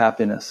expansion of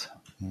happiness.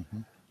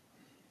 Mm-hmm.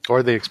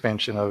 Or the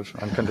expansion of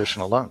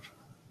unconditional love.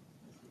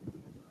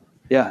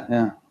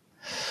 Yeah.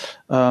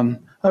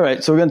 All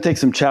right, so we're going to take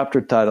some chapter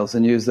titles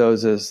and use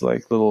those as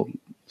like little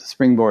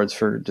springboards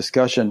for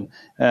discussion.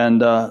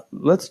 And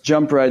let's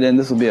jump right in.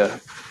 This will be an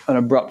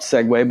abrupt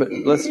segue, but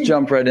let's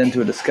jump right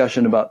into a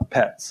discussion about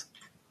pets.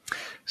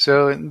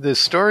 So the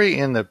story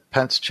in the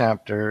pets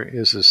chapter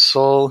is a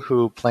soul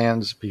who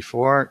plans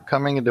before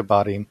coming into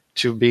body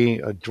to be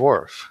a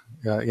dwarf.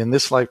 In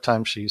this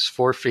lifetime, she's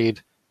 4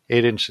 feet,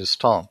 8 inches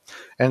tall.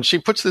 And she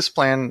puts this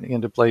plan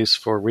into place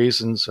for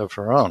reasons of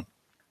her own.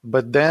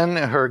 But then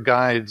her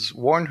guides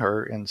warn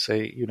her and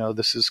say,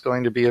 this is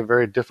going to be a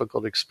very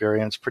difficult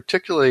experience,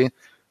 particularly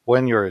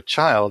when you're a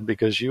child,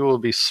 because you will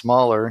be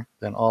smaller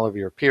than all of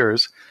your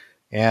peers,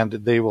 and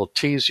they will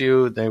tease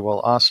you, they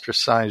will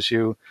ostracize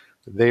you,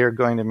 they are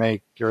going to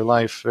make your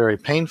life very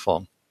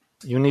painful.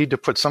 You need to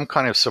put some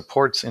kind of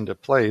supports into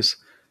place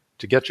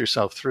to get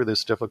yourself through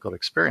this difficult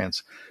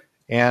experience.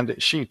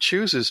 And she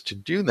chooses to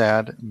do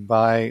that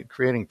by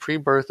creating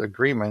pre-birth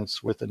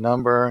agreements with a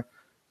number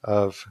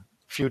of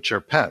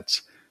future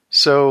pets.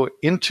 So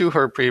into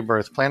her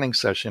pre-birth planning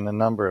session, a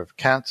number of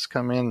cats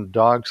come in,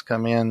 dogs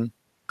come in,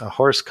 a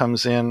horse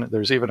comes in,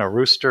 there's even a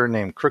rooster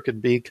named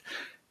Crooked Beak,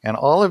 and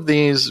all of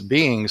these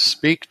beings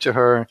speak to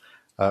her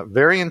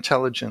very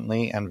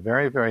intelligently and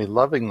very, very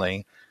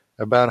lovingly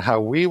about how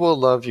we will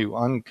love you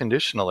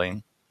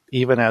unconditionally,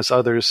 even as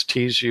others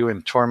tease you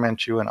and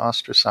torment you and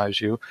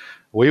ostracize you.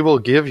 We will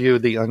give you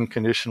the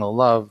unconditional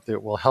love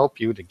that will help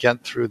you to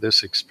get through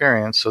this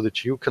experience so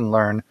that you can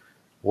learn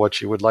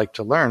what you would like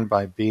to learn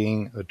by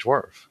being a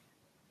dwarf.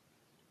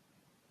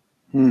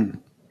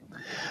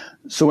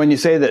 So when you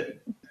say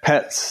that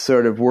pets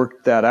sort of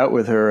worked that out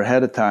with her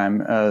ahead of time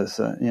as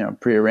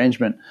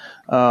prearrangement,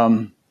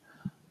 what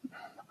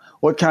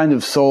kind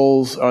of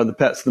souls are the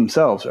pets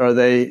themselves? Could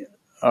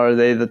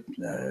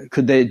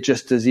they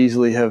just as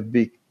easily have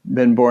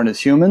been born as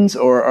humans,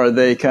 or are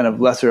they kind of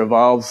lesser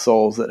evolved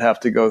souls that have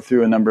to go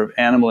through a number of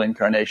animal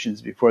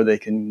incarnations before they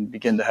can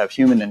begin to have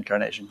human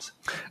incarnations?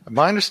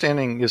 My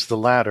understanding is the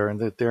latter, and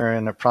that they're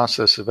in a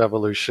process of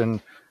evolution,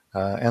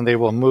 and they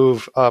will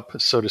move up,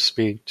 so to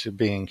speak, to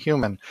being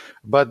human.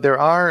 But there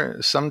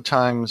are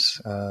sometimes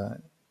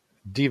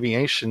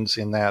deviations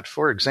in that.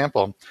 For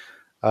example,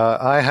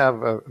 I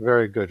have a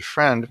very good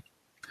friend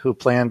who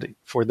planned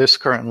for this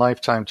current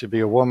lifetime to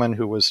be a woman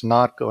who was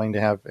not going to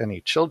have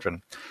any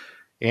children.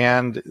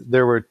 And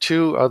there were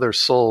 2 other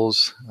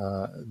souls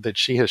that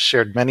she has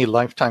shared many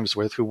lifetimes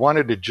with who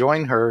wanted to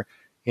join her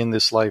in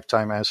this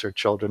lifetime as her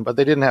children, but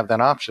they didn't have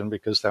that option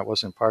because that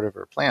wasn't part of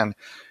her plan.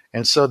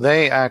 And so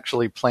they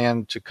actually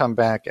planned to come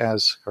back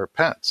as her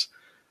pets.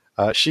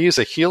 She is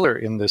a healer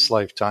in this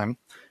lifetime,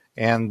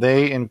 and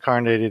they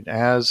incarnated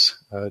as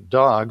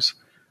dogs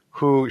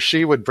who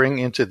she would bring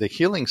into the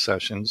healing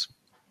sessions.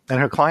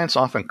 And her clients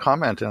often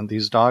comment on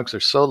these dogs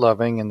are so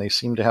loving and they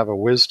seem to have a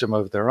wisdom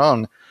of their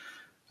own.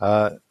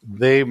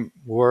 They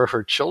were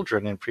her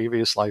children in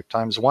previous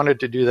lifetimes, wanted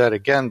to do that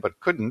again,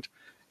 but couldn't,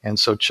 and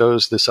so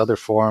chose this other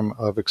form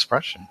of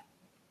expression.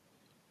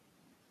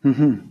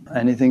 Mm-hmm.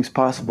 Anything's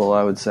possible,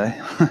 I would say.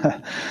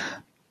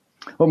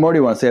 What more do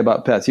you want to say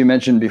about pets? You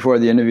mentioned before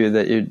the interview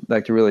that you'd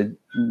like to really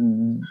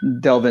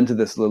delve into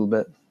this a little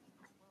bit.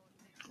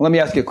 Let me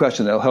ask you a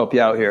question that'll help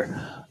you out here.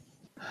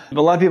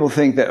 A lot of people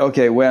think that,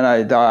 okay, when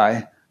I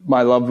die,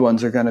 my loved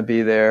ones are going to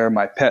be there,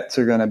 my pets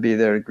are going to be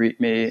there to greet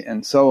me,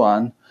 and so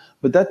on.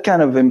 But that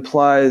kind of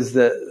implies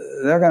that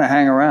they're going to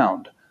hang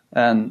around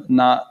and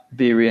not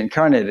be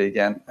reincarnated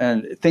again.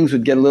 And things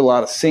would get a little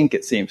out of sync,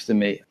 it seems to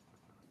me.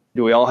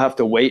 Do we all have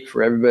to wait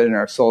for everybody in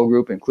our soul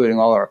group, including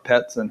all our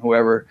pets and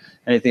whoever,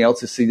 anything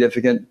else is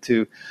significant,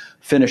 to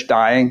finish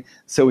dying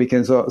so we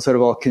can sort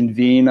of all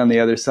convene on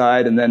the other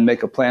side and then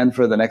make a plan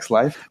for the next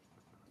life?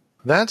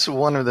 That's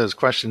one of those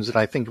questions that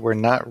I think we're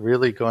not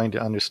really going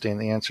to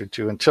understand the answer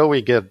to until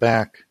we get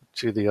back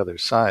to the other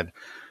side.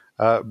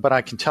 But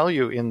I can tell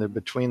you in the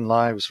between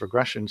lives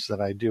regressions that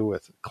I do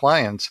with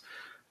clients,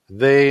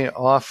 they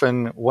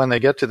often, when they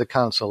get to the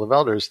Council of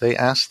Elders, they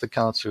ask the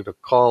counselor to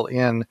call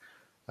in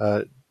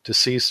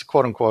deceased,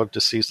 quote unquote,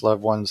 deceased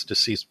loved ones,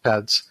 deceased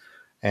pets,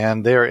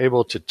 and they are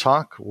able to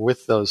talk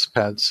with those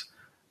pets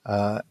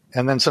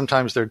And then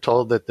sometimes they're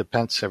told that the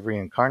pets have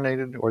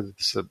reincarnated or that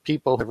the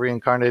people have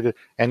reincarnated,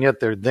 and yet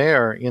they're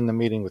there in the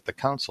meeting with the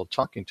council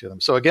talking to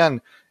them. So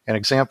again, an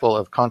example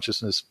of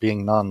consciousness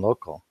being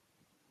non-local.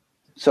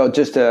 So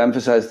just to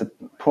emphasize the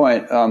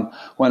point,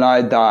 when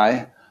I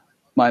die,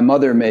 my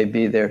mother may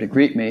be there to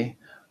greet me,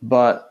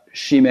 but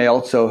she may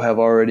also have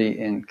already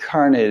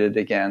incarnated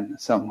again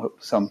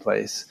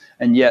someplace,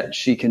 and yet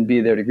she can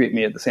be there to greet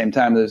me at the same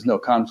time. There's no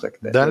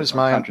conflict there. There's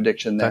no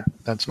contradiction there.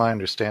 That's my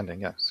understanding,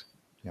 yes.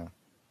 Yeah.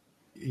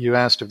 You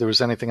asked if there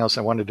was anything else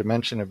I wanted to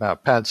mention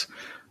about pets.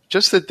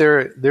 Just that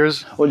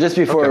there's well, just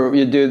before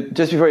you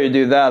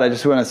do that, I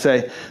just want to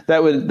say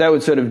that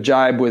would sort of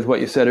jibe with what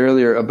you said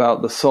earlier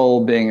about the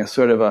soul being a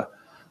sort of a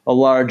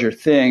larger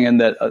thing, and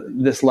that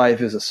this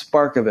life is a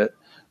spark of it.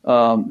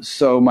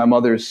 So my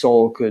mother's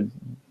soul could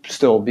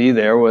still be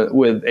there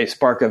with a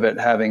spark of it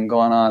having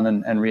gone on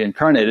and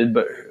reincarnated,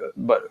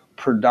 but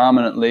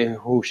predominantly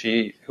who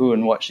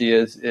and what she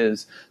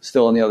is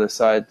still on the other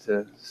side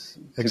to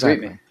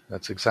greet me.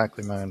 That's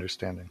exactly my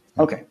understanding.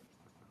 Okay.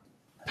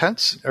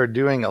 Pets are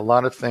doing a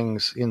lot of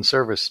things in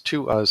service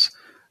to us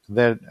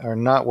that are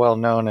not well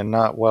known and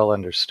not well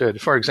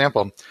understood. For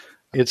example,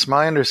 it's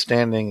my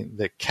understanding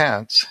that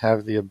cats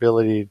have the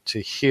ability to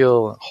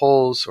heal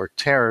holes or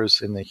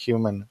tears in the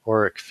human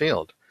auric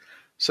field.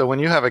 So when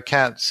you have a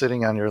cat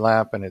sitting on your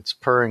lap and it's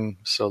purring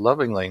so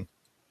lovingly,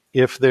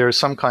 if there's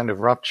some kind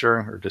of rupture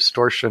or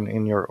distortion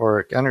in your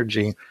auric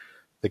energy,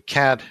 the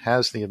cat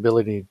has the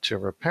ability to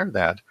repair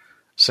that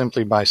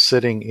simply by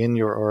sitting in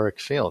your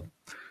auric field.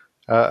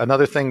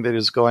 Another thing that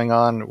is going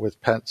on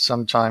with pets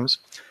sometimes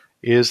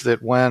is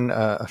that when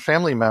a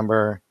family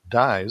member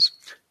dies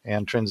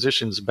and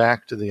transitions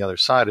back to the other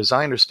side, as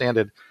I understand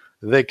it,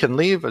 they can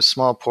leave a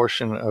small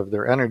portion of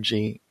their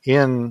energy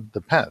in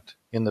the pet,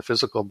 in the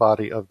physical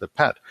body of the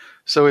pet.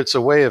 So it's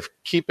a way of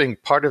keeping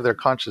part of their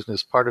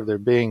consciousness, part of their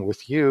being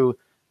with you,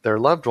 their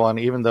loved one,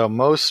 even though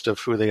most of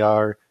who they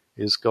are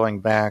is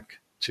going back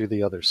to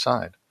the other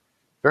side.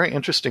 Very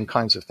interesting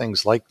kinds of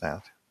things like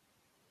that.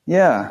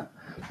 Yeah.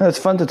 No, it's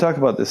fun to talk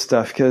about this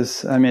stuff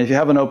because, I mean, if you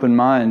have an open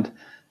mind,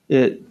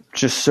 it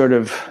just sort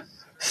of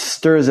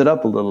stirs it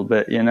up a little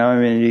bit, you know? I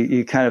mean,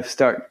 you kind of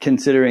start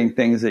considering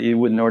things that you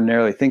wouldn't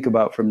ordinarily think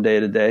about from day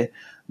to day.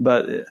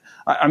 But,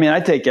 I mean, I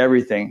take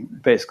everything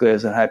basically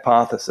as a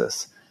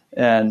hypothesis,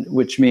 and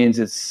which means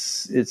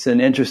it's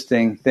an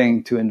interesting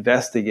thing to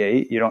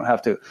investigate. You don't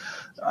have to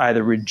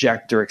either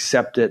reject or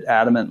accept it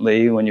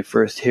adamantly when you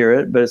first hear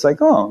it, but it's like,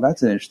 oh,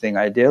 that's an interesting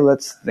idea.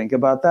 Let's think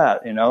about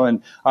that, you know?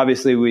 And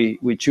obviously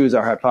we choose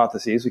our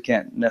hypotheses. We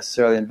can't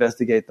necessarily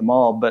investigate them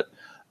all, but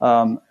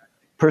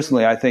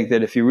personally, I think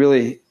that if you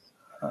really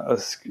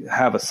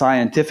have a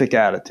scientific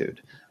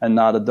attitude and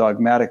not a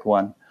dogmatic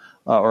one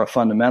or a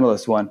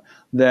fundamentalist one,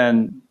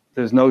 then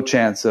there's no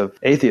chance of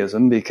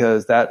atheism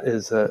because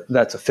that's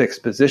a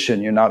fixed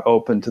position. You're not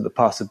open to the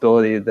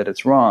possibility that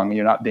it's wrong.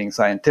 You're not being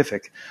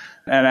scientific.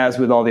 And as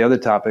with all the other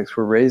topics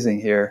we're raising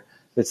here,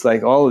 it's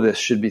like all of this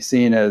should be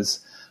seen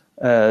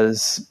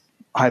as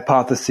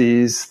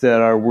hypotheses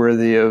that are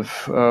worthy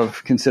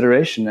of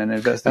consideration and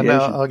investigation.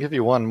 And I'll give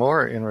you one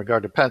more in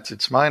regard to pets.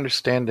 It's my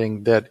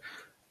understanding that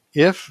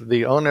if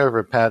the owner of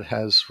a pet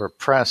has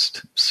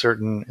repressed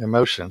certain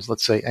emotions,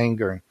 let's say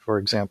anger, for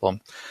example,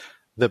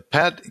 the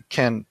pet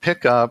can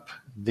pick up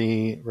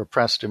the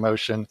repressed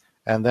emotion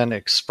and then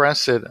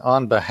express it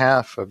on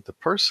behalf of the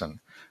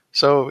person.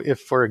 So if,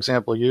 for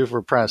example, you've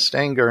repressed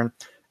anger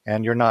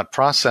and you're not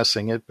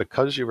processing it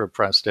because you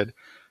repressed it,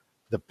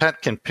 the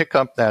pet can pick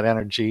up that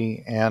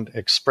energy and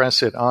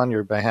express it on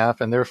your behalf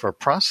and therefore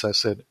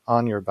process it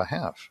on your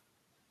behalf.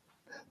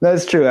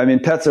 That's true. I mean,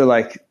 pets are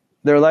like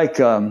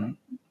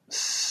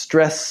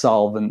stress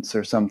solvents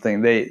or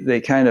something.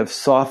 They kind of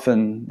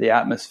soften the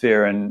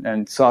atmosphere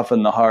and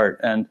soften the heart.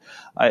 And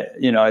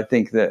I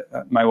think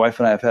that my wife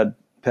and I have had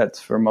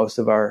pets for most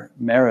of our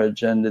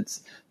marriage, and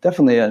it's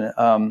definitely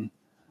a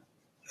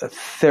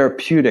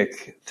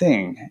therapeutic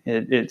thing.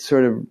 It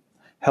sort of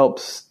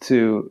helps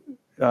to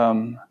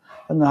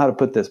I don't know how to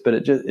put this,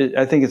 but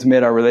I think it's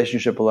made our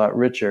relationship a lot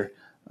richer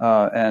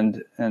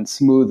and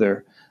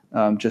smoother.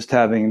 Just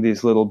having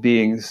these little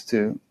beings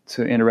to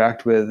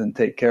interact with and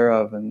take care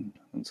of and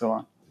so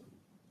on.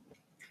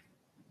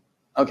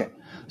 Okay,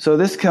 so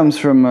this comes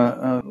from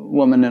a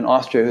woman in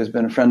Austria who's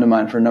been a friend of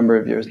mine for a number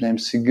of years named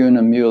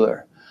Siguna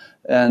Mueller.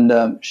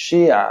 And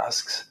she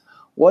asks,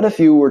 what if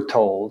you were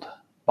told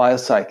by a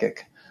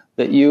psychic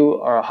that you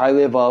are a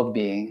highly evolved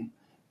being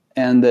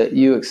and that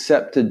you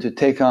accepted to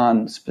take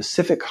on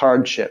specific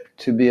hardship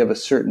to be of a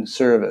certain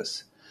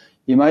service?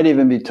 You might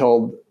even be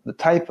told the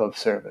type of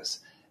service.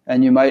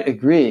 And you might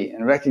agree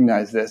and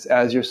recognize this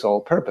as your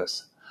sole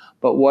purpose.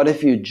 But what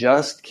if you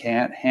just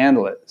can't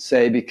handle it,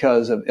 say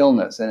because of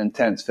illness and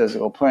intense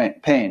physical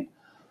pain?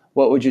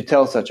 What would you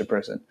tell such a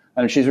person?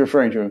 I mean, she's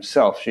referring to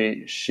herself.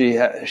 She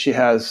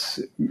has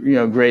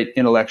great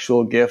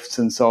intellectual gifts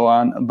and so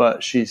on,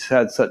 but she's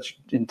had such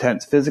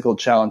intense physical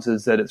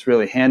challenges that it's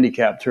really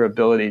handicapped her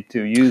ability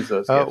to use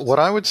those gifts. What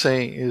I would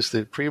say is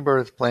that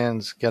pre-birth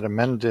plans get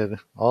amended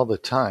all the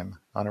time.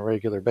 on a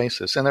regular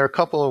basis. And there are a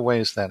couple of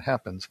ways that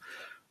happens.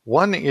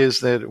 One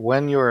is that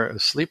when you're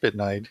asleep at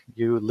night,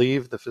 you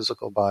leave the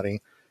physical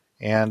body,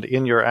 and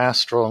in your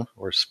astral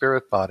or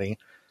spirit body,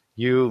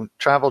 you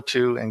travel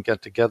to and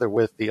get together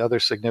with the other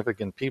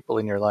significant people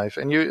in your life,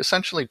 and you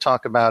essentially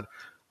talk about,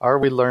 are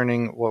we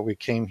learning what we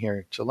came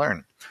here to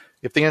learn?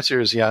 If the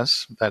answer is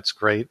yes, that's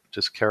great,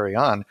 just carry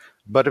on.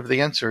 But if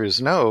the answer is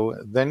no,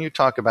 then you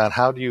talk about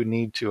how do you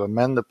need to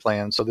amend the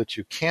plan so that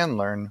you can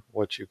learn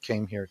what you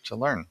came here to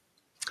learn.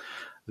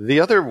 The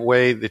other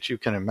way that you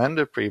can amend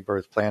a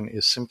pre-birth plan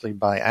is simply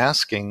by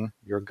asking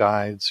your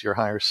guides, your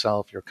higher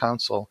self, your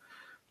counsel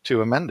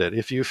to amend it.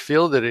 If you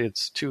feel that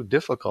it's too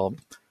difficult,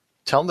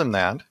 tell them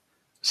that.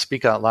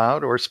 Speak out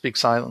loud or speak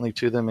silently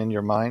to them in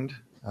your mind.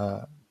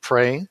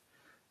 Pray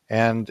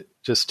and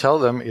just tell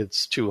them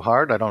it's too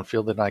hard. I don't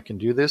feel that I can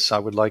do this. I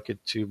would like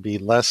it to be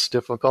less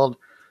difficult.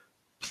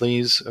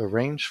 Please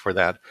arrange for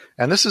that.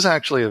 And this is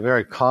actually a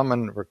very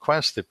common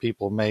request that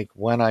people make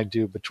when I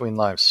do between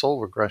life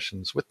soul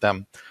regressions with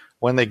them.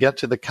 When they get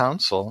to the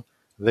council,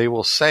 they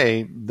will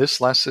say,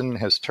 this lesson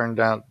has turned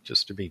out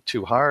just to be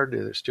too hard.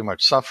 There's too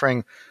much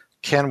suffering.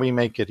 Can we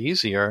make it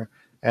easier?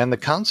 And the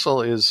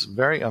council is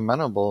very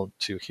amenable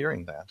to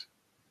hearing that.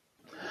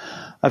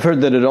 I've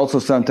heard that it also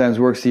sometimes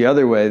works the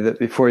other way, that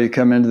before you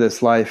come into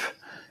this life,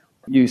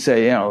 you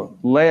say,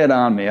 lay it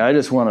on me. I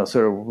just want to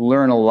sort of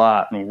learn a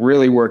lot and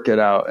really work it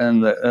out.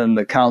 And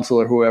the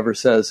counselor, whoever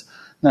says,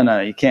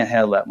 no, you can't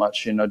handle that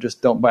much.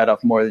 Just don't bite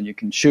off more than you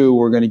can chew.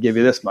 We're going to give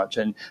you this much.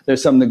 And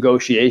there's some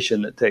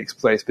negotiation that takes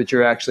place, but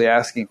you're actually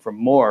asking for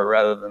more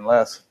rather than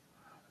less.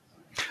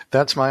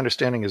 That's my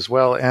understanding as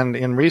well. And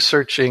in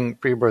researching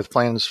pre-birth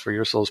plans for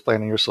Your Soul's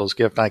Plan and Your Soul's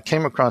Gift, I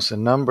came across a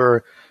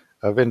number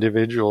of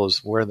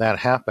individuals where that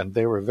happened.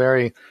 They were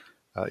very,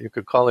 you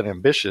could call it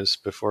ambitious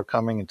before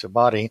coming into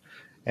body,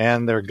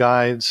 and their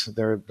guides,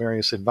 their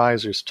various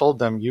advisors told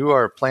them, you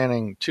are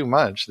planning too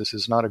much. This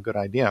is not a good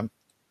idea.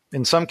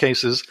 In some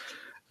cases,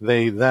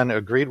 they then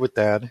agreed with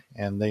that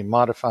and they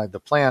modified the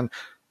plan.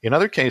 In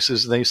other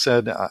cases, they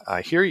said,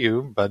 I hear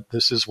you, but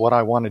this is what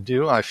I want to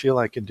do. I feel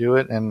I can do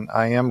it, and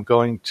I am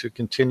going to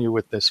continue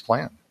with this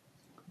plan.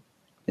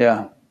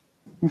 Yeah.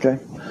 Okay.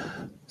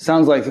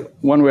 Sounds like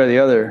one way or the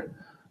other,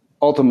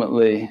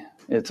 ultimately,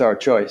 it's our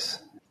choice.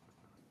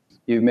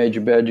 You've made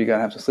your bed, you're going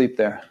to have to sleep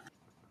there.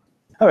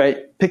 All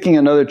right, picking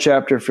another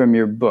chapter from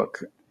your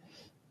book.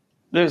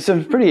 There's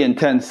some pretty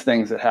intense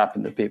things that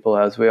happen to people,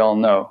 as we all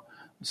know.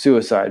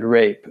 Suicide,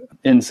 rape,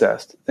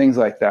 incest, things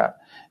like that.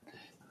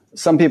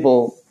 Some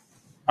people,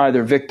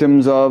 either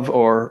victims of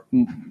or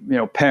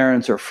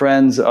parents or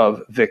friends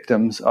of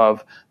victims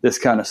of this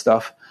kind of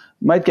stuff,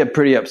 might get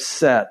pretty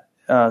upset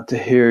to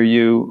hear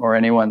you or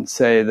anyone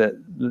say that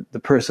the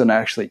person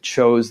actually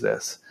chose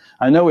this.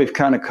 I know we've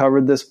kind of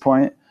covered this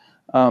point,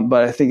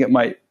 but I think it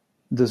might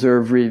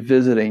deserve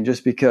revisiting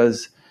just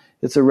because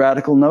it's a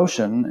radical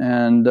notion,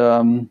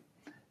 and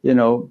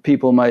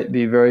people might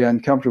be very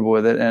uncomfortable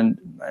with it, and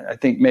I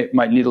think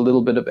might need a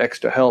little bit of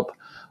extra help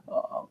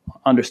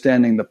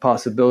understanding the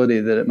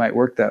possibility that it might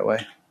work that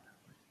way.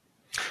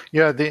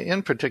 Yeah,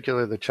 in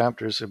particular, the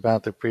chapters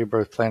about the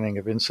pre-birth planning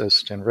of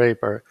incest and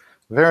rape are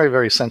very,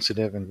 very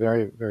sensitive and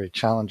very, very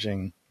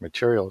challenging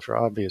material for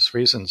obvious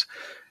reasons.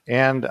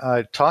 And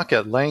I talk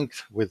at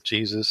length with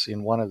Jesus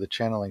in one of the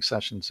channeling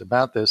sessions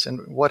about this.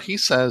 And what he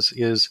says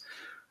is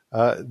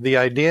the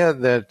idea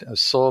that a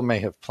soul may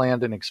have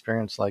planned an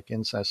experience like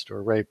incest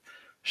or rape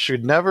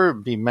should never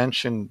be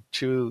mentioned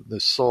to the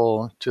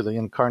soul, to the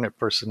incarnate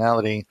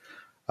personality,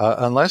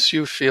 unless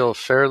you feel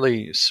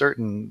fairly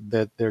certain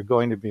that they're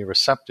going to be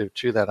receptive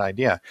to that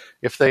idea.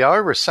 If they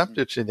are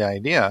receptive to the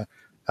idea,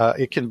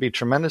 it can be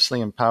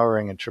tremendously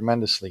empowering and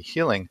tremendously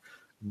healing.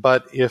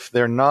 But if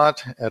they're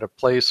not at a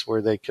place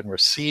where they can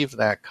receive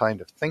that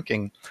kind of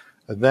thinking,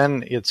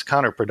 then it's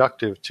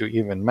counterproductive to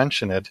even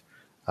mention it,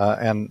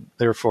 and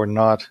therefore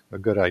not a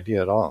good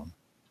idea at all.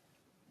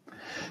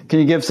 Can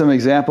you give some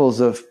examples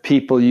of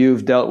people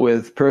you've dealt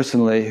with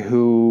personally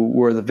who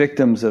were the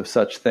victims of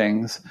such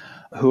things,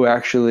 who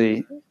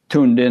actually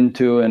tuned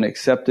into and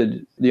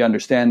accepted the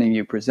understanding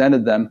you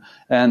presented them,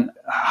 and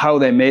how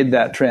they made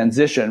that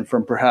transition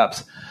from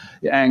perhaps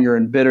anger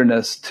and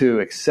bitterness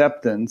to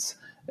acceptance,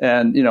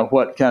 and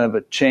what kind of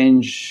a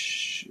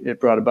change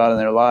it brought about in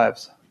their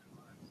lives?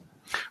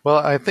 Well,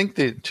 I think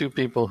the two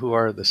people who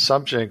are the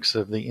subjects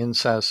of the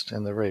incest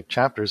and the rape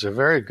chapters are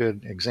very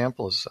good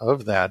examples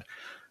of that.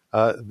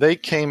 They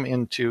came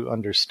into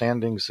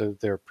understandings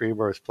of their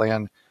pre-birth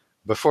plan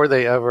before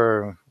they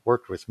ever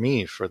worked with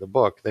me for the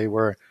book. They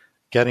were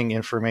getting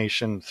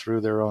information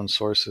through their own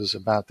sources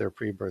about their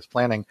pre-birth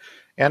planning.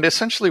 And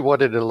essentially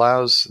what it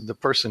allows the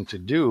person to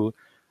do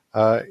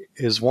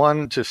is,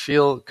 one, to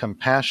feel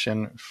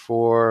compassion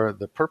for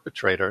the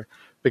perpetrator,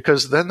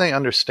 because then they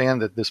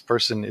understand that this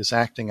person is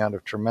acting out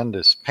of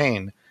tremendous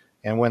pain.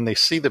 And when they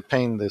see the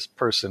pain this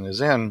person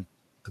is in,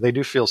 they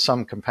do feel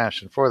some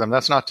compassion for them.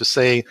 That's not to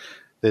say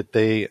that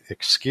they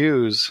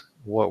excuse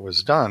what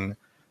was done.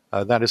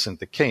 That isn't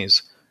the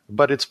case.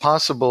 But it's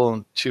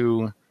possible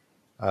to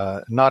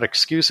not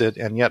excuse it,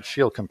 and yet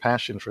feel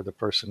compassion for the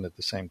person at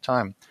the same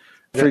time.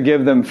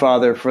 Forgive them,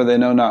 Father, for they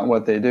know not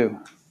what they do.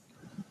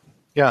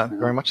 Yeah,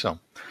 very much so.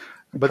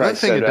 But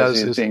Christ the thing said it as does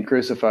he was is being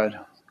crucified.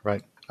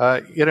 right.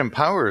 It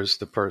empowers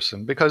the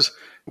person, because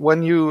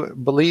when you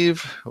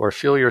believe or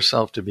feel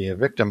yourself to be a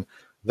victim,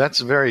 that's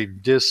very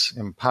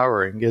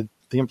disempowering.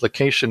 The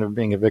implication of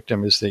being a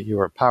victim is that you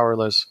are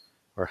powerless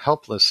or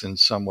helpless in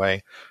some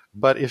way.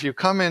 But if you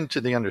come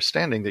into the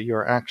understanding that you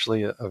are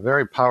actually a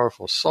very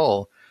powerful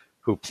soul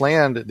who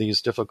planned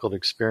these difficult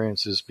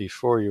experiences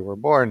before you were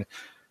born,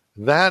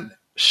 that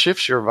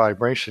shifts your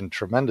vibration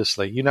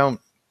tremendously. You know,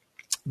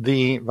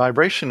 the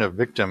vibration of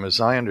victim, as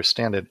I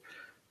understand it,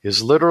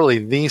 is literally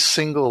the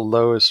single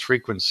lowest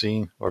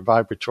frequency or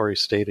vibratory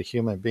state a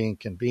human being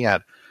can be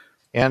at.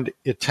 And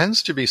it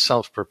tends to be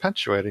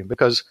self-perpetuating,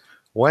 because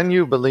when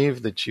you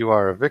believe that you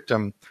are a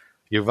victim,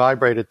 you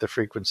vibrate at the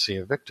frequency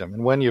of victim.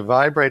 And when you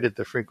vibrate at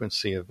the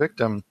frequency of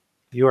victim,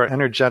 you are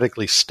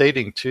energetically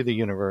stating to the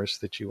universe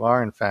that you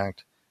are, in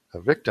fact, a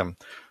victim.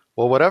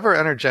 Well, whatever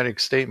energetic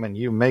statement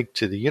you make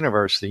to the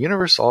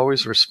universe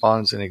always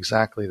responds in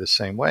exactly the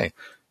same way.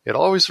 It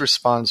always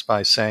responds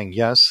by saying,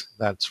 yes,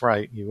 that's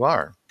right, you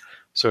are.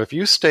 So if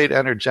you state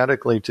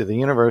energetically to the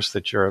universe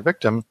that you're a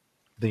victim,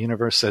 the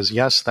universe says,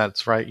 yes,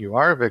 that's right, you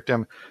are a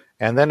victim.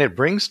 And then it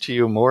brings to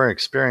you more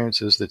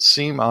experiences that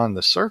seem on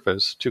the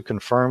surface to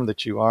confirm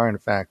that you are, in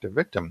fact, a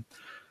victim.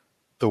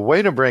 The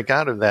way to break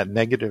out of that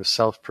negative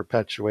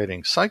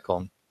self-perpetuating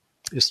cycle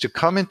is to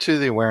come into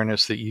the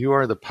awareness that you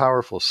are the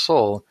powerful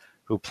soul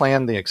who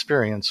planned the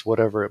experience,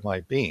 whatever it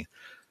might be.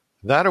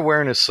 That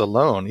awareness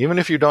alone, even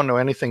if you don't know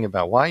anything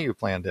about why you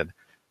planned it,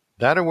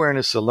 that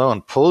awareness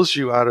alone pulls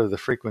you out of the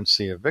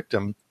frequency of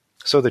victim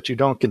so that you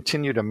don't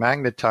continue to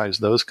magnetize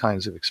those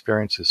kinds of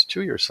experiences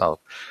to yourself.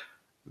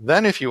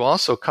 Then if you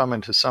also come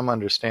into some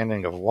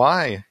understanding of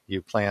why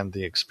you planned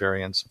the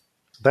experience,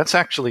 that's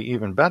actually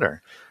even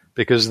better,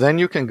 because then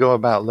you can go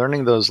about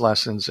learning those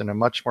lessons in a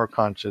much more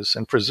conscious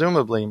and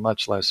presumably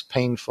much less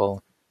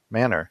painful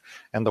manner.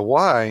 And the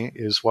why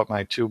is what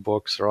my 2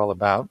 books are all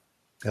about.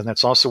 And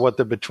that's also what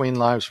the Between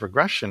Lives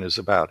regression is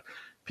about.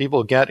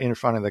 People get in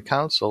front of the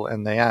council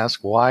and they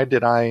ask, why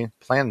did I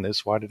plan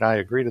this? Why did I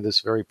agree to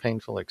this very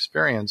painful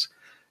experience?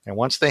 And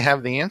once they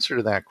have the answer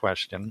to that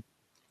question,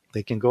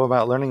 they can go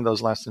about learning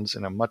those lessons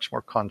in a much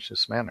more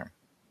conscious manner.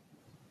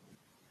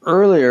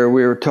 Earlier,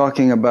 we were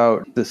talking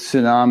about the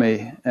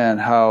tsunami and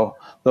how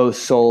those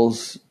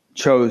souls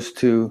chose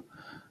to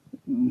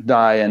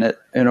die in it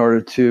in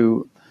order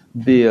to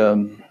be a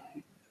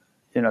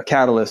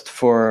catalyst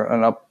for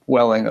an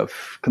upwelling of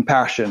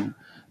compassion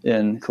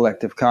in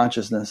collective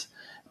consciousness.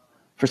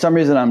 For some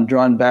reason, I'm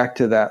drawn back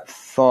to that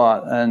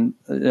thought, and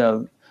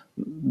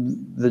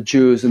the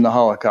Jews in the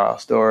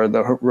Holocaust, or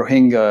the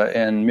Rohingya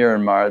in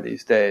Myanmar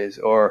these days,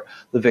 or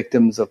the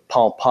victims of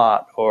Pol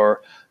Pot,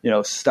 or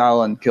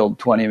Stalin killed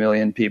 20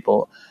 million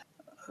people,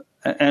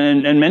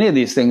 and many of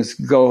these things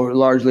go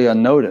largely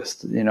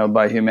unnoticed,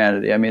 by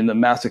humanity. I mean, the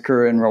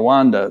massacre in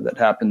Rwanda that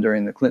happened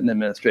during the Clinton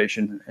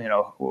administration,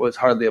 was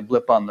hardly a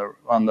blip on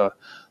the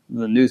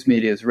news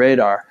media's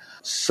radar.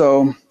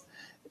 So,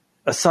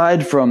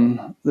 aside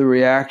from the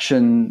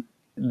reaction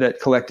that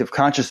collective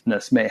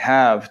consciousness may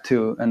have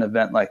to an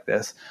event like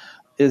this,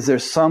 is there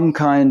some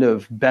kind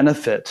of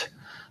benefit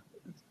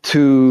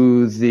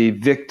to the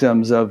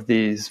victims of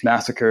these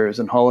massacres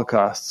and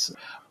holocausts?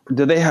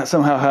 Do they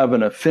somehow have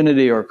an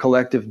affinity or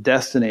collective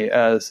destiny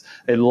as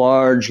a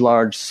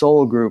large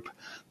soul group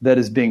that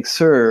is being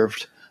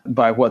served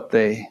by what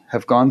they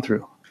have gone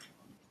through?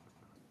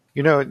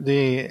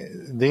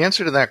 The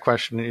answer to that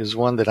question is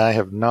one that I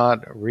have not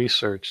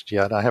researched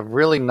yet. I have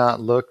really not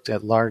looked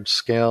at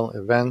large-scale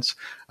events.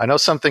 I know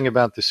something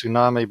about the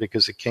tsunami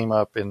because it came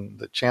up in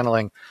the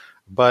channeling,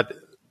 but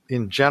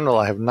in general,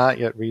 I have not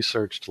yet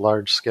researched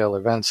large-scale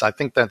events. I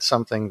think that's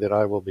something that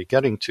I will be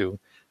getting to.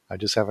 I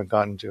just haven't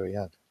gotten to it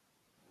yet.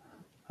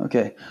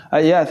 Okay.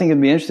 I think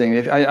it'd be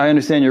interesting. I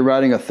understand you're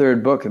writing a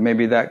 3rd book, and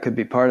maybe that could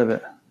be part of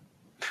it.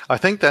 I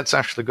think that's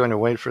actually going to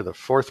wait for the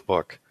 4th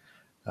book.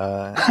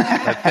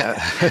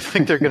 I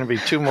think there are going to be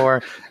 2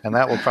 more, and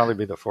that will probably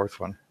be the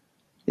 4th one.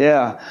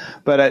 Yeah,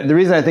 but the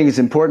reason I think it's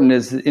important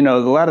is, a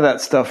lot of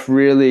that stuff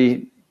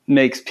really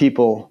makes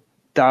people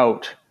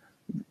doubt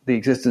the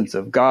existence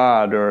of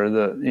God,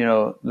 or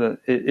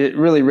it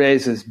really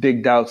raises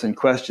big doubts and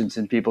questions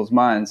in people's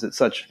minds that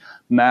such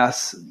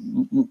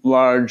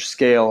large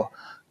scale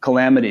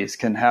calamities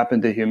can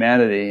happen to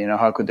humanity.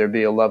 How could there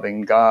be a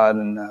loving God,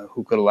 and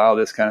who could allow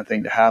this kind of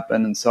thing to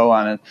happen, and so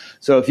on. And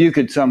so if you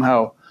could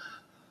somehow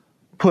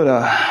put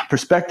a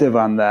perspective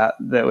on that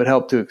would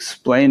help to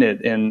explain it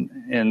in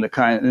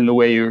the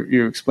way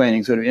you're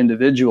explaining sort of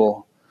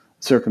individual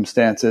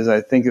circumstances,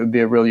 I think it would be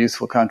a real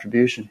useful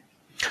contribution.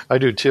 I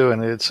do too,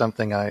 and it's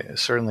something I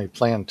certainly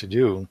plan to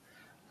do.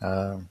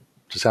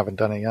 Just haven't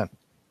done it yet.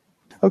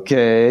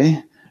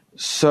 Okay,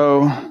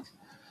 so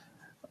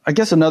I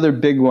guess another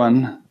big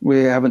one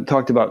we haven't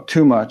talked about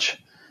too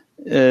much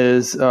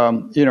is,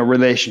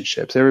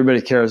 relationships.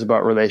 Everybody cares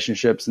about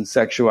relationships and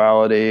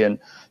sexuality, and,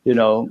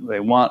 they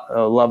want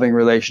a loving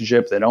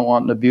relationship. They don't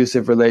want an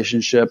abusive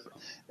relationship.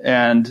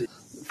 And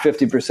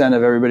 50%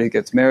 of everybody who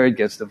gets married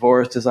gets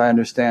divorced, as I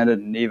understand it,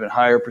 and an even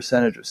higher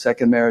percentage of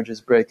second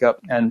marriages break up.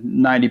 And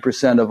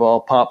 90% of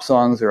all pop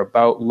songs are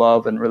about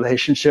love and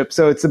relationships.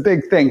 So it's a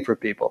big thing for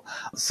people.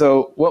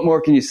 So what more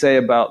can you say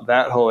about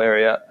that whole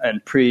area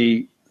and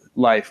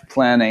pre-life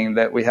planning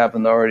that we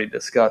haven't already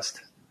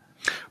discussed?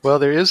 Well,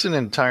 there is an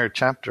entire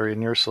chapter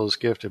in Your Soul's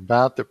Gift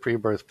about the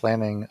pre-birth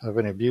planning of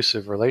an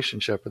abusive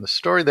relationship. And the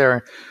story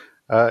there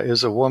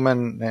is a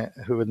woman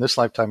who in this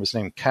lifetime is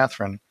named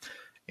Catherine.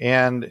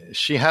 And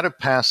she had a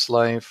past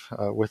life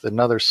with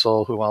another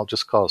soul who I'll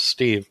just call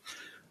Steve,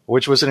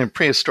 which was in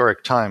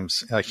prehistoric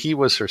times. He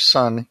was her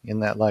son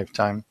in that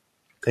lifetime.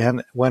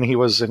 And when he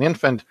was an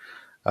infant,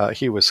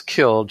 he was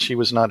killed. She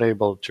was not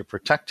able to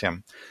protect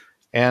him.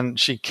 And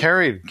she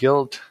carried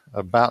guilt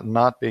about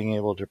not being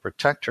able to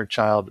protect her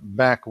child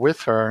back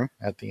with her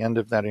at the end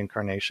of that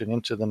incarnation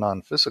into the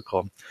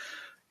non-physical,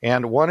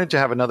 and wanted to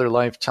have another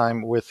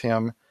lifetime with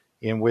him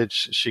in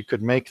which she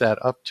could make that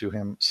up to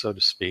him, so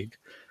to speak,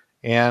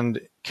 and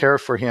care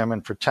for him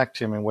and protect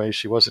him in ways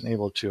she wasn't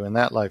able to in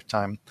that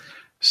lifetime.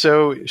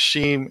 So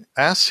she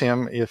asks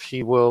him if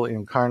he will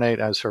incarnate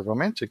as her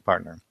romantic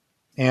partner.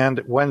 And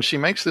when she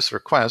makes this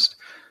request,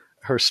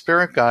 her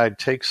spirit guide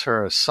takes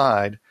her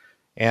aside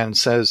and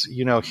says,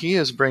 he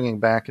is bringing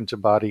back into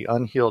body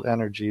unhealed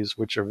energies,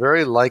 which are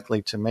very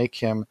likely to make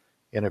him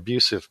an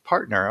abusive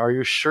partner. Are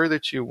you sure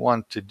that you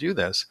want to do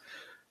this?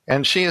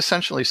 And she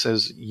essentially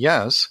says,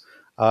 yes,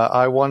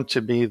 I want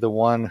to be the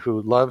one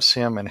who loves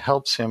him and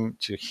helps him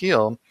to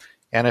heal.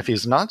 And if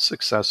he's not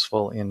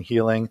successful in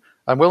healing,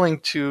 I'm willing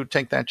to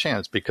take that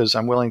chance because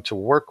I'm willing to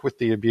work with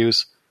the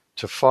abuse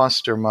to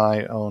foster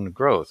my own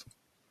growth.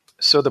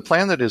 So the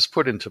plan that is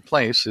put into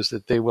place is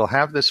that they will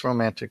have this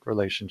romantic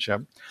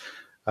relationship.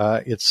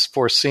 It's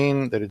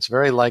foreseen that it's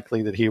very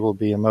likely that he will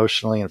be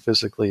emotionally and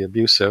physically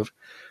abusive.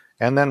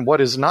 And then what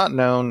is not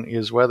known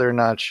is whether or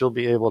not she'll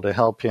be able to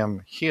help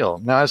him heal.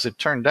 Now, as it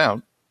turned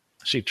out,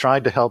 she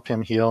tried to help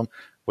him heal,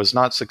 was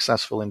not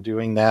successful in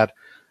doing that.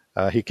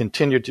 He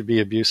continued to be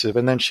abusive,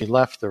 and then she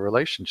left the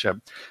relationship.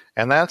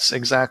 And that's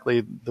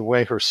exactly the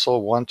way her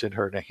soul wanted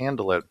her to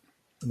handle it.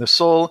 The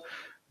soul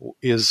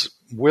is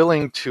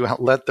willing to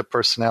let the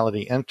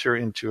personality enter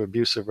into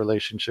abusive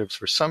relationships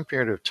for some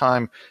period of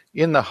time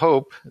in the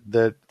hope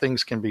that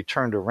things can be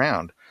turned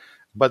around.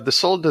 But the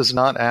soul does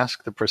not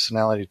ask the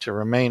personality to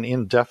remain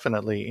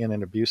indefinitely in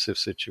an abusive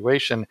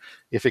situation.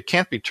 If it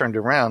can't be turned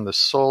around, the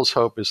soul's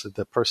hope is that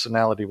the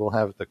personality will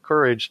have the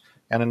courage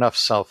and enough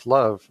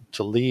self-love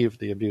to leave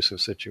the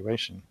abusive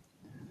situation.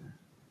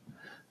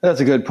 That's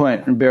a good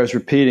point and bears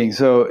repeating.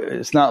 So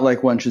it's not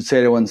like one should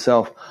say to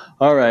oneself,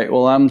 all right,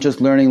 well, I'm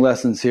just learning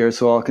lessons here,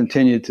 so I'll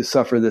continue to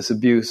suffer this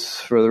abuse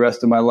for the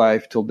rest of my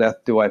life till death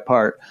do I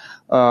part.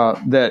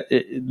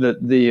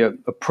 The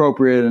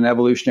appropriate and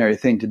evolutionary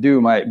thing to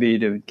do might be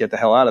to get the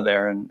hell out of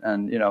there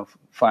and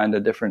find a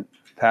different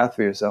path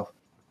for yourself.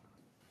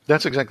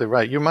 That's exactly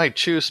right. You might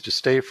choose to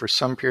stay for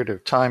some period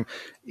of time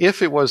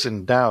if it was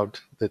in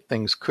doubt that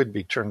things could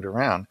be turned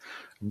around.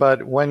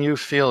 But when you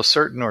feel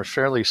certain or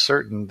fairly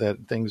certain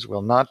that things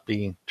will not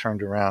be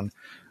turned around,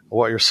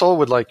 what your soul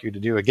would like you to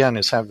do, again,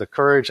 is have the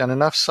courage and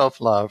enough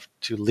self-love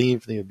to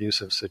leave the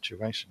abusive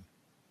situation.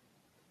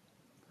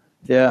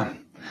 Yeah.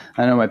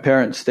 I know my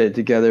parents stayed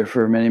together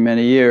for many,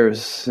 many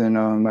years.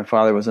 My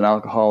father was an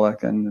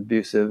alcoholic and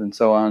abusive and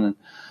so on. And,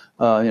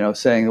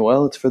 saying,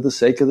 well, it's for the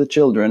sake of the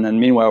children.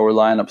 And meanwhile, we're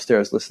lying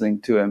upstairs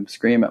listening to him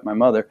scream at my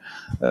mother.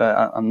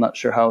 I'm not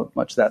sure how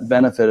much that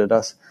benefited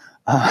us.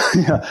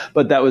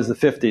 But that was the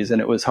 50s,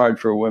 and it was hard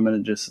for women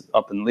to just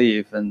up and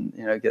leave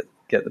and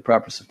get the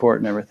proper support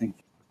and everything.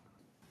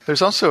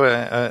 There's also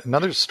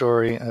another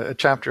story, a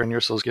chapter in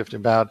Your Soul's Gift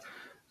about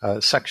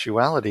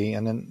sexuality,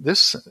 and in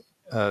this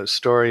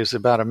story is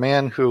about a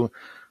man who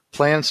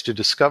plans to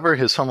discover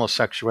his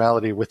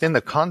homosexuality within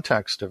the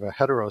context of a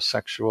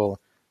heterosexual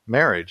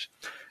marriage.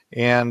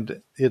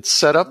 And it's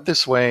set up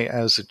this way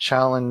as a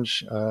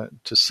challenge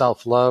to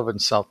self-love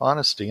and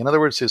self-honesty. In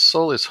other words, his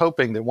soul is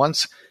hoping that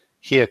once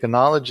he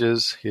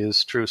acknowledges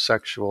his true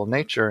sexual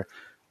nature,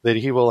 that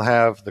he will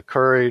have the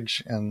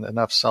courage and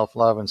enough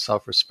self-love and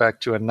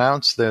self-respect to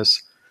announce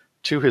this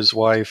to his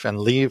wife and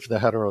leave the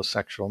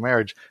heterosexual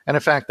marriage. And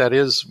in fact, that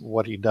is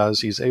what he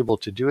does. He's able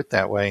to do it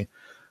that way.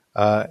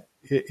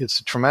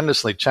 It's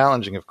tremendously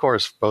challenging, of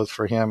course, both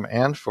for him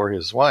and for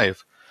his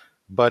wife,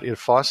 but it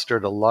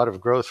fostered a lot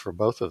of growth for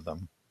both of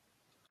them.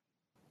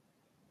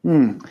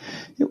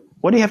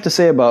 What do you have to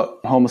say about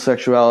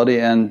homosexuality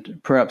and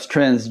perhaps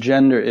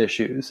transgender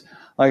issues?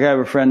 Like I have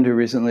a friend who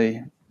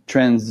recently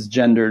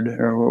transgendered,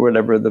 or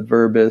whatever the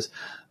verb is,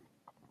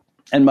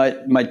 and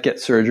might get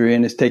surgery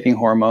and is taking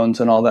hormones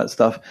and all that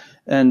stuff.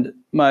 And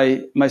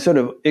my sort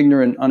of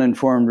ignorant,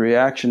 uninformed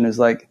reaction is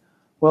like,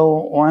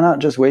 well, why not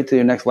just wait till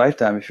your next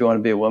lifetime? If you want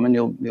to be a woman,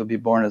 you'll be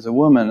born as a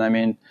woman. I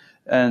mean,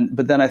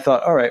 but then I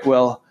thought, all right,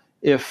 well,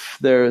 if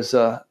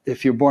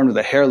you're born with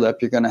a hair lip,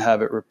 you're going to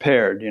have it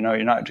repaired.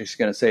 You're not just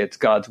going to say it's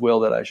God's will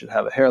that I should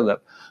have a hair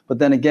lip. But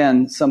then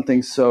again,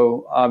 something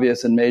so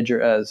obvious and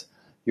major as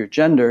your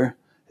gender,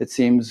 it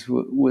seems,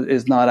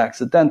 is not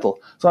accidental.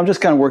 So I'm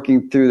just kind of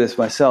working through this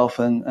myself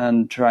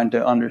and trying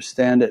to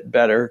understand it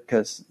better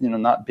because,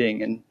 not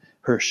being in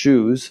her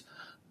shoes,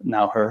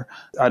 now her,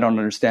 I don't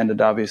understand it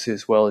obviously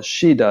as well as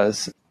she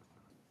does.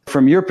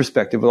 From your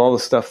perspective, with all the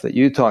stuff that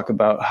you talk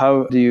about,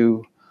 how do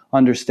you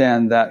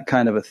understand that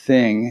kind of a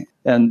thing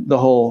and the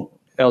whole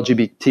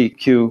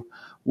LGBTQ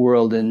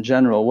world in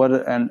general?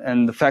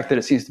 And the fact that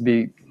it seems to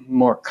be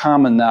more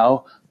common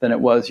now than it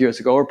was years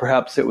ago, or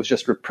perhaps it was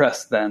just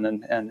repressed then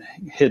and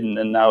hidden,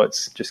 and now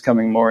it's just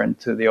coming more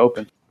into the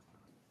open.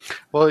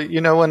 Well,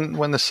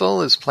 when the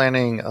soul is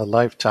planning a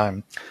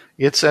lifetime,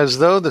 it's as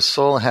though the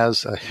soul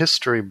has a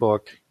history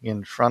book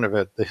in front of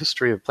it, the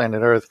history of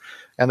planet Earth,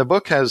 and the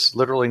book has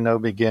literally no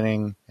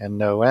beginning and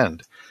no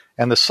end.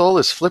 And the soul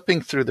is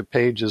flipping through the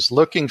pages,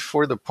 looking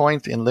for the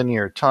point in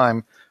linear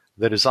time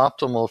that is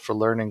optimal for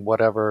learning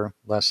whatever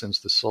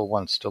lessons the soul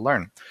wants to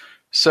learn.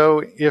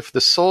 So if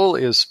the soul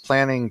is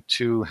planning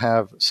to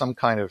have some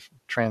kind of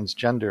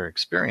transgender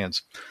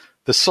experience,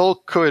 the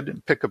soul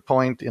could pick a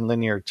point in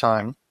linear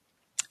time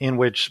in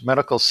which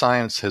medical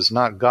science has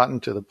not gotten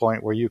to the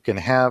point where you can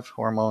have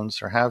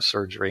hormones or have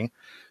surgery,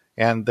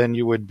 and then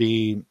you would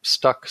be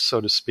stuck, so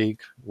to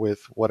speak,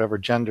 with whatever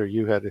gender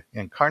you had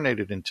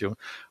incarnated into.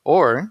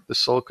 Or the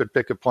soul could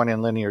pick a point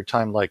in linear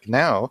time like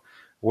now,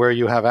 where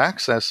you have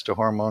access to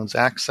hormones,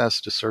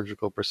 access to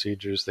surgical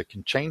procedures that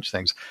can change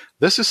things.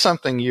 This is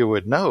something you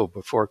would know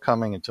before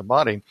coming into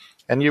body,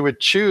 and you would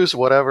choose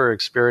whatever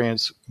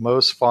experience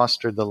most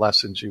fostered the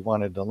lessons you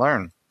wanted to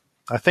learn.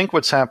 I think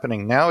what's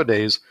happening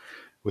nowadays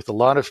with a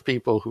lot of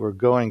people who are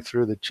going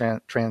through the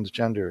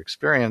transgender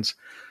experience,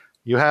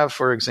 you have,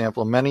 for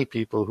example, many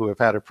people who have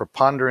had a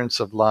preponderance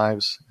of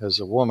lives as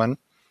a woman,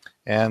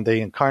 and they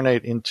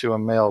incarnate into a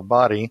male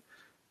body,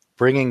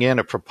 bringing in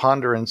a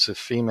preponderance of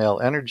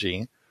female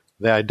energy.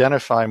 They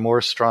identify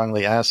more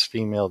strongly as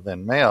female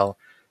than male,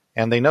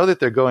 and they know that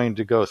they're going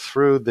to go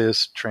through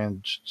this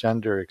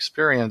transgender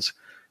experience.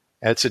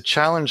 It's a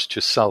challenge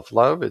to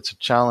self-love. It's a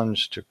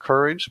challenge to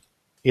courage.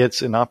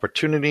 It's an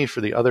opportunity for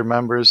the other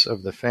members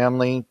of the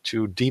family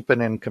to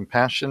deepen in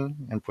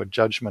compassion and put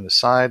judgment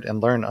aside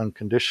and learn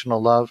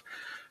unconditional love.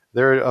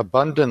 There are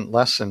abundant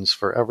lessons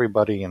for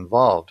everybody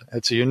involved.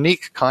 It's a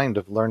unique kind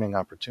of learning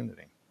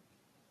opportunity.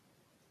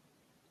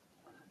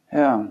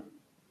 Yeah.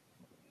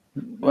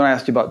 When I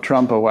asked you about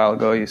Trump a while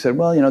ago, you said,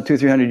 well,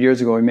 200-300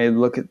 years ago, we may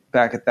look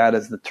back at that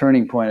as the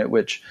turning point at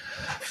which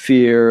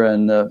fear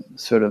and the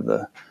sort of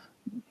the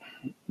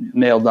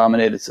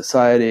male-dominated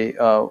society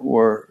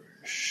were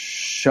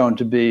shown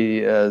to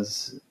be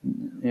as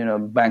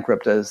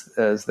bankrupt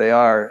as they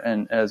are,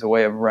 and as a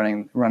way of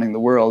running the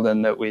world,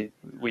 and that we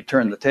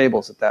turned the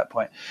tables at that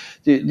point.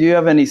 Do you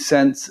have any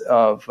sense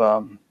of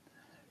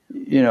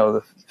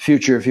the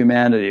future of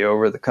humanity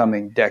over the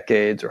coming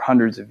decades or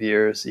hundreds of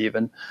years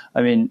even?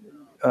 I mean,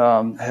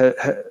 not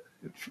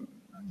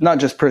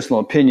just personal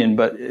opinion,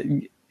 but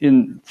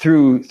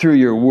through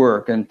your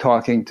work and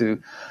talking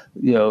to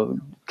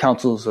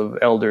councils of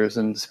elders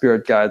and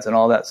spirit guides and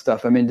all that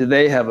stuff. I mean, do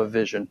they have a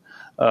vision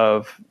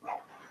of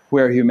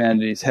where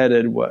humanity's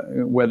headed,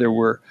 whether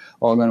we're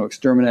all going to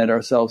exterminate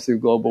ourselves through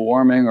global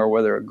warming, or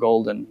whether a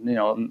golden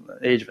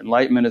age of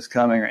enlightenment is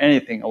coming, or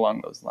anything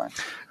along those lines?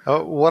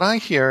 What I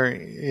hear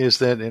is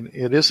that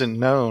it isn't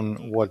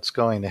known what's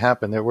going to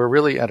happen, that we're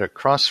really at a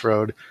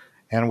crossroad,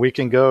 and we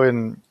can go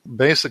in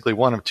basically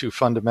one of two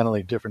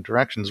fundamentally different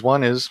directions.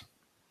 One is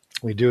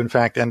we do in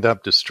fact end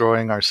up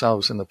destroying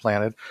ourselves and the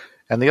planet,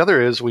 and the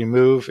other is we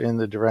move in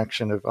the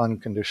direction of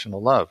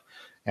unconditional love.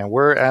 And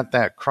we're at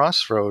that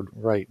crossroad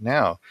right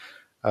now.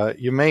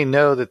 You may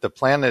know that the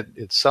planet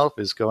itself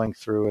is going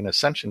through an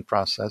ascension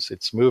process.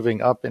 It's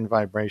moving up in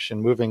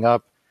vibration, moving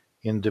up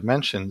in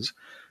dimensions.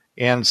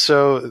 And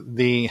so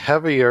the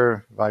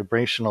heavier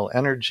vibrational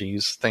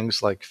energies,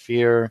 things like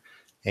fear,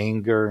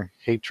 anger,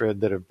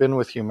 hatred, that have been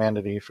with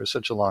humanity for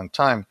such a long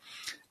time,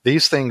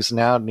 these things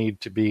now need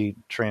to be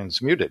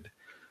transmuted.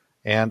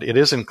 And it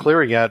isn't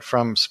clear yet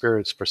from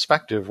Spirit's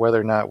perspective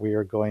whether or not we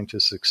are going to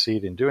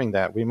succeed in doing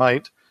that. We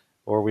might,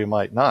 or we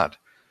might not.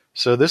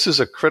 So this is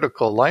a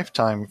critical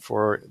lifetime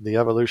for the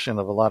evolution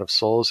of a lot of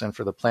souls and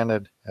for the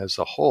planet as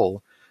a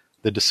whole.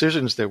 The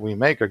decisions that we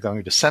make are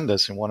going to send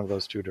us in one of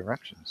those two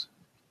directions.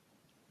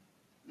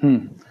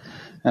 And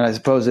I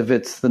suppose if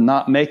it's the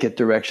not make it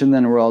direction,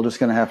 then we're all just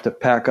going to have to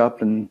pack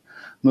up and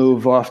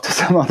move off to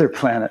some other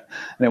planet,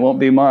 and it won't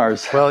be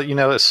Mars. Well,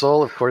 a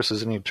soul, of course,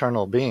 is an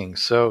eternal being.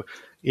 So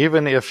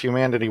even if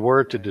humanity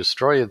were to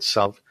destroy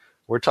itself,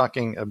 we're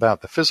talking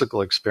about the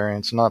physical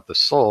experience, not the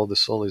soul. The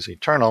soul is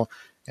eternal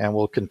and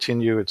will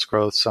continue its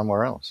growth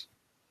somewhere else.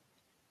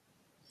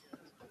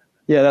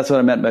 Yeah, that's what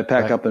I meant by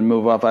pack up and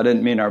move off. I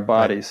didn't mean our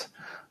bodies.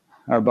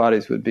 Right. Our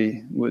bodies would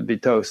be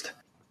toast.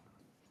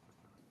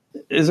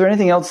 Is there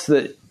anything else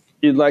that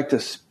you'd like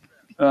to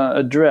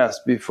address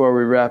before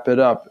we wrap it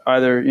up?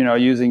 Either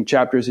using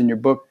chapters in your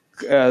book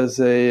as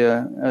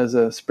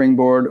a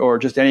springboard, or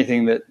just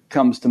anything that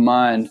comes to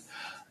mind?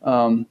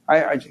 As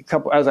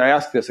I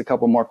ask this, a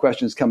couple more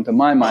questions come to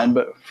my mind.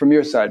 But from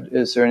your side,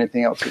 is there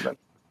anything else you'd like?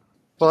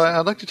 Well,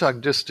 I'd like to talk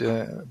just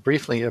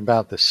briefly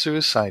about the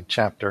suicide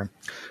chapter.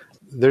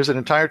 There's an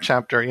entire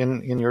chapter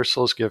in Your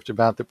Soul's Gift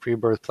about the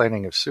pre-birth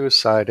planning of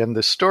suicide, and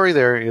the story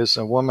there is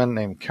a woman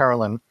named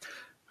Carolyn,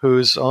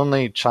 whose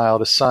only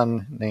child, a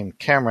son named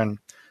Cameron,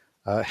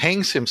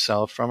 hangs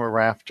himself from a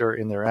rafter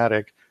in their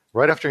attic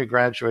right after he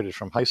graduated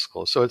from high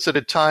school. So it's at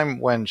a time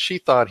when she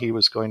thought he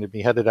was going to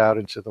be headed out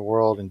into the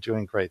world and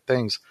doing great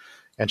things,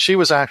 and she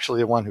was actually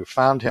the one who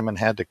found him and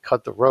had to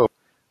cut the rope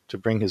to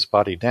bring his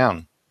body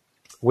down.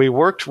 We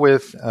worked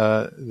with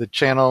the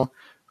channel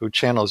who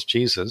channels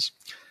Jesus,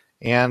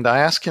 and I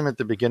asked him at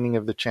the beginning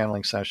of the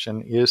channeling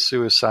session, is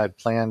suicide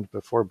planned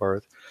before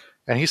birth?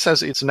 And he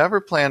says it's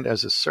never planned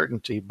as a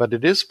certainty, but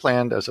it is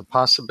planned as a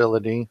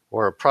possibility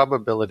or a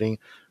probability,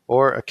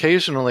 or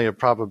occasionally a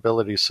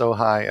probability so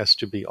high as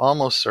to be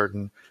almost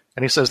certain.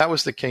 And he says that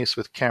was the case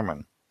with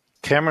Cameron.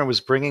 Cameron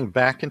was bringing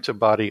back into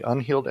body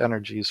unhealed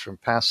energies from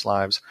past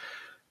lives,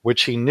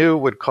 which he knew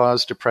would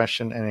cause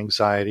depression and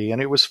anxiety,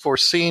 and it was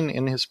foreseen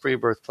in his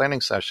pre-birth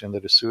planning session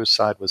that a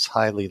suicide was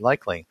highly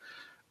likely.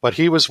 But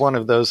he was one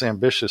of those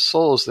ambitious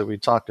souls that we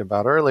talked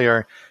about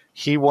earlier.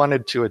 He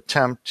wanted to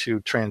attempt to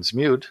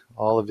transmute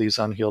all of these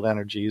unhealed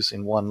energies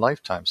in one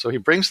lifetime. So he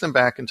brings them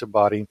back into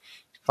body,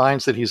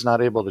 finds that he's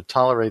not able to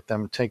tolerate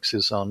them, takes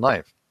his own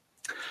life.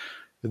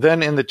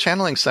 Then in the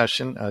channeling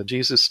session,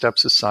 Jesus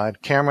steps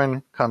aside,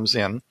 Cameron comes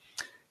in,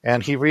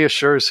 and he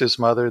reassures his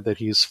mother that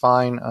he's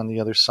fine on the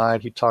other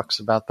side. He talks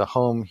about the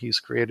home he's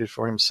created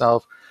for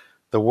himself,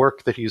 the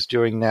work that he's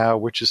doing now,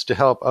 which is to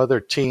help other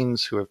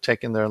teens who have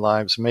taken their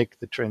lives make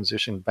the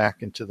transition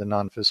back into the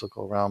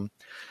non-physical realm.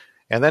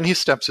 And then he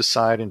steps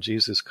aside and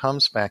Jesus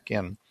comes back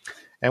in.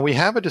 And we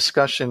have a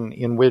discussion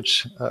in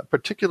which a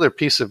particular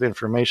piece of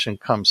information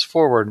comes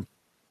forward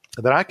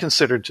that I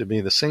consider to be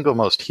the single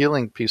most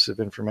healing piece of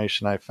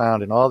information I've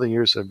found in all the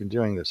years I've been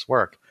doing this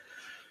work.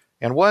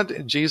 And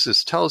what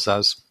Jesus tells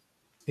us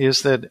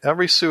is that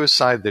every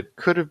suicide that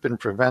could have been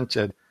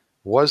prevented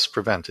was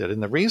prevented.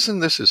 And the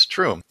reason this is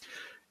true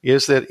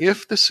is that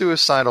if the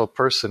suicidal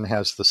person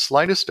has the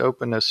slightest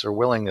openness or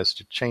willingness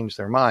to change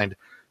their mind,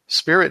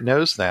 Spirit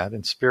knows that,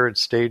 and Spirit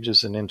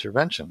stages an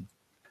intervention.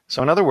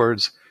 So in other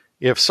words,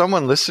 if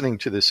someone listening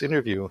to this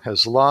interview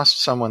has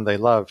lost someone they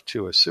love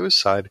to a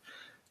suicide,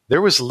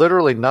 there was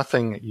literally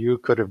nothing you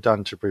could have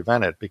done to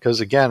prevent it. Because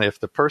again, if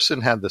the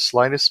person had the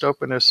slightest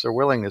openness or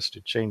willingness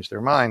to change their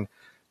mind,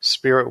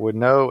 Spirit would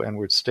know and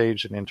would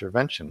stage an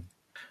intervention.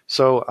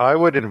 So I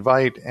would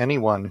invite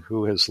anyone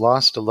who has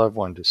lost a loved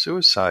one to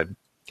suicide,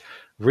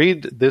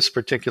 read this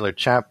particular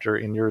chapter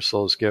in Your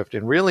Soul's Gift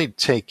and really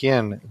take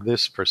in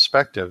this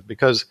perspective,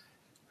 because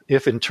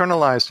if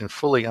internalized and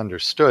fully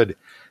understood,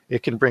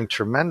 it can bring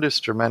tremendous,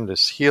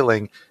 tremendous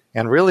healing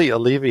and really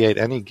alleviate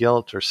any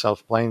guilt or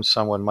self-blame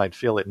someone might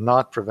feel at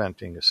not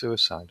preventing a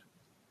suicide.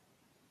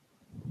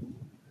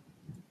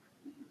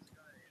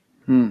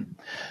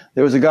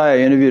 There was a guy I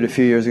interviewed a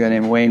few years ago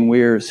named Wayne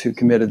Weirs who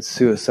committed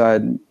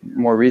suicide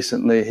more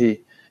recently.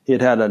 He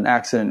had had an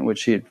accident in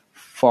which he had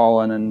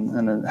fallen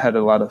and had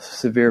a lot of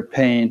severe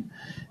pain.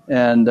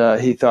 And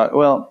he thought,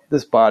 well,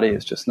 this body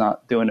is just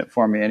not doing it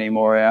for me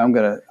anymore. I'm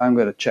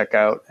gonna check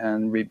out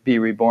and be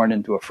reborn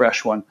into a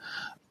fresh one.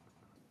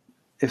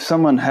 If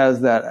someone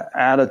has that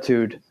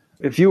attitude,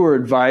 if you were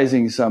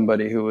advising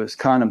somebody who was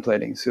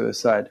contemplating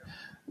suicide,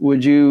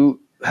 would you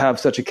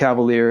have such a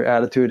cavalier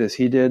attitude as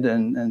he did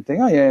and think,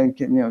 oh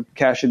yeah,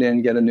 cash it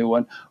in, get a new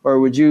one? Or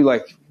would you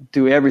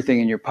do everything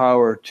in your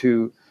power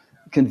to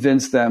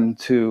convince them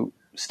to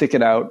stick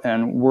it out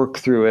and work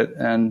through it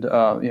and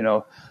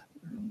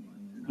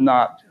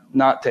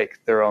not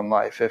take their own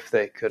life if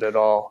they could at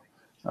all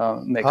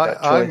make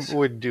that choice? I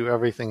would do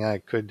everything I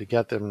could to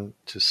get them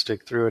to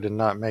stick through it and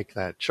not make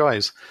that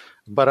choice.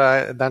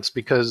 But that's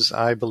because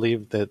I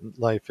believe that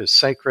life is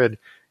sacred,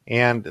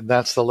 and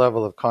that's the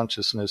level of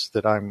consciousness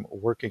that I'm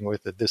working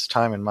with at this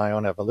time in my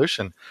own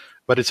evolution.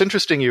 But it's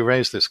interesting you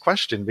raise this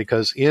question,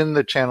 because in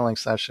the channeling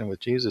session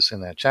with Jesus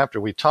in that chapter,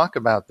 we talk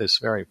about this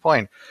very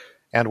point.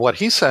 And what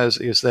he says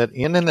is that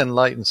in an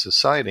enlightened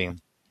society,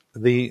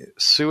 the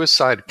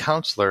suicide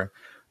counselor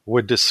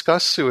would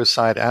discuss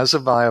suicide as a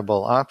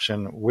viable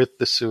option with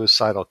the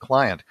suicidal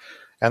client.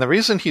 And the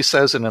reason he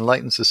says an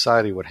enlightened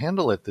society would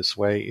handle it this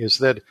way is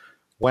that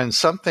when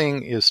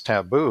something is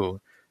taboo,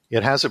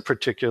 it has a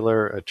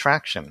particular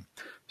attraction.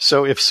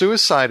 So if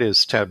suicide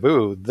is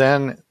taboo,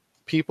 then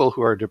people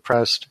who are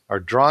depressed are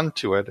drawn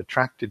to it,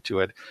 attracted to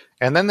it,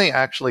 and then they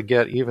actually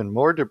get even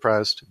more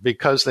depressed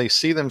because they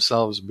see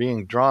themselves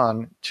being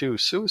drawn to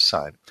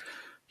suicide.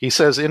 He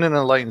says in an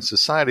enlightened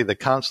society, the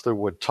counselor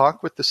would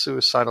talk with the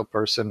suicidal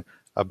person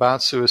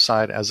about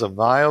suicide as a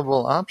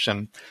viable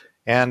option,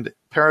 and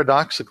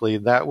paradoxically,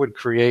 that would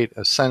create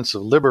a sense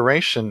of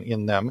liberation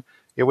in them.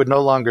 It would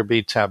no longer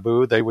be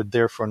taboo. They would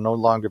therefore no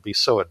longer be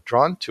so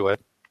drawn to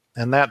it,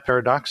 and that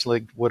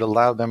paradoxically would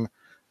allow them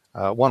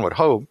one would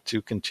hope,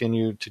 to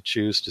continue to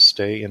choose to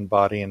stay in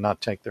body and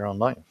not take their own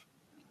life.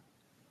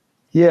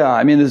 Yeah,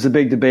 I mean, there's a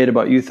big debate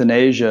about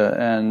euthanasia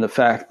and the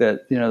fact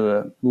that,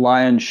 the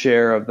lion's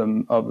share of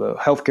the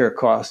healthcare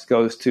cost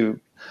goes to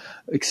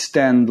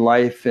extend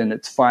life in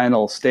its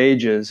final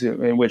stages,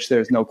 in which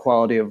there's no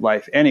quality of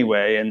life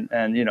anyway, and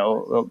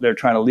they're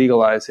trying to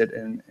legalize it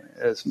in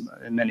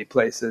many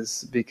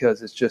places,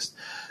 because it's just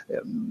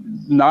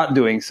not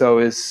doing so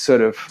is sort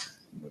of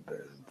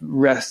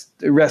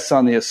rests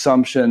on the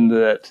assumption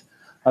that,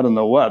 I don't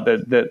know what,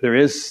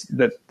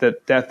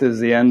 that death is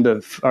the end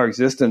of our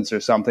existence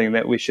or something,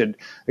 that we should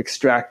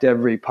extract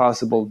every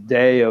possible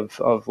day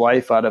of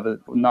life out of a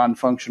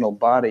non-functional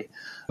body.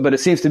 But it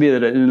seems to be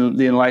that in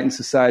the Enlightened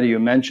Society you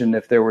mentioned,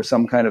 if there were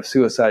some kind of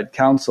suicide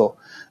council,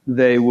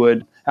 they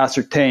would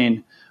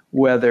ascertain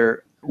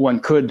whether one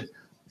could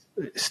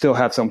still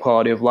have some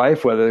quality of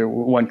life, whether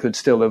one could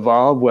still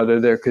evolve, whether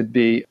there could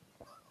be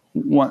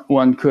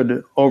one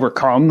could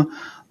overcome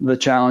the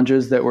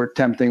challenges that were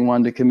tempting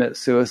one to commit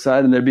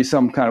suicide, and there'd be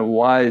some kind of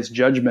wise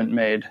judgment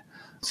made,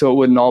 so it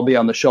wouldn't all be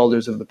on the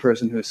shoulders of the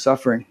person who's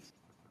suffering.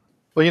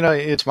 Well,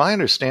 it's my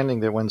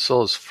understanding that when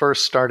souls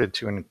first started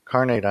to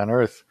incarnate on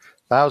Earth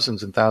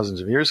thousands and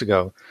thousands of years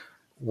ago,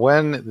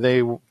 when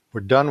they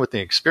were done with the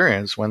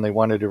experience, when they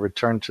wanted to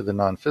return to the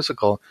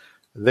non-physical,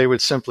 they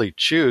would simply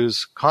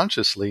choose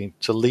consciously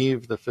to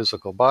leave the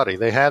physical body.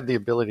 They had the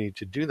ability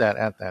to do that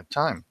at that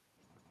time.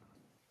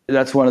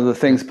 That's one of the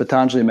things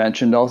Patanjali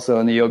mentioned also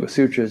in the Yoga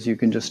Sutras. You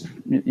can just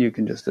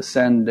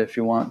ascend if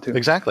you want to.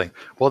 Exactly.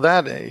 Well,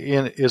 that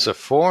is a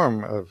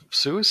form of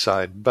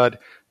suicide, but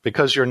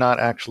because you're not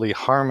actually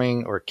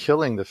harming or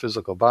killing the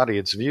physical body,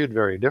 it's viewed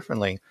very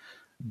differently.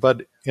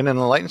 But in an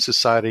enlightened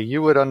society,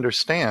 you would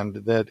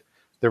understand that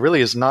there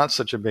really is not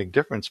such a big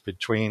difference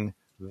between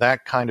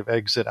that kind of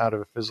exit out of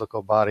a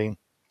physical body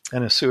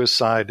and a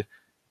suicide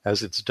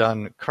as it's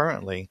done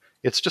currently.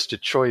 It's just a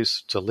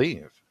choice to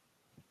leave.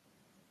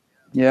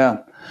 Yeah.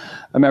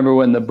 I remember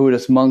when the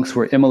Buddhist monks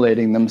were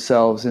immolating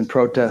themselves in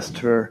protest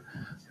for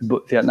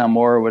Vietnam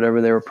War or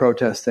whatever they were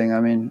protesting. I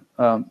mean,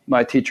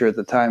 my teacher at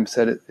the time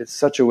said it's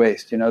such a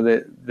waste.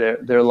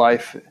 Their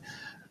life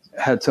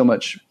had so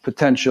much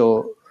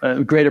potential,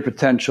 greater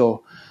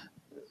potential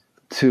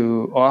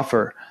to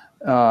offer,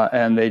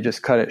 and they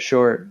just cut it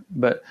short.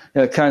 But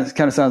it kind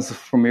of sounds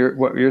from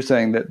what you're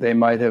saying that they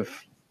might have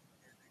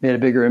made a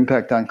bigger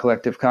impact on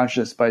collective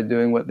consciousness by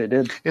doing what they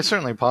did. It's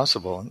certainly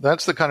possible.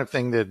 That's the kind of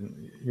thing that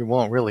you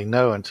won't really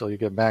know until you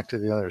get back to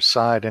the other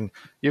side. And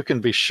you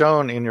can be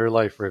shown in your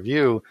life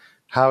review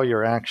how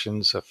your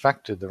actions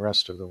affected the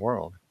rest of the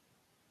world.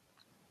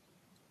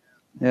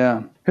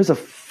 Yeah. Here's a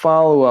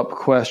follow-up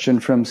question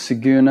from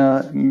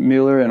Siguna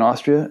Mueller in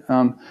Austria.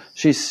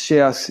 She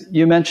asks,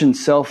 you mentioned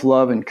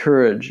self-love and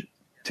courage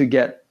to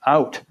get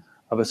out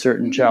of a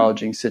certain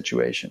challenging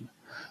situation.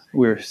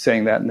 We're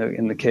saying that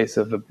in the case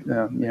of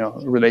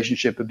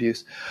relationship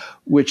abuse,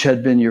 which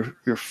had been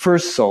your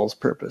first soul's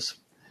purpose.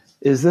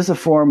 Is this a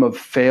form of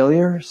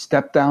failure,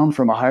 step down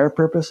from a higher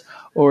purpose,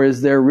 or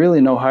is there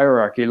really no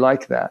hierarchy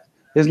like that?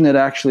 Isn't it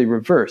actually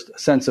reversed, a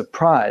sense of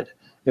pride,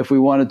 if we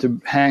wanted to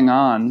hang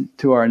on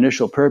to our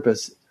initial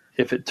purpose,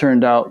 if it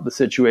turned out the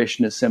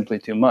situation is simply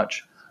too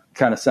much?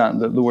 Kind of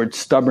the word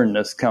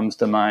stubbornness comes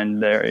to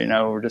mind there.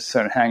 We're just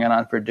sort of hanging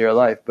on for dear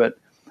life. But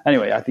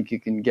anyway, I think you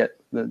can get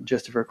the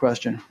gist of her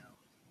question.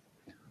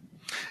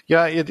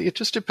 Yeah, it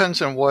just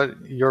depends on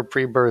what your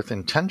pre-birth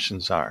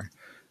intentions are.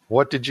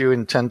 What did you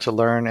intend to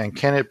learn, and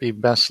can it be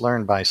best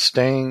learned by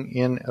staying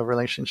in a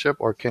relationship,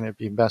 or can it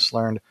be best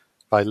learned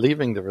by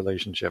leaving the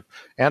relationship?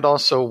 And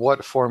also,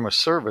 what form of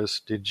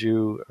service did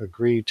you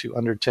agree to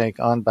undertake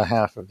on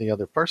behalf of the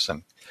other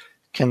person?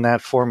 Can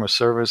that form of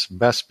service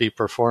best be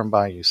performed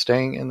by you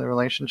staying in the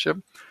relationship,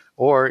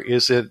 or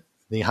is it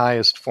the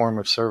highest form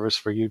of service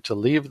for you to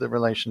leave the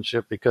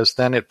relationship, because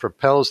then it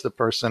propels the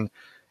person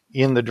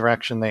in the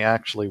direction they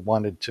actually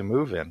wanted to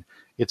move in?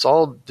 It's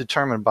all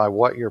determined by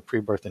what your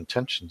pre-birth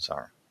intentions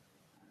are.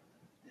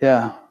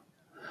 Yeah.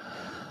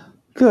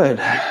 Good.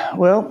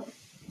 Well,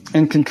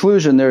 in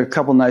conclusion, there are a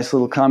couple nice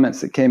little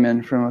comments that came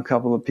in from a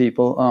couple of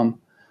people.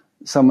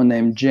 Someone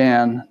named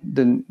Jan,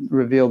 didn't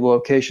reveal the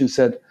location,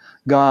 said,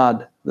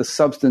 God, the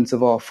substance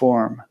of all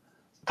form.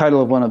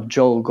 Title of one of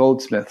Joel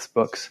Goldsmith's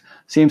books,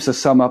 seems to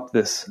sum up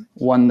this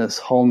oneness,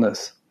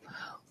 wholeness.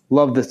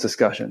 Love this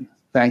discussion.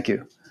 Thank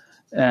you.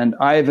 And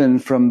Ivan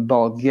from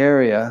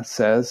Bulgaria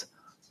says,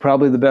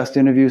 probably the best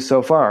interview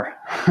so far.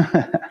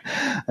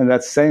 And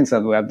that's saying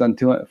something. I've done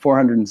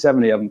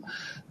 470 of them.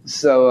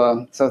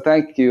 So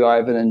thank you,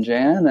 Ivan and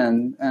Jan,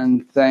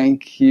 and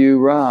thank you,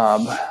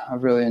 Rob.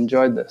 I've really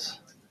enjoyed this.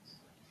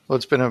 Well,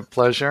 it's been a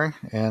pleasure,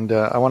 and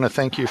I want to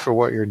thank you for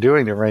what you're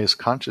doing to raise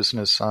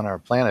consciousness on our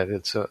planet.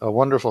 It's a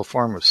wonderful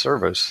form of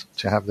service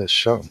to have this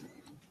show.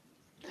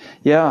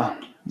 Yeah,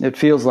 it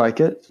feels like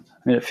it.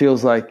 I mean, it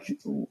feels like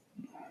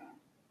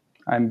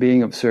I'm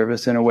being of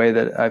service in a way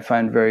that I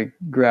find very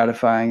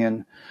gratifying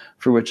and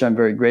for which I'm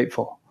very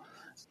grateful.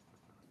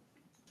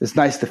 It's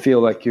nice to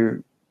feel like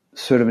you're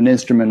sort of an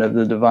instrument of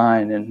the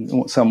divine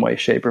in some way,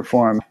 shape, or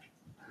form.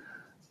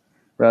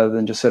 rather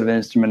than just sort of an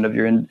instrument of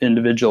your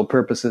individual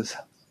purposes.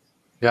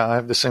 Yeah, I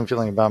have the same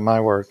feeling about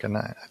my work, and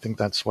I think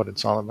that's what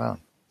it's all about.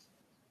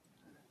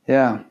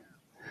 Yeah,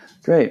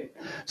 great.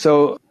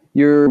 So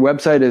your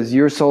website is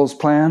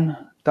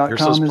yoursoulsplan.com?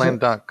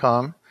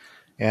 Yoursoulsplan.com.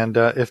 And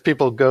if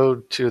people go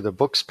to the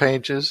books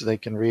pages, they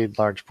can read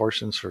large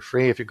portions for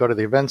free. If you go to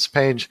the events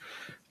page,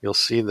 you'll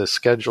see the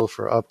schedule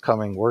for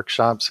upcoming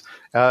workshops.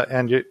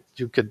 And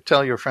you could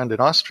tell your friend in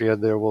Austria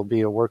there will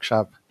be a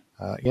workshop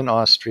in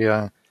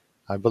Austria.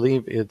 I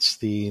believe it's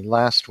the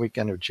last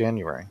weekend of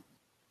January.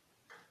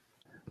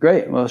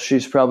 Great. Well,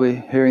 she's probably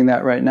hearing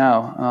that right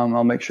now.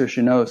 I'll make sure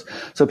she knows.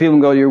 So people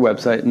can go to your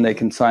website and they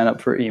can sign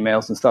up for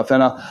emails and stuff.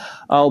 And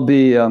I'll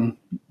be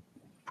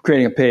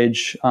creating a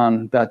page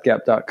on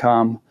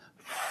batgap.com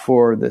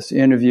for this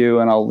interview,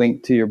 and I'll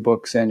link to your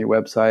books and your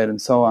website and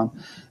so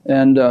on.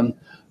 And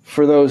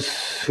for those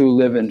who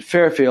live in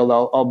Fairfield,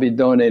 I'll be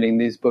donating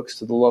these books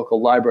to the local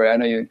library. I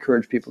know you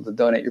encourage people to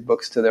donate your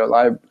books to their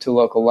to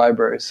local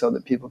libraries so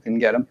that people can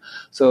get them.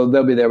 So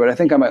they'll be there. But I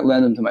think I might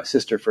lend them to my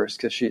sister first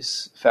because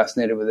she's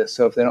fascinated with this.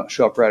 So if they don't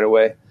show up right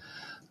away,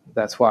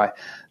 that's why.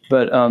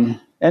 But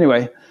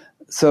anyway,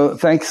 so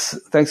thanks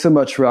so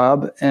much,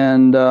 Rob.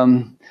 And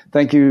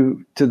thank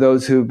you to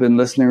those who've been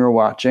listening or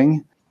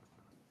watching.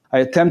 I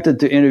attempted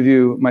to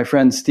interview my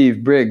friend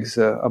Steve Briggs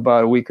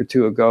about a week or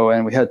two ago,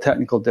 and we had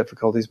technical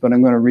difficulties, but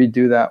I'm going to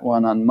redo that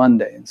one on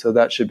Monday, and so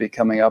that should be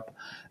coming up.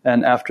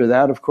 And after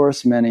that, of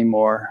course, many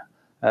more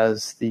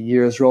as the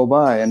years roll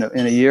by. And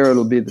in a year,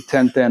 it'll be the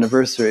 10th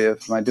anniversary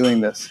of my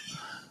doing this,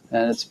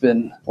 and it's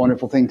been a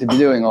wonderful thing to be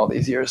doing all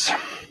these years.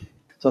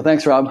 So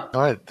thanks, Rob.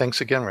 All right.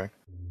 Thanks again, Rick.